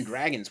 Dungeons and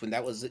Dragons, when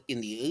that was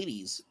in the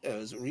 80s,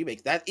 as a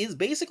remake. That is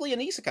basically an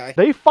isekai.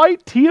 They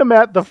fight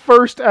Tiamat the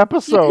first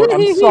episode.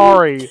 I'm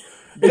sorry.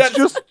 It's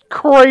just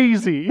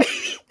crazy.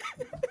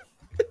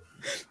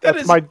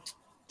 That's my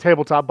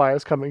tabletop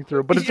bias coming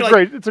through, but it's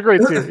a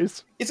great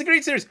series. It's a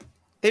great series.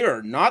 They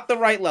are not the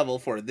right level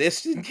for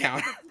this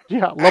encounter.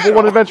 Yeah, level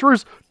 1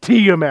 adventurers,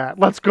 Tiamat.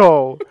 Let's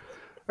go.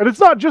 And it's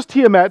not just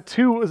Tiamat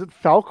too. Is it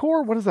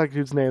Falcor? What is that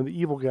dude's name? The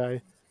evil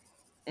guy.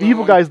 The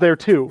evil guy's there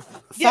too.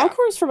 Yeah.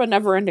 Falcor's from A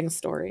Never-Ending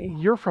Story.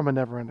 You're from A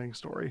Never-Ending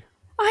Story.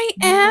 I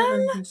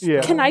am?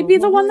 Yeah. Can I be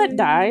the one that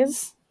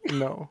dies?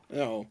 No.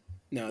 No,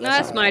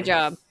 That's my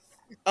job.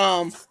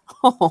 Oh.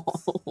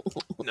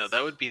 No,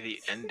 that would be the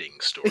ending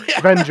story.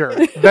 Venger.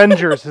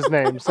 Venger's his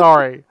name.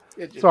 Sorry.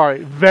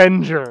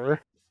 Venger.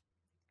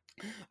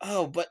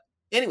 Oh, but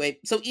anyway,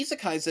 so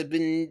isekais have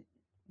been,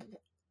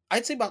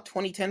 I'd say about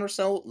 2010 or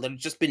so. They've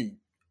just been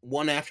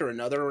one after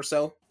another or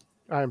so.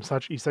 I am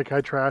such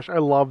isekai trash. I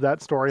love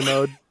that story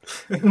mode.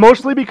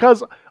 Mostly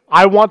because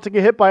I want to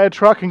get hit by a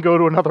truck and go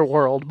to another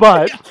world.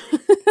 But,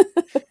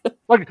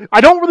 like,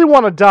 I don't really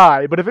want to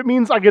die, but if it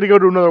means I get to go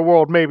to another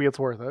world, maybe it's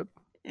worth it.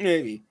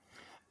 Maybe.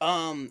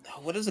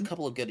 What is a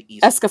couple of good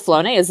isekai?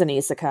 Escaflowne is an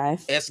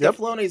isekai.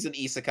 Escaflowne is an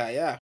isekai,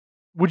 yeah.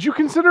 Would you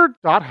consider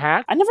Dot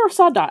Hack? I never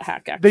saw Dot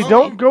Hack, actually. They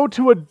don't go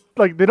to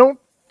they don't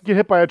get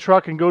hit by a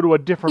truck and go to a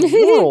different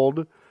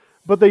world,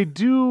 but they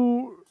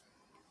do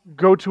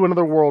go to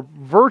another world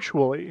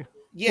virtually.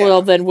 Yeah.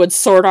 Well, then would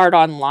Sword Art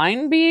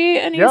Online be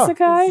an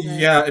isekai?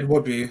 Yeah, it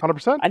would be.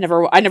 100%.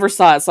 I never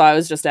saw it, so I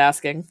was just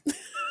asking.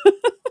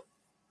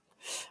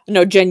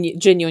 No,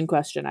 genuine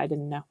question. I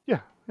didn't know. Yeah,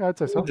 I'd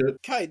say so.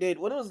 Kai, dude,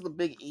 what is the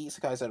big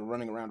isekais that are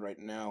running around right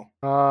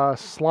now?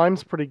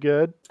 Slime's pretty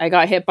good. I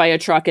got hit by a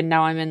truck and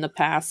now I'm in the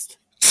past.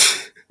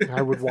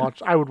 I would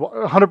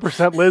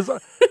 100% Liz.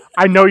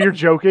 I know you're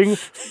joking.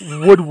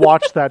 Would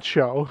watch that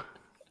show.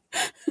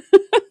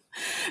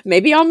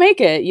 Maybe I'll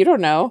make it. You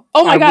don't know.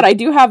 Oh my god, I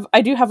do have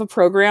a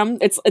program.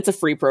 It's a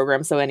free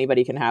program, so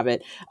anybody can have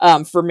it.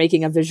 For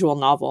making a visual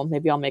novel.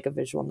 Maybe I'll make a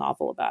visual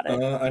novel about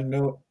it.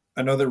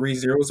 I know that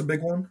ReZero is a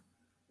big one.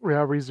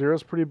 Yeah,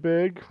 ReZero's pretty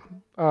big.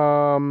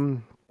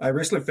 I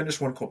recently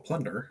finished one called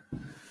Plunder.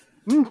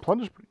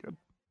 Plunder's pretty good.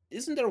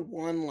 Isn't there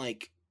one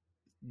like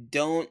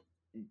don't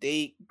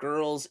date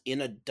girls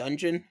in a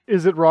dungeon?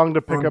 Is it wrong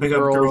to pick up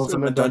girls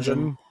in a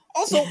dungeon?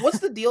 Also, what's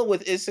the deal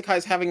with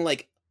isekais having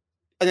like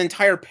an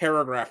entire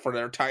paragraph for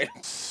their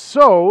title?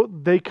 So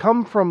they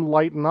come from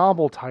light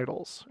novel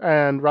titles,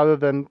 and rather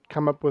than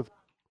come up with,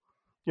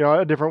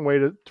 a different way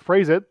to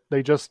phrase it,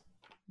 they just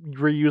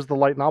reuse the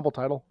light novel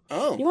title.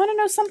 Oh, You want to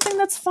know something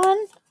that's fun?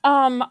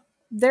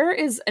 There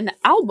is an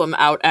album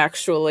out,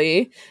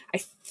 actually. I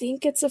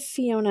think it's a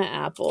Fiona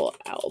Apple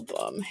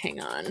album.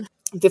 Hang on.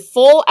 The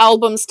full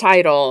album's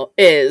title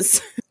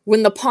is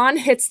When the Pawn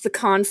Hits the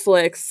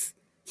Conflicts,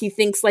 He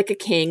Thinks Like a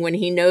King. When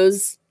he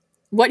knows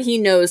what he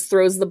knows,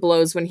 throws the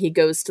blows when he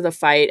goes to the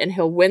fight, and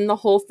he'll win the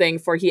whole thing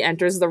for he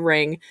enters the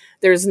ring.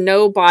 There's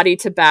no body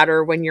to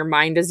batter when your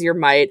mind is your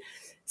might.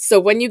 So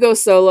when you go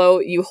solo,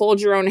 you hold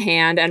your own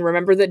hand and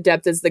remember that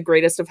depth is the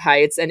greatest of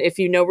heights. And if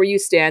you know where you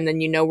stand, then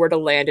you know where to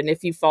land. And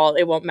if you fall,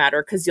 it won't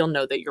matter because you'll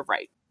know that you're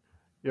right.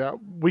 Yeah,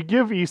 we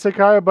give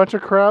Isekai a bunch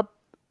of crap.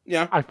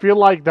 yeah. I feel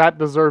like that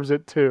deserves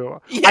it too.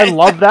 Yeah. I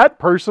love that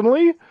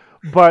personally,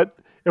 but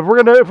if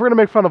we're gonna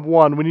make fun of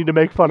one, we need to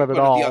make fun of it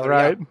Fun of all, the other,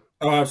 right? yeah.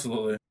 Oh,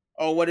 absolutely.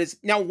 Oh, what is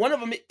now one of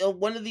them?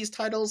 One of these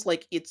titles,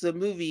 like it's a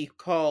movie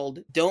called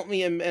 "Don't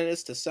Be a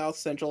Menace to South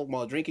Central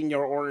While Drinking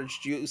Your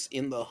Orange Juice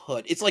in the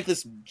Hood." It's like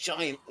this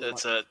giant.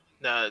 It's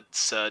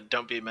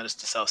Don't Be a Menace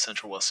to South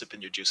Central While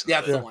Sipping Your Juice in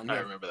That's the the Hood. one. I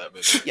Yeah. remember that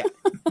movie. Yeah.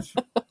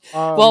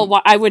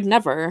 Well, I would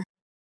never.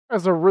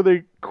 As a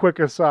really quick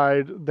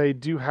aside, they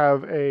do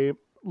have a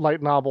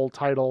light novel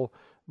title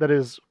that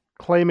is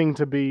claiming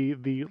to be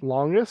the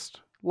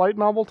longest light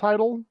novel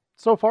title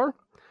so far.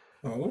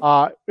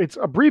 Oh. It's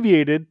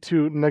abbreviated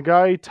to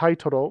Nagai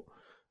Taitoro,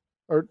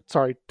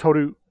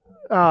 Toru,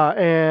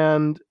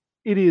 and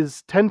it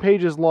is 10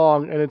 pages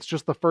long, and it's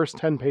just the first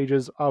 10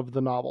 pages of the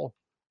novel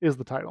is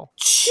the title.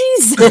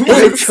 Jesus!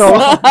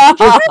 So,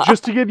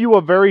 just to give you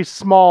a very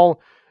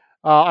small,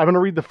 I'm going to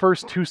read the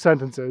first 2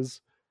 sentences.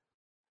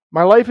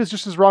 My life is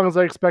just as wrong as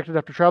I expected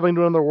after traveling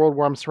to another world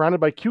where I'm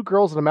surrounded by cute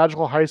girls in a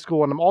magical high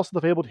school, and I'm also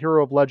the fabled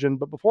hero of legend.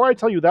 But before I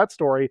tell you that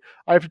story,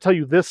 I have to tell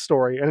you this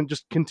story, and it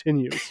just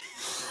continues.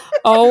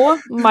 Oh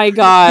my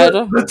god.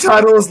 The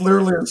title is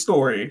literally a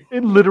story.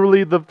 It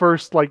literally the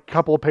first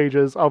couple of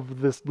pages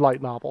of this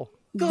light novel.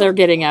 They're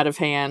getting out of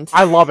hand.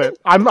 I love it.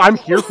 I'm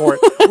here for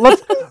it.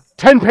 Let's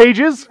 10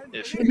 pages.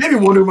 If You maybe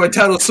wonder why my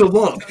title's so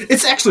long.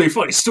 It's actually a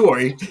funny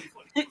story.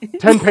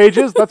 10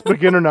 pages? That's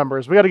beginner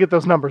numbers. We got to get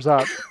those numbers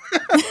up.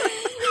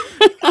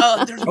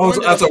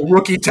 That's a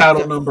rookie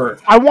title number.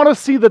 I want to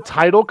see the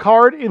title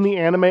card in the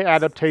anime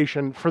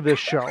adaptation for this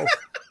show.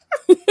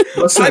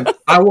 Listen,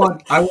 I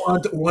want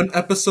one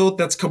episode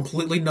that's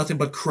completely nothing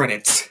but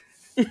credits.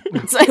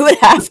 It would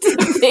have to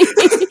be.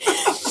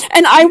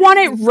 And I want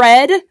it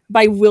read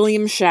by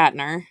William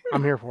Shatner.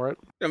 I'm here for it.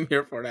 I'm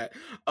here for that.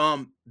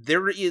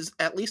 There is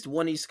at least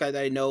one isekai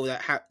that I know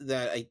that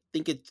I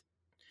think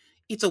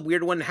it's a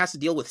weird one. It has to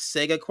deal with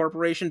Sega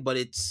Corporation, but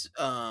it's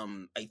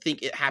I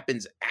think it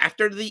happens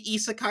after the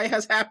isekai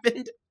has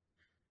happened.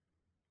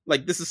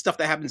 Like, this is stuff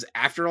that happens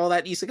after all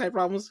that isekai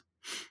problems.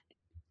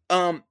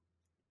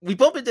 We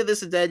bump into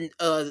this, and then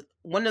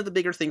one of the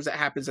bigger things that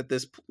happens at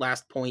this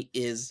last point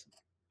is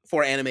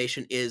for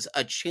animation is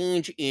a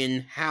change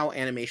in how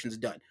animation is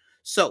done.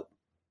 So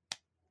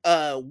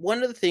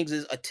one of the things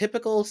is a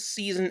typical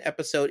season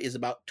episode is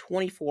about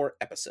 24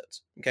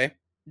 episodes. Okay.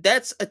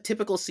 That's a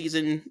typical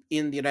season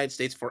in the United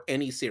States for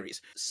any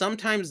series.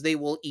 Sometimes they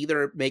will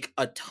either make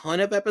a ton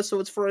of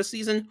episodes for a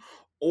season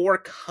or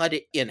cut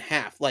it in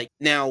half. Like,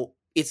 now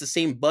it's the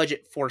same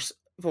budget for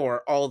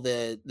all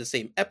the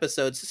same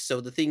episodes. So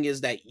the thing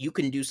is that you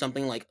can do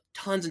something like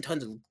tons and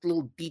tons of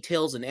little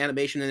details and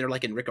animation in there,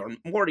 like in Rick or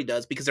Morty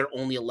does, because they're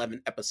only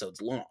 11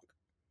 episodes long.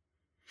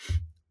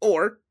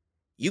 Or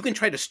you can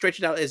try to stretch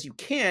it out as you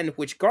can,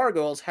 which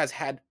Gargoyles has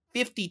had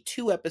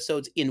 52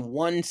 episodes in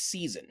one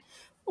season.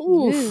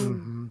 Oof.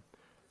 Mm-hmm.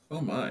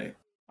 Oh my.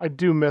 I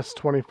do miss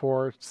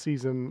 24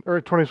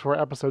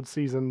 episode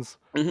seasons.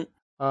 Mm-hmm.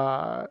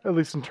 At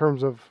least in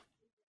terms of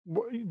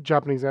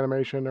Japanese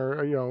animation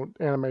or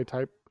anime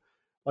type.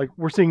 Like,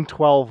 we're seeing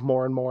 12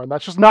 more and more, and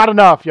that's just not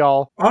enough,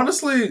 y'all.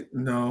 Honestly,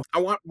 no. I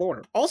want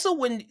more. Also,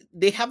 when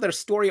they have their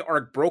story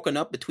arc broken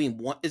up between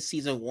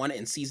season 1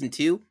 and season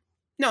 2,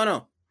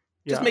 no.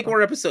 Just make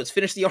more episodes.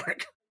 Finish the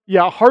arc.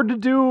 Yeah, hard to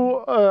do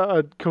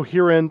a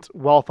coherent,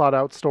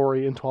 well-thought-out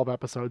story in 12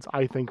 episodes,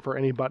 I think, for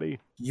anybody.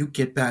 You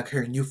get back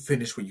here and you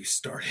finish what you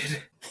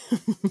started.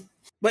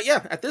 But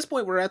yeah, at this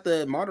point, we're at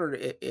the modern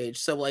age.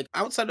 So, like,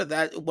 outside of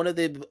that, one of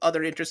the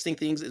other interesting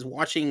things is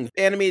watching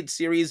animated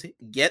series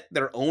get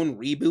their own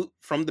reboot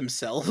from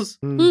themselves.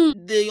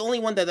 Mm. The only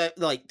one that,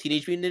 like,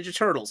 Teenage Mutant Ninja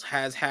Turtles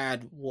has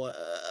had,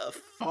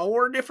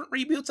 4 different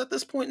reboots at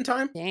this point in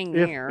time? Dang,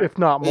 If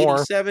not more.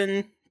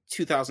 87,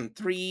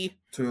 2003,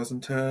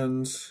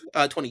 2010s,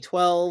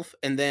 2012,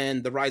 and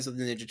then the Rise of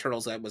the Ninja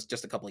Turtles that was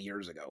just a couple of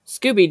years ago.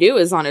 Scooby-Doo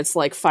is on its,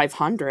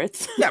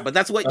 500th. Yeah, but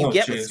that's what you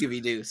get geez. with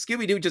Scooby-Doo.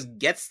 Scooby-Doo just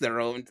gets their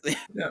own thing.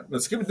 Yeah,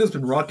 but Scooby-Doo's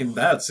been rocking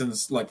that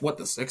since, the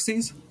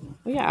 60s?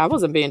 Well, yeah, I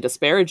wasn't being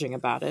disparaging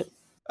about it.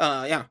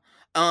 Yeah.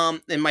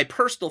 And my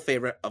personal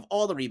favorite of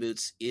all the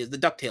reboots is the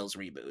DuckTales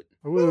reboot.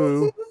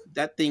 Ooh,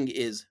 That thing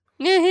is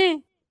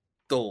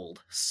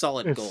gold.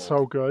 Solid it's gold.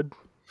 so good.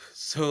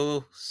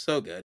 So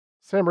good.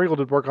 Sam Riegel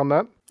did work on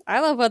that.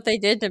 I love what they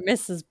did to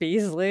Mrs.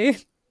 Beasley.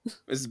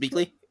 Mrs.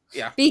 Beakley?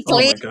 Yeah.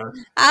 Beakley. Oh my god.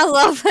 I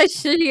love what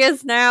she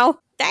is now.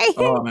 Dang.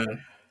 Oh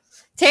man.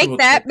 Take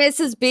that,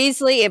 Mrs.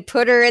 Beasley, and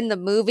put her in the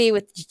movie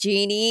with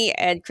Genie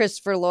and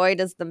Christopher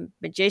Lloyd as the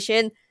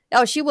magician.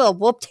 Oh, she would have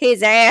whooped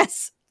his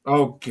ass.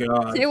 Oh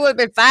god. It would have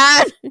been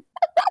fine.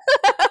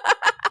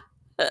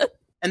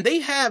 And they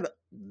have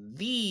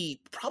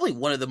probably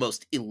one of the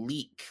most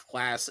elite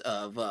class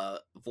of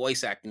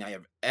voice acting I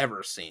have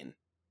ever seen.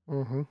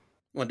 Mm-hmm.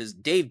 What is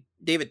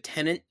David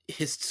Tennant,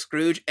 his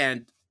Scrooge,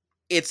 and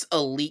it's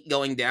elite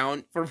going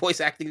down for voice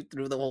acting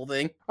through the whole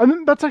thing.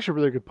 And that's actually a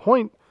really good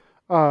point,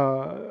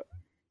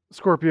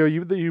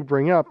 Scorpio, that you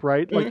bring up,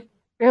 right? Mm-hmm. Like,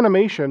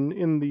 animation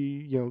in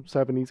the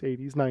 70s,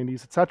 80s,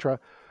 90s, etc.,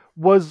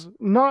 was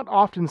not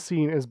often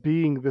seen as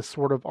being this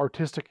sort of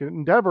artistic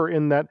endeavor,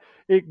 in that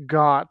it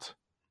got,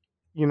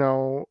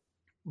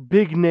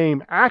 big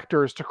name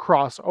actors to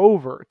cross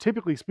over.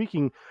 Typically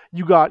speaking,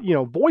 you got,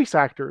 voice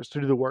actors to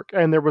do the work,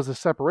 and there was a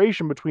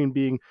separation between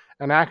being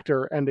an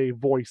actor and a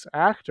voice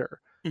actor.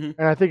 Mm-hmm.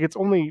 And I think it's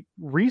only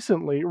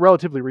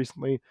relatively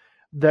recently,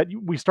 that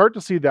we start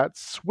to see that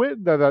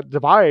that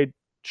divide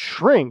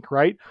shrink,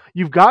 right?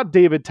 You've got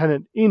David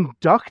Tennant in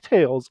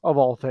DuckTales, of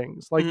all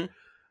things. Like, Mm-hmm.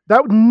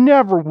 that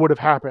never would have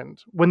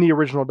happened when the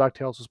original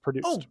DuckTales was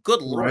produced. Oh,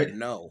 good lord, Right.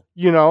 no.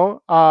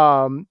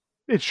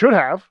 It should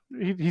have.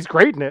 He's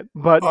great in it,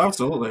 but Oh,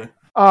 absolutely.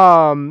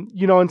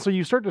 and so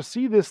you start to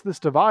see this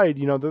divide.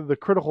 The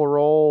Critical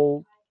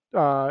Role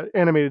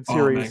animated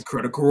series Oh man,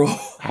 Critical Role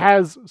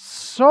has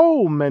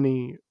so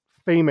many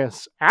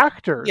famous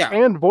actors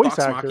and voice Vox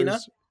actors Machina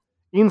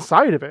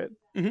inside of it.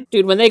 Mm-hmm.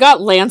 Dude, when they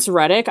got Lance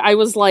Reddick, I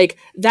was like,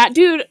 that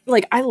dude,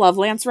 I love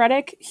Lance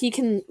Reddick. He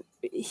can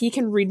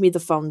read me the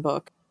phone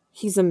book.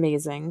 He's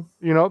amazing.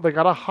 They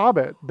got a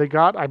Hobbit. They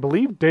got, I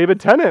believe, David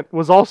Tennant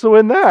was also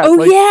in that.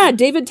 Oh, yeah,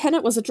 David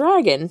Tennant was a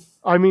dragon.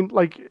 I mean,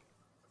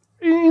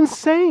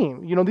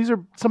 insane. These are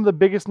some of the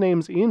biggest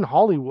names in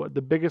Hollywood,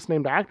 the biggest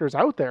named actors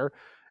out there,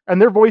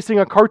 and they're voicing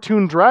a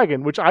cartoon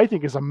dragon, which I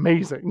think is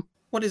amazing.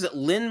 What is it?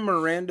 Lin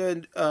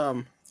Miranda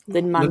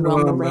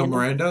Lin-Manuel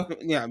Miranda.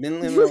 Yeah,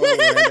 Lin-Manuel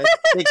Miranda.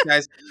 Thanks,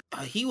 guys.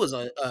 He was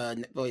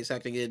voice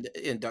acting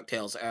in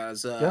DuckTales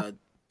as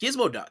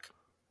Gizmo Duck.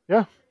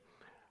 Yeah.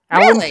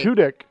 Really? Alan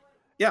Tudyk.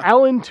 Yeah.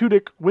 Alan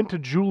Tudyk went to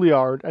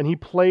Juilliard and he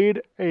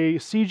played a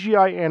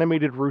CGI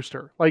animated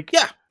rooster.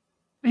 Yeah.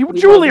 We love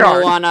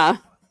Juilliard.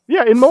 Moana.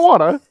 Yeah, in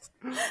Moana.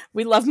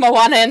 We love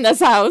Moana in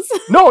this house.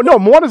 No,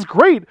 Moana's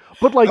great,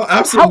 but like,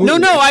 absolutely.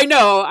 No, I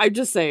know. I'm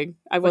just saying.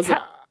 I wasn't.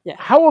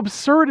 How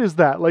absurd is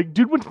that? Like,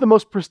 dude went to the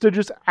most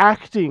prestigious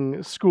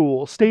acting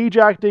school, stage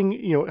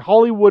acting,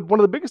 Hollywood, one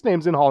of the biggest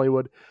names in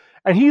Hollywood,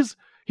 and he's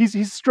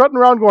strutting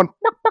around going,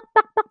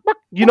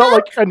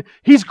 and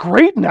he's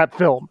great in that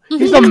film.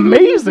 He's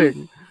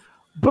amazing,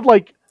 but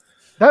like,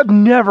 that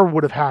never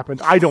would have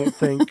happened. I don't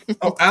think.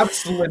 Oh,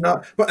 absolutely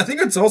not. But I think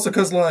it's also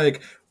because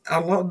like a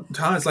lot of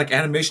times like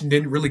animation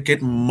didn't really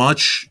get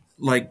much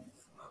like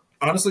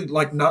honestly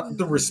like not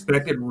the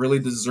respect it really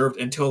deserved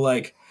until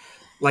like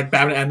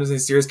Batman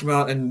animated series came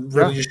out and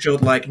really just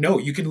showed like no,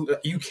 you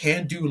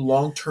can do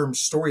long-term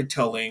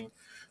storytelling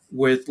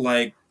with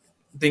like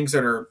things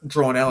that are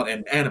drawn out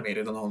and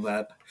animated and all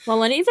that.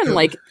 Well, and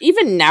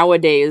even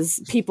nowadays,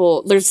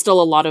 there's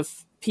still a lot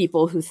of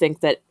people who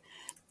think that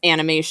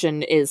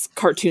animation is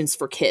cartoons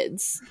for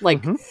kids.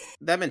 Like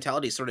that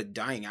mentality is sort of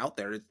dying out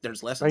there.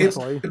 There's less.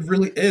 It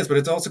really is, but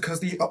it's also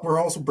because we're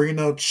also bringing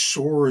out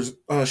shows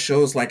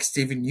like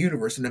Steven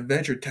Universe and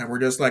Adventure Time. We're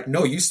just like,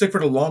 no, you stick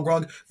for the long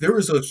run. There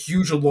is a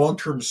huge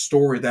long-term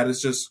story that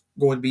is just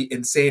going to be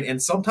insane,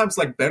 and sometimes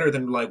like better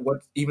than like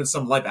what even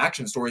some live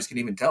action stories can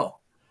even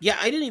tell. Yeah,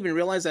 I didn't even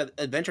realize that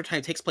Adventure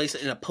Time takes place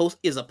in a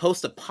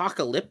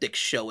post-apocalyptic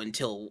show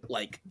until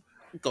like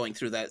going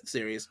through that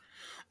series.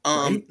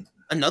 Right?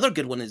 Another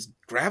good one is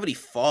Gravity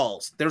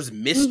Falls. There's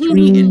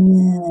mystery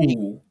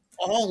and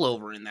all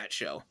over in that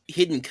show.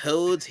 Hidden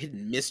codes,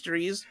 hidden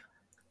mysteries.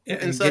 Yeah,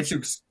 and gets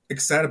you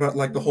excited about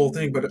like the whole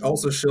thing, but it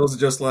also shows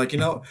just like,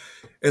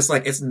 it's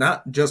like it's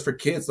not just for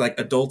kids. Like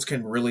adults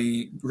can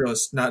really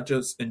not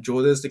just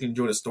enjoy this, they can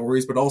enjoy the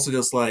stories, but also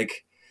just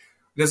like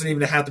it doesn't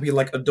even have to be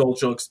like adult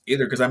jokes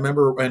either. Because I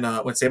remember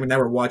when Sam and I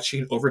were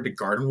watching Over the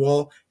Garden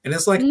Wall, and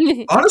it's like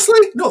honestly,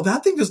 no,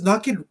 that thing does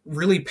not get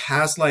really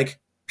past like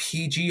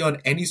PG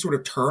on any sort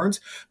of terms,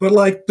 but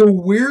like the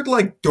weird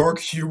like dark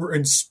humor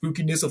and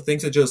spookiness of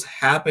things that just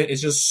happen is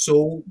just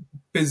so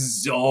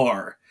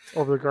bizarre.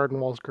 Over the Garden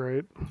Wall's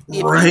great.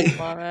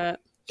 Right.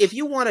 If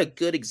you want a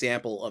good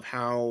example of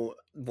how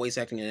voice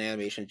acting and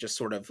animation just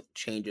sort of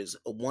changes,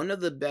 one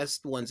of the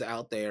best ones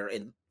out there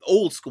in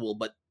old school,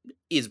 but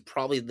is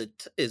probably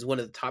is one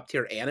of the top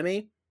tier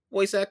anime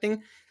voice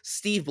acting,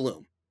 Steve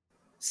Bloom.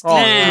 Steve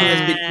Bloom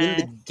has been in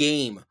the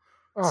game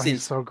since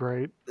he's so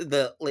great.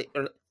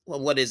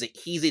 What is it?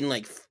 He's in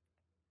like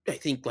I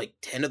think like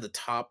 10 of the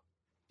top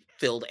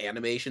filled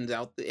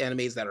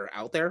animes that are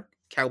out there.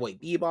 Cowboy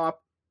Bebop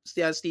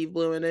has Steve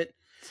Bloom in it.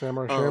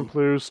 Samurai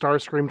Champloo,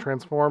 Starscream,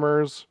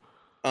 Transformers.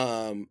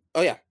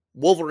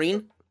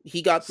 Wolverine.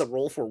 He got the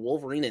role for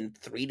Wolverine in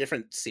 3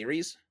 different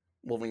series.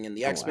 Wolverine in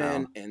the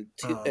X-Men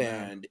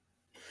and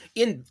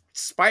in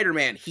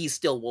Spider-Man, he's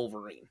still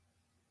Wolverine.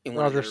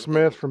 Roger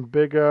Smith from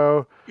Big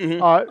O.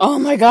 Mm-hmm. Oh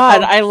my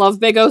god, I love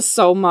Big O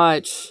so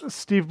much.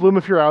 Steve Bloom,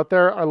 if you're out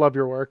there, I love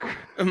your work.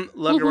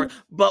 Love your work.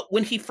 But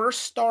when he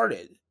first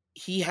started,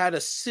 he had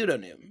a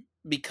pseudonym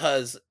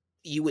because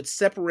you would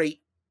separate,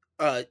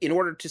 in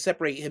order to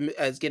separate him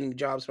as getting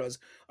jobs as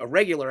a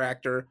regular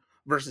actor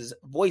versus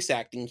voice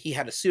acting, he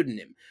had a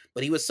pseudonym.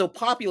 But he was so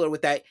popular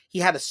with that, he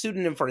had a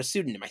pseudonym for a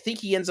pseudonym. I think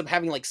he ends up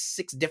having like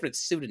 6 different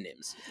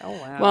pseudonyms. Oh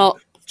wow. Well,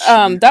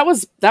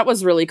 that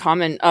was really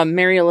common.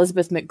 Mary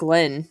Elizabeth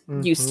McGlynn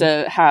used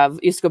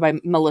to go by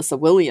Melissa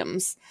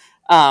Williams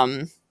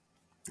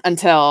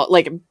until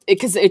like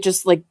because it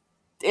just like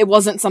it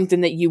wasn't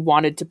something that you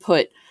wanted to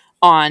put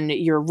on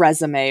your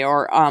resume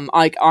or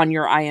like on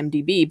your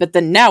IMDb. But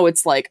then now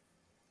it's like,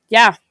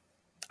 yeah,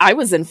 I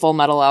was in Full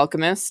Metal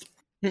Alchemist.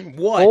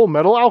 What? Full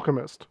Metal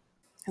Alchemist.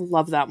 I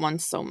love that one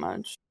so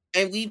much.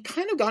 And we've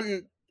kind of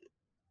gotten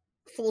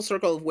full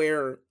circle of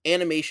where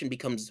animation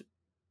becomes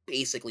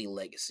basically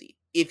legacy.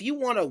 If you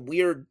want a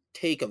weird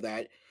take of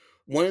that,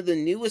 one of the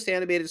newest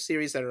animated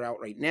series that are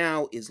out right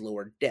now is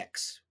Lower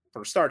Decks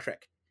for Star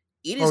Trek.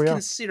 It is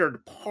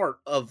considered part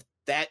of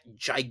that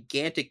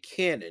gigantic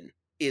canon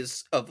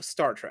of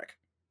Star Trek.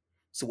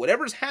 So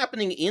whatever's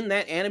happening in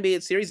that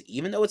animated series,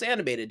 even though it's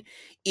animated,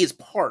 is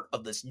part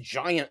of this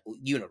giant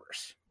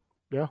universe.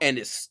 Yeah. And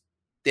it's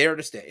there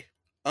to stay.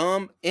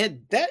 And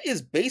that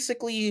is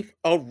basically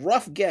a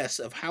rough guess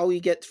of how we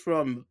get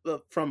from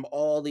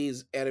all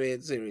these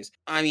animated series.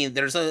 I mean,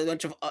 there's a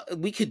bunch of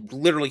we could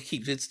literally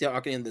keep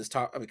talking in this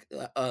topic,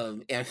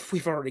 and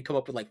we've already come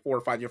up with like 4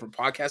 or 5 different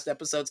podcast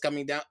episodes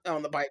coming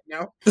down the pipe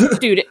now.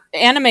 Dude,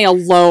 anime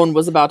alone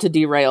was about to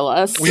derail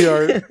us. We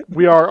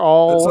are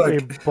all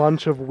a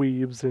bunch of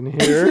weebs in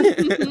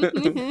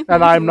here,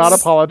 and I'm not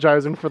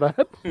apologizing for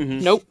that.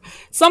 Nope,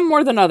 some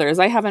more than others.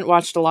 I haven't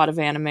watched a lot of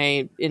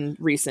anime in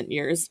recent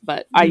years,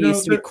 but I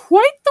used to be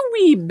quite the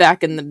weeb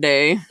back in the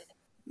day.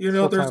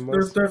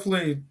 There's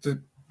definitely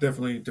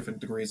definitely different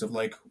degrees of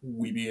like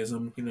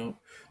weebyism. You know,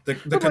 the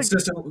But, like-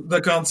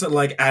 the constant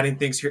like adding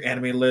things to your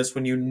anime list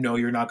when you know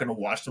you're not going to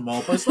watch them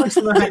all, but it's nice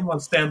to have them on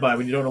standby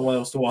when you don't know what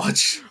else to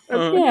watch.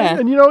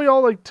 And you know,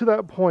 y'all, like, to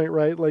that point,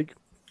 right? Like,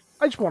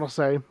 I just want to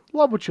say,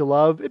 love what you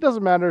love. It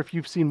doesn't matter if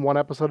you've seen one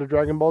episode of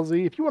Dragon Ball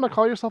Z. If you want to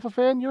call yourself a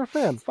fan, you're a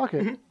fan. Fuck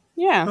it.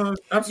 Yeah.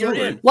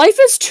 Absolutely. Life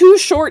is too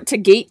short to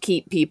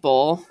gatekeep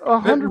people.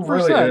 100%.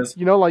 really is.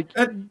 You know, like,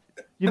 And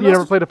you that's-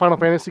 never played a Final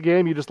Fantasy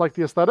game, you just like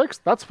the aesthetics?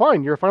 That's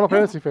fine. You're a Final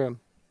Fantasy fan.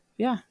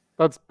 Yeah.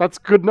 That's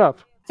good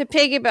enough. To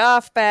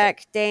piggyback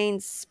back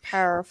Dane's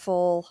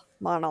powerful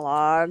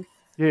monologue.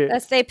 Yeah.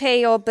 Let's they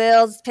pay your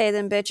bills, pay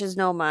them bitches,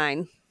 no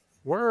mine.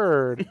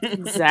 Word.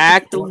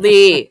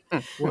 Exactly.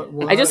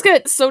 What? I just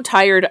get so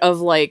tired of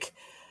like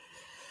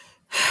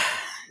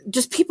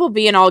just people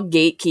being all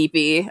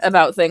gatekeepy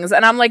about things.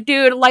 And I'm like,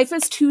 dude, life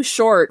is too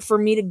short for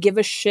me to give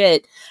a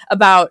shit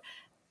about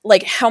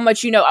like how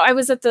much you know. I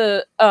was at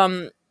the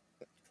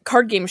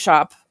card game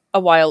shop a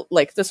while,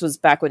 like this was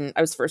back when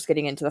I was first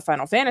getting into the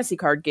Final Fantasy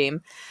card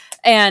game,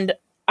 and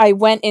I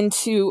went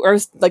into, or I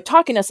was like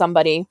talking to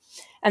somebody,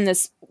 and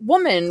this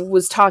woman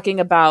was talking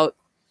about,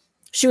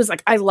 she was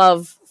like, I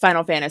love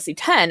Final Fantasy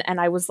X.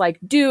 And I was like,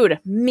 dude,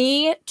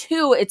 me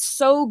too. It's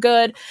so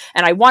good.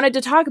 And I wanted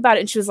to talk about it.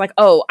 And she was like,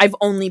 oh, I've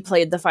only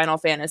played the Final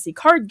Fantasy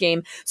card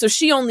game. So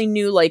she only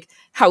knew like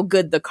how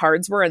good the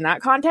cards were in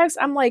that context.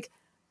 I'm like,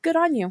 good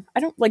on you. I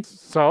don't like,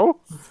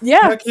 So?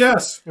 yeah. Heck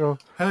yes. You know,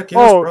 Heck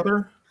yes,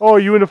 brother. Oh,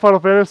 you into Final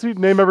Fantasy?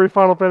 Name every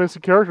Final Fantasy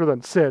character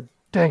then. Sid.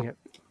 Dang it.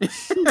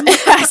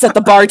 I set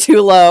the bar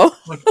too low.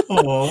 Like,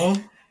 aw.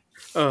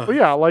 But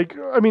yeah, like,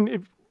 I mean,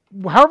 if,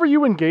 however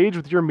you engage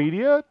with your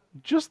media,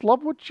 just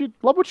love what you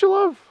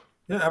love.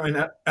 Yeah, I mean,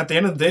 at the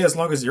end of the day, as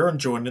long as you're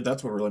enjoying it,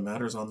 that's what really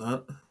matters on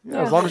that.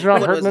 Yeah, as long as you're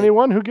not What hurting was it?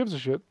 anyone, who gives a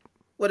shit?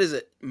 What is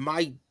it?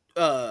 My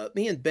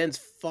me and Ben's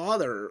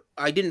father,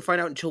 I didn't find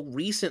out until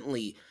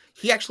recently.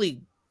 He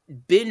actually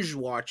binge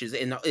watches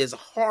and is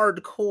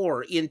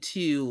hardcore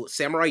into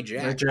Samurai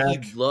Jack.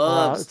 Jack. He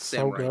loves it's so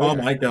Samurai good. Oh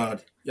Jack. my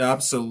god. Yeah,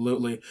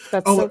 absolutely.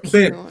 That's Oh, so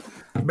babe.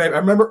 cute. Babe, I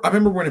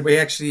remember when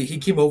he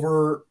came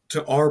over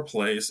to our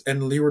place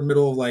and we were in the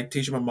middle of like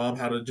teaching my mom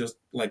how to just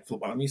like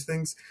flip on these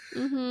things.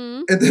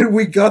 Mm-hmm. And then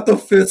we got the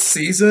 5th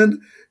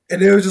season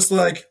and it was just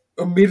like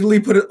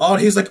immediately put it on.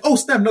 He's like, oh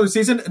snap, another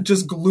season, and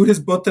just glued his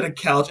butt to the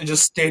couch and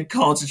just stayed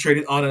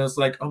concentrated on it. It's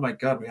like, oh my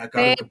god, I got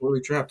him Babe.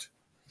 completely trapped.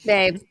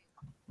 Babe,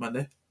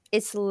 Monday.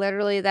 it's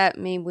literally that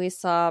meme we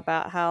saw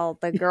about how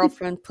the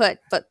girlfriend put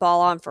football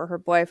on for her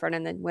boyfriend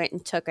and then went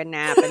and took a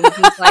nap. And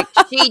he's like,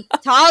 she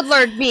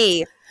toddlered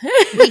me.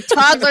 We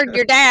toddlered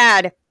your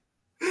dad.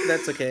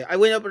 That's okay. I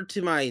went over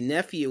to my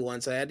nephew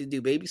once. I had to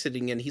do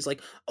babysitting, and he's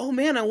like, "Oh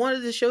man, I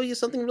wanted to show you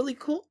something really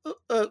cool,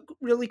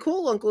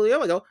 Uncle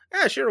Leo." I go,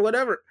 "Yeah, sure,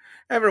 whatever.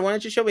 Ever, why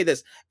don't you show me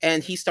this?"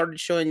 And he started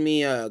showing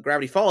me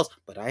Gravity Falls,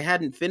 but I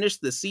hadn't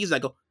finished the season. I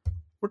go,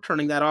 "We're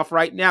turning that off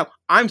right now.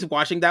 I'm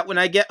watching that when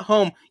I get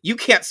home. You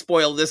can't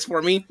spoil this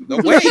for me.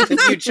 Away with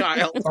you,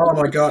 child." Oh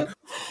my god.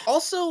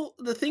 Also,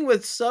 the thing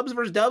with subs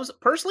versus dubs,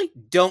 personally,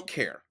 don't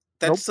care.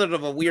 That's Nope. sort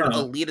of a weird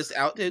No. elitist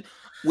outfit.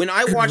 When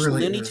I It watched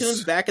really Looney is.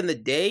 Tunes back in the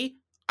day,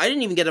 I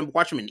didn't even get to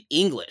watch them in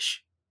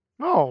English.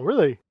 Oh,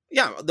 really?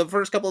 Yeah, the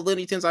first couple of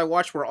Looney Tunes I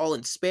watched were all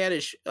in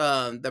Spanish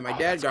that my dad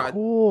That's got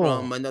cool.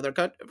 from another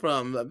country,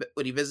 from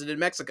when he visited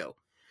Mexico.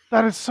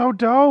 That is so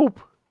dope.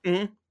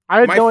 Mhm. I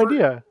had My no fir-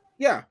 idea.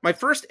 Yeah, my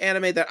first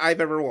anime that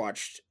I've ever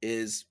watched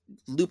is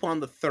Lupin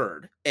the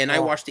Third, and I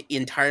Oh. watched it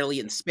entirely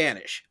in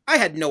Spanish. I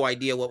had no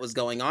idea what was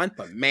going on,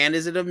 but man,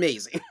 is it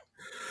amazing.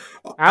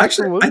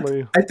 Actually,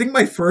 Absolutely. I think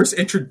my first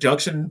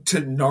introduction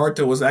to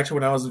Naruto was actually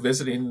when I was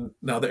visiting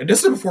another, and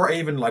this is before I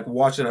even like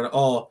watched it at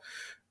all.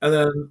 And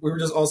then we were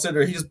just all sitting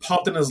there. He just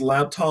popped in his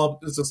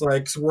laptop. It's just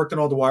like worked on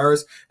all the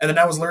wires. And then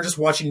I was literally just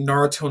watching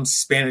Naruto in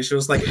Spanish. It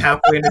was like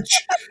halfway in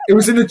it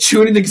was in the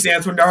tuning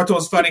exams when Naruto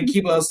was fighting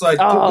Kiba. I was like,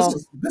 Oh.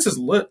 this is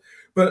lit.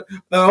 But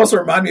that also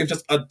reminded me of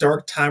just a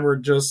dark time where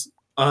just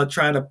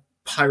trying to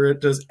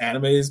pirate just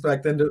animes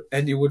back then,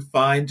 and you would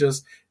find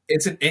just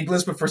it's in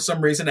English, but for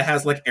some reason it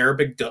has like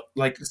Arabic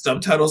like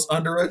subtitles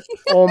under it.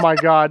 Oh my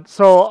god.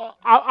 So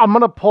I'm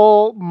gonna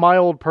pull my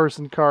old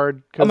person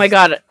card. Oh my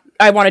god,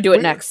 I want to do it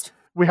We- next.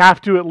 We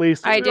have to at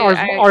least. I do. Ours,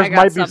 I ours got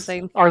might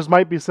something. be ours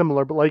might be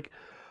similar, but like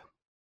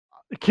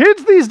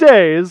kids these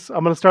days,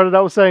 I'm gonna start it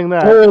out with saying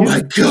that. Oh kids,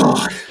 my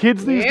god!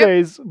 kids these Yep.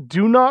 days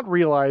do not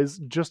realize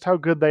just how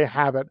good they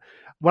have it.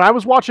 When I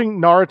was watching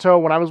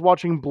Naruto, when I was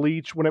watching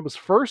Bleach, when it was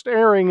first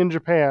airing in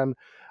Japan,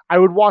 I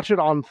would watch it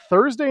on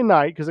Thursday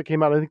night because it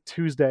came out, I think,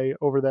 Tuesday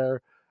over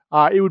there.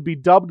 It would be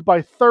dubbed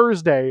by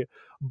Thursday,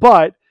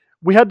 but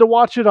we had to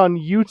watch it on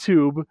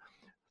YouTube,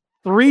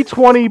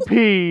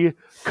 320p,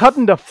 cut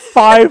into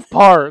 5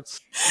 parts.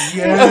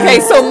 Yeah. Okay,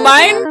 so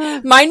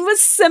mine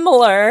was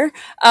similar.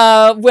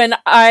 When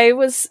I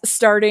was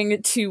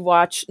starting to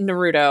watch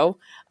Naruto,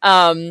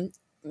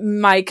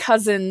 my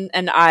cousin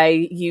and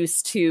I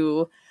used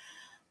to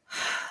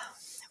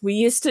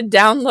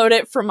download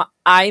it from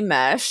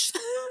iMesh.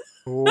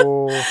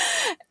 Oh.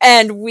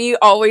 And we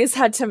always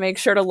had to make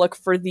sure to look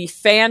for the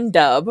fan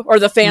dub or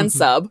the fan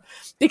sub,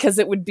 because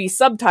it would be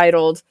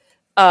subtitled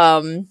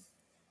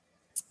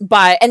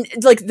by, and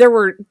like there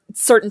were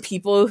certain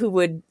people who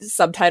would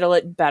subtitle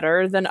it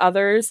better than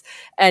others,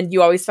 and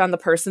you always found the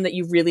person that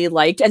you really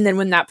liked, and then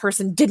when that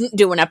person didn't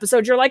do an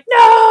episode, you're like,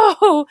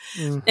 no.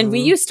 And we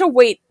used to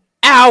wait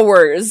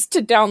hours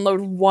to download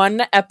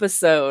one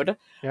episode.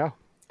 Yeah.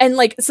 And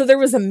like, so there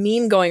was a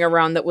meme going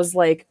around that was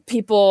like,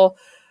 people,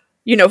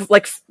 you know,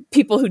 like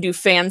people who do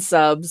fan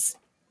subs,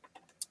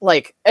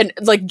 like, and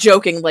like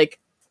joking, like,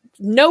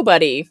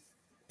 nobody,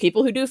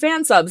 people who do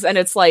fan subs, and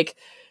it's like,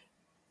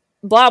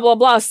 blah blah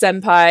blah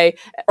senpai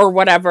or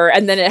whatever,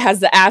 and then it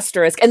has the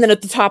asterisk, and then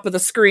at the top of the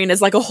screen is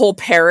like a whole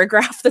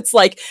paragraph that's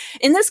like,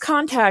 in this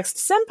context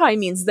senpai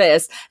means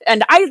this,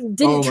 and I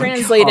didn't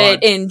translate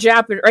it in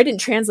Japan, or I didn't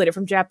translate it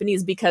from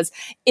Japanese because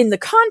in the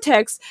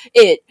context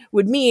it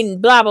would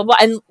mean blah blah blah,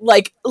 and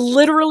like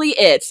literally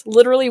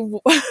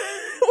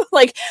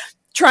like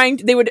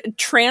they would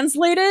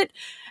translate it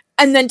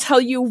and then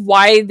tell you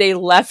why they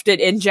left it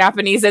in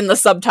Japanese in the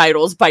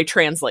subtitles by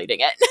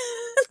translating it.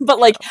 But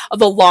like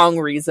the long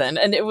reason,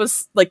 and it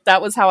was like,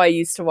 that was how I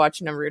used to watch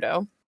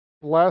Naruto.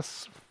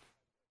 Less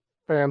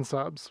fan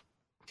subs.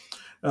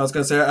 I was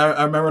gonna say,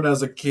 I remember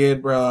as a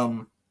kid,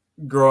 growing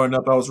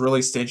up, I was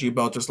really stingy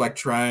about just like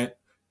trying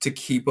to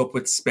keep up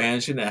with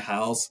Spanish in the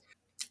house,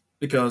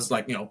 because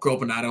like, you know, growing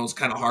up in Idaho, it was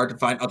kind of hard to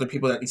find other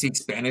people that speak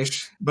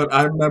Spanish. But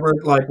I remember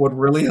like what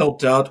really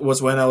helped out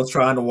was when I was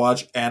trying to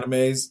watch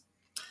animes,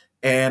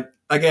 and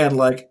again,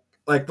 like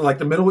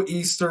the Middle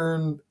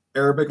Eastern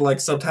Arabic like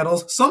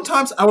subtitles.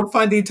 Sometimes I would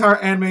find the entire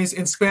animes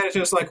in Spanish.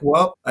 It's like,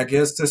 well, I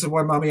guess this is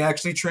where mommy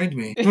actually trained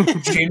me.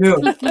 She knew,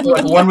 like,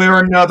 one way or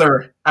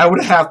another, I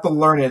would have to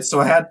learn it.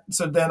 So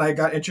then I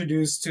got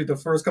introduced to the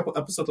first couple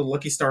episodes of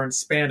Lucky Star in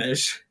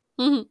Spanish.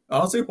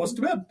 Honestly, it wasn't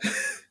too bad.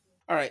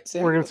 All right,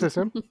 Sam. We're gonna say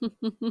Sam.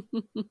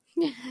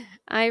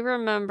 I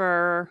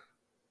remember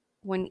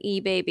when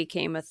eBay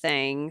became a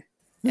thing,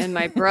 and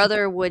my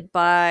brother would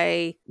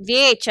buy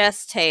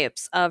VHS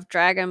tapes of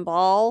Dragon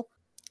Ball.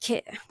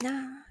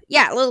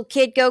 Little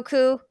Kid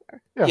Goku.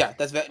 Yeah,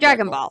 that's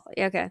Dragon Ball.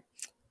 Okay.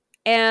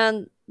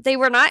 And they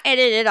were not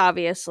edited,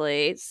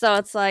 obviously. So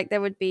it's like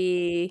there would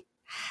be...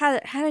 How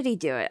did he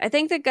do it? I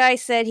think the guy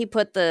said he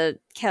put the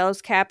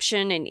closed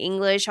caption in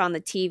English on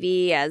the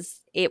TV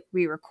as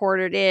we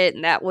recorded it,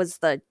 and that was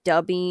the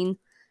dubbing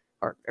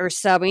or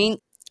subbing.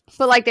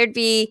 But like there'd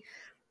be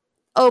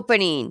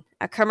opening,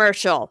 a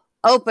commercial.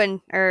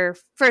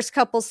 First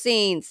couple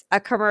scenes, a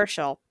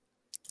commercial.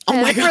 Oh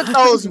my God. For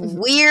those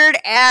weird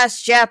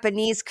ass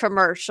Japanese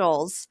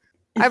commercials.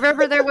 I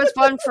remember there was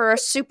one for a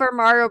Super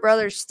Mario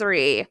Brothers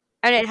 3,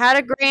 and it had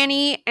a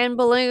granny and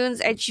balloons,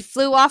 and she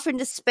flew off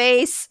into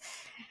space,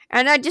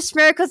 and I just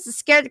remember because it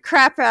scared the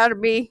crap out of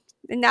me,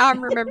 and now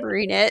I'm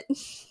remembering it.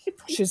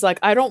 She's like,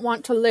 I don't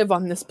want to live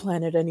on this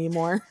planet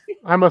anymore.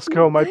 I must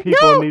go. My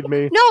people need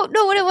me. No,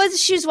 what it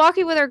was, she was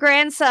walking with her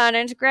grandson,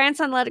 and her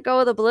grandson let go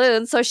of the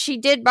balloon, so she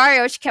did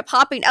Mario. She kept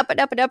hopping up and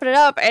up and up and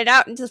up and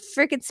out into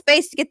freaking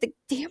space to get the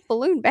damn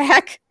balloon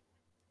back.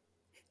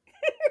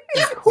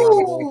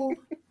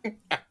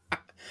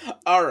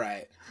 All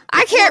right.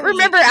 I can't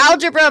remember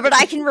algebra, but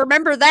I can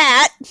remember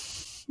that.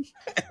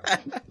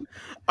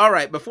 All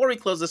right, before we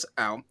close this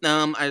out,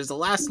 as the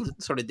last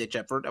sort of ditch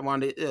effort, I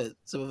wanted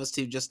some of us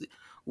to just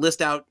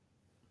list out,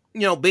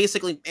 you know,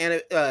 basically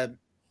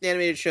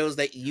animated shows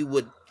that you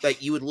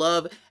would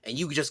love and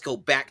you could just go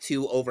back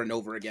to over and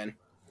over again,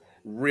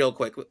 real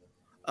quick.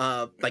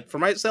 Like for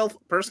myself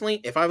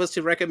personally, if I was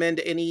to recommend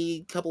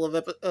any couple of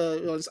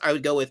episodes, I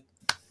would go with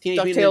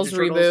DuckTales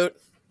reboot.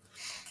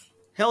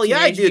 Hell yeah,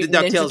 I do the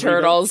DuckTales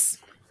Turtles.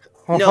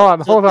 Hold on.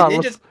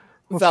 Let's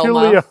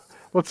Velma.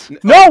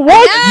 No,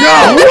 what?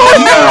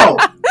 No!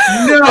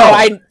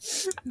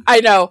 I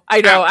know.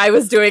 I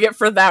was doing it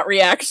for that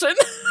reaction.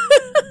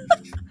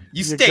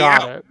 You stay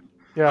out. It.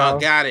 Yeah.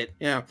 Got it.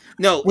 Yeah.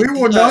 No, we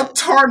will not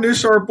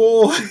tarnish our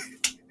boy.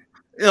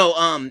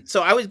 No,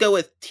 so I would go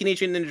with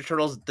Teenage Mutant Ninja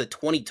Turtles, the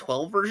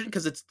 2012 version,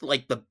 because it's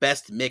like the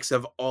best mix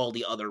of all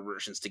the other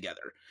versions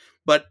together.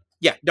 But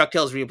yeah,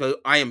 DuckTales reboot,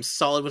 I am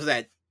solid with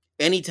that.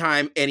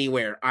 Anytime,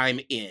 anywhere,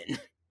 I'm in.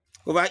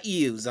 What about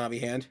you, Zombie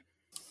Hand?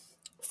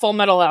 Full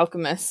Metal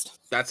Alchemist.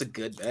 That's a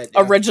good bet.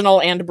 Yeah.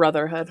 Original and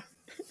Brotherhood.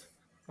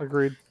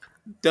 Agreed.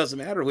 Doesn't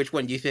matter which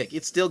one you pick.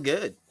 It's still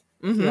good.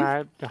 Mm-hmm.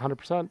 Yeah,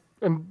 100%.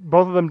 And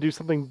both of them do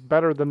something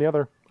better than the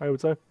other, I would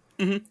say.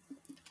 Mm-hmm.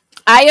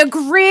 I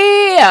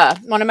agree.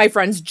 One of my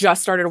friends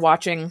just started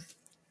watching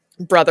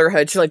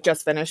Brotherhood. She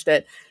just finished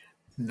it.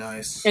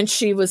 Nice. And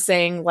she was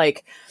saying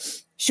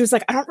she was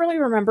like, I don't really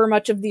remember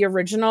much of the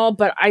original,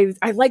 but I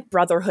like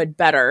Brotherhood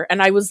better.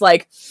 And I was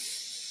like,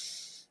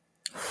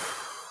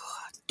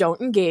 don't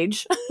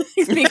engage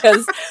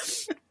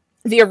because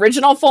the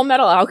original Full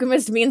Metal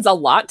Alchemist means a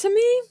lot to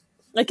me.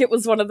 Like it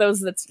was one of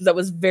those that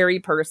was very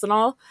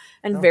personal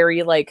and very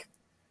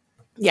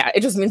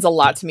it just means a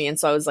lot to me. And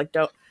so I was like,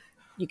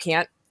 you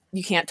can't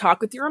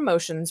talk with your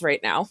emotions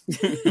right now.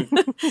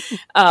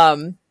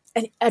 And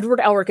Edward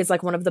Elric is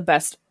like one of the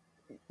best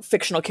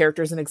fictional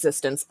characters in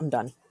existence, I'm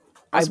done.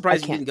 I'm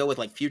surprised you didn't go with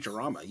like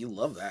Futurama. You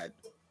love that.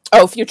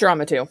 Oh,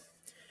 Futurama too.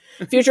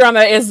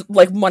 Futurama is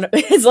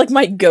like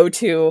my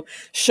go-to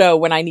show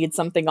when I need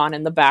something on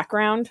in the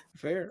background.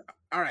 Fair.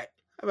 All right.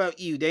 How about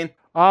you, Dane?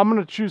 I'm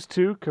gonna choose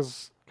 2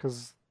 because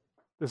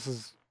this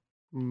is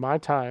my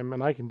time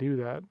and I can do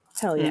that.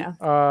 Hell yeah.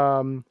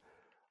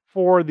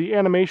 For the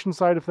animation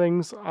side of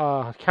things,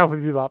 Cowboy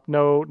Bebop,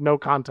 no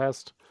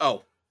contest.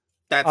 Oh,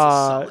 that's a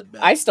solid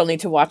bet. I still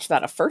need to watch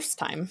that a first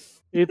time.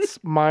 It's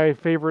my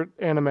favorite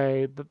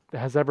anime that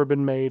has ever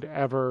been made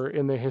ever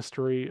in the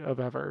history of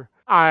ever.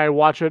 I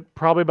watch it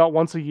probably about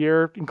once a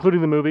year, including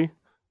the movie.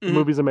 The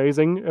movie's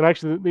amazing, and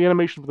actually, the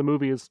animation for the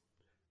movie is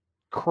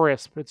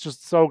crisp. It's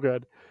just so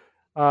good.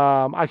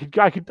 I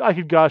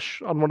could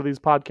gush on one of these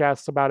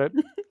podcasts about it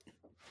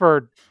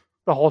for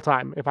the whole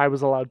time if I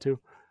was allowed to.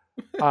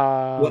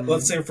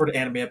 Let's save it for the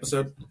anime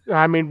episode.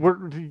 I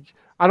mean,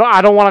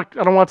 I don't want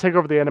to take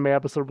over the anime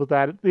episode with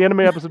that. The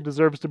anime episode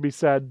deserves to be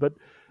said, but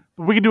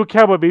we can do a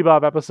Cowboy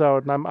Bebop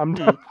episode, and I'm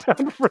down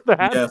for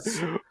that.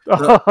 Yes.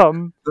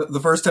 The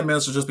first 10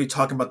 minutes will just be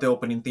talking about the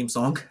opening theme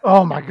song.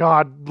 Oh my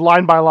god,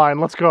 line by line,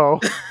 let's go.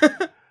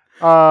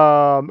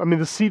 I mean,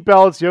 the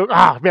seatbelts.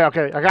 Man,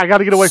 okay, I got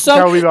to get away from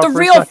Cowboy Bebop. The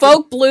real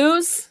folk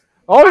blues.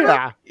 Oh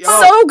yeah,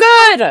 so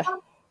good.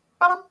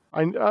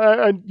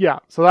 Yeah.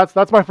 So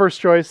that's my first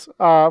choice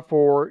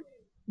for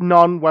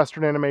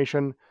non-Western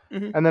animation,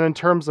 and then in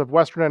terms of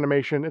Western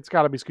animation, it's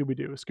got to be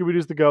Scooby-Doo.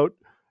 Scooby-Doo's the GOAT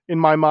in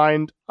my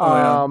mind.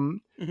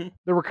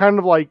 There were kind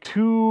of like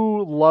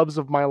 2 loves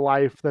of my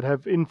life that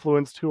have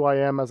influenced who I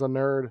am as a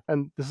nerd,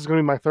 and this is going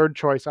to be my third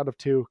choice out of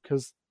 2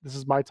 because this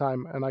is my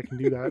time and I can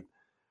do that.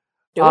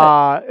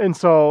 And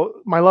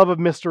so my love of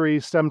mystery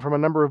stemmed from a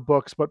number of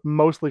books, but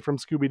mostly from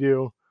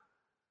Scooby-Doo.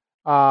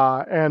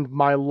 And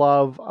my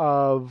love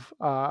of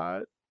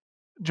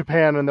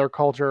Japan and their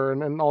culture,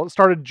 and all, it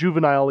started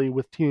juvenilely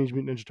with Teenage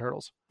Mutant Ninja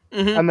Turtles,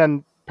 and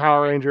then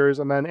Power Rangers,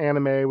 and then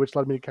anime, which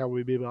led me to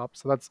Cowboy Bebop.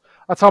 So that's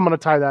how I'm going to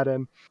tie that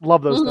in.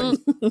 Love those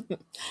things.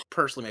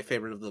 Personally, my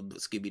favorite of the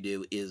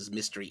Scooby-Doo is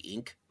Mystery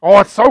Inc. Oh,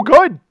 it's so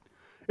good.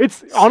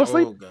 It's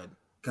honestly so good.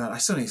 God, I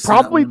still need to see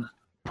that one.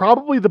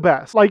 Probably the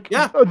best. Like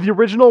the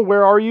original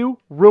Where Are You?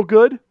 Real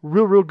good.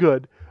 Real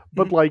good.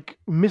 But like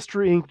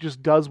Mystery Inc.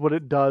 just does what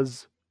it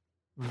does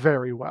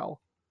very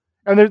well.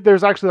 And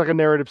there's actually like a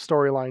narrative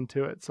storyline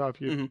to it. So if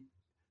you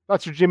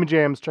that's your Jimmy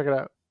Jams, check it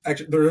out.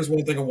 Actually, there is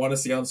one thing I want to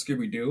see on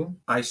Scooby-Doo.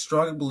 I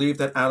strongly believe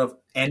that out of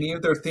any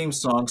of their theme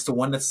songs, the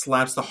one that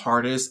slaps the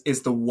hardest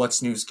is the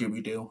What's New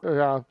Scooby-Doo.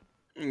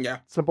 Yeah.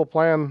 Simple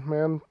plan,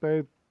 man.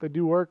 They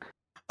do work.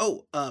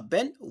 Oh,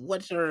 Ben,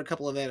 what are a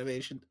couple of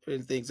animation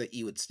things that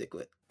you would stick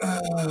with?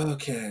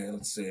 Okay,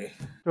 let's see.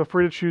 Feel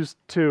free to choose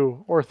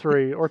 2 or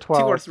 3 or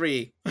 12. 2 or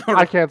 3.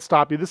 I can't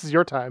stop you. This is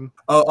your time.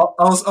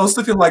 I'll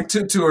stick to like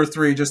two or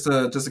 3 just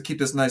to keep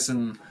this nice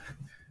and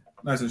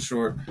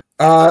short.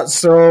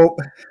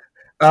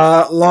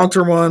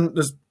 Long-term one,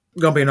 there's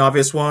gonna be an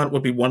obvious one,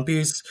 would be One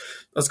Piece.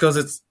 That's because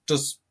it's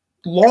just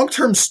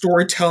long-term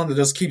storytelling that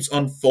just keeps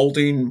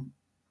unfolding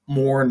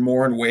more and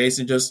more in ways,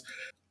 and just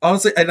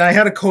honestly, and I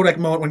had a Kodak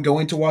moment when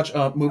going to watch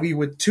a movie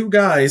with 2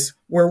 guys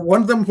where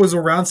one of them was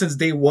around since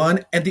day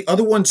 1 and the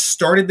other one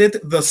started it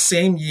the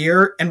same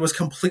year and was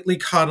completely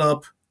caught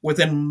up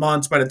within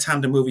months by the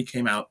time the movie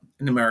came out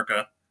in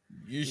America.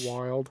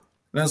 Wild.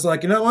 And I was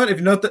like, you know what? If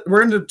you know that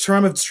we're in the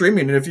time of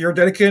streaming, and if you're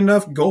dedicated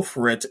enough, go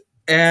for it.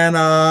 And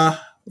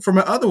for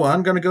my other one,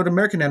 I'm going to go to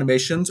American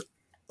Animations,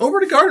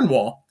 Over the Garden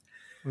Wall.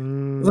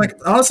 Like,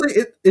 honestly,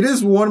 it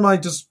is one of my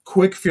just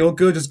quick feel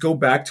good, just go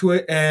back to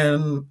it.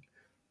 And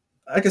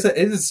like I said,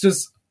 it is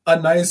just a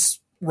nice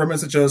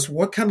remnants of just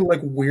what kind of like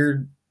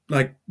weird,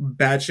 like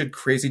batshit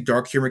crazy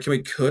dark humor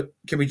can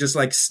we just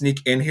like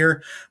sneak in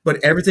here?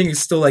 But everything is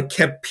still like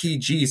kept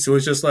PG, so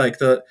it's just like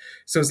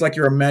it's like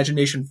your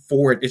imagination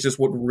for it. It's just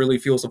what really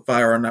fuels the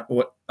fire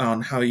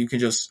on how you can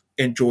just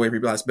enjoy every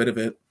last bit of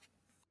it.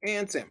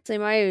 And Sam. So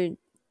my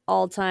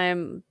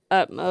all-time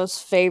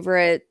utmost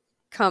favorite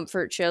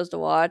comfort shows to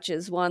watch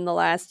is one, The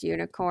Last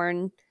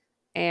Unicorn,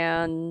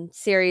 and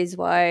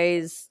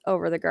series-wise,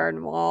 Over the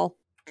Garden Wall.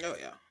 Oh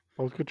yeah,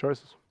 both good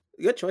choices.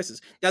 Good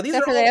choices. Now these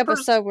Except are for all the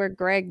episode where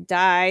Greg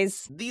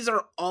dies. These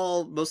are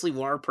all mostly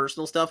our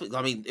personal stuff.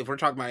 I mean, if we're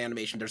talking about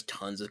animation, there's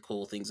tons of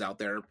cool things out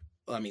there.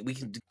 I mean, we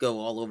can go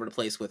all over the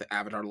place with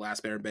Avatar: The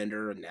Last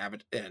Airbender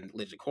and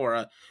Legend of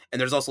Korra,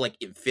 and there's also like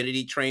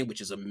Infinity Train,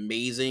 which is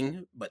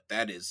amazing, but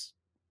that is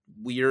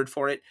weird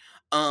for it.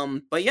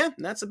 But yeah,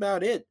 that's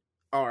about it.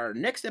 Our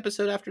next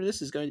episode after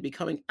this is going to be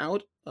coming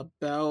out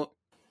about.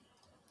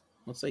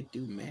 Let's like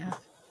do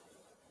math.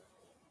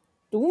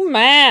 Do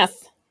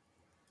math.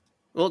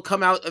 Will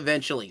come out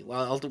eventually. Well,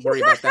 I'll have to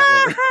worry about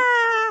that later.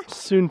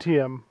 Soon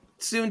TM.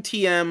 Soon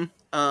TM.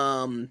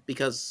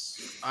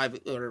 Because I've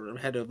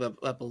had a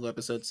couple of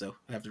episodes, so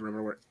I have to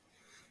remember where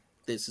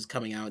this is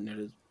coming out, and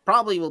it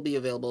probably will be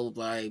available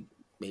by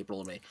April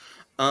or May.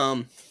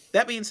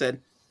 That being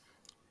said,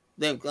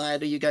 I'm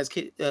glad that you guys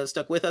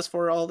stuck with us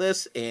for all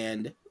this,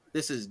 and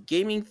this is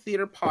Gaming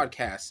Theater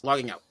Podcast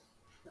logging out.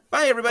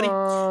 Bye, everybody.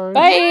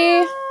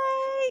 Bye.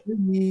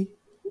 Bye.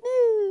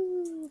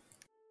 Woo.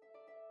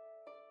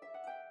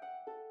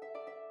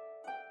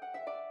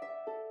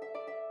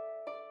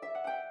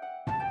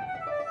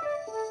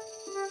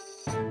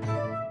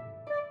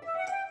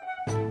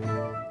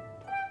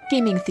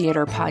 Gaming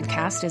Theater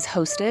Podcast is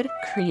hosted,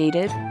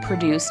 created,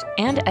 produced,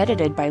 and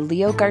edited by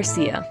Leo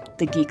Garcia,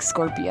 the Geek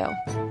Scorpio.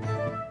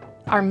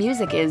 Our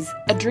music is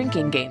A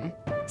Drinking Game.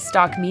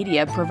 Stock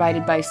media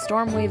provided by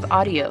Stormwave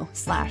Audio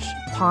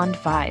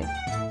 /Pond5.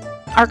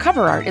 Our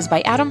cover art is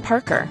by Adam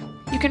Parker.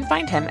 You can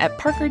find him at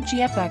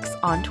ParkerGFX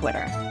on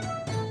Twitter.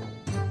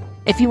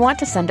 If you want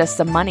to send us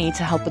some money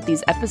to help with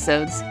these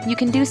episodes, you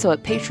can do so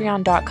at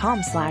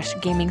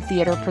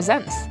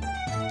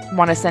patreon.com/gamingtheaterpresents.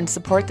 Want to send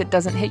support that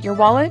doesn't hit your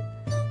wallet?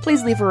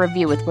 Please leave a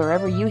review with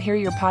wherever you hear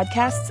your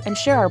podcasts and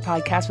share our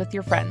podcast with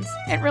your friends.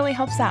 It really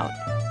helps out.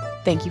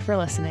 Thank you for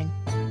listening.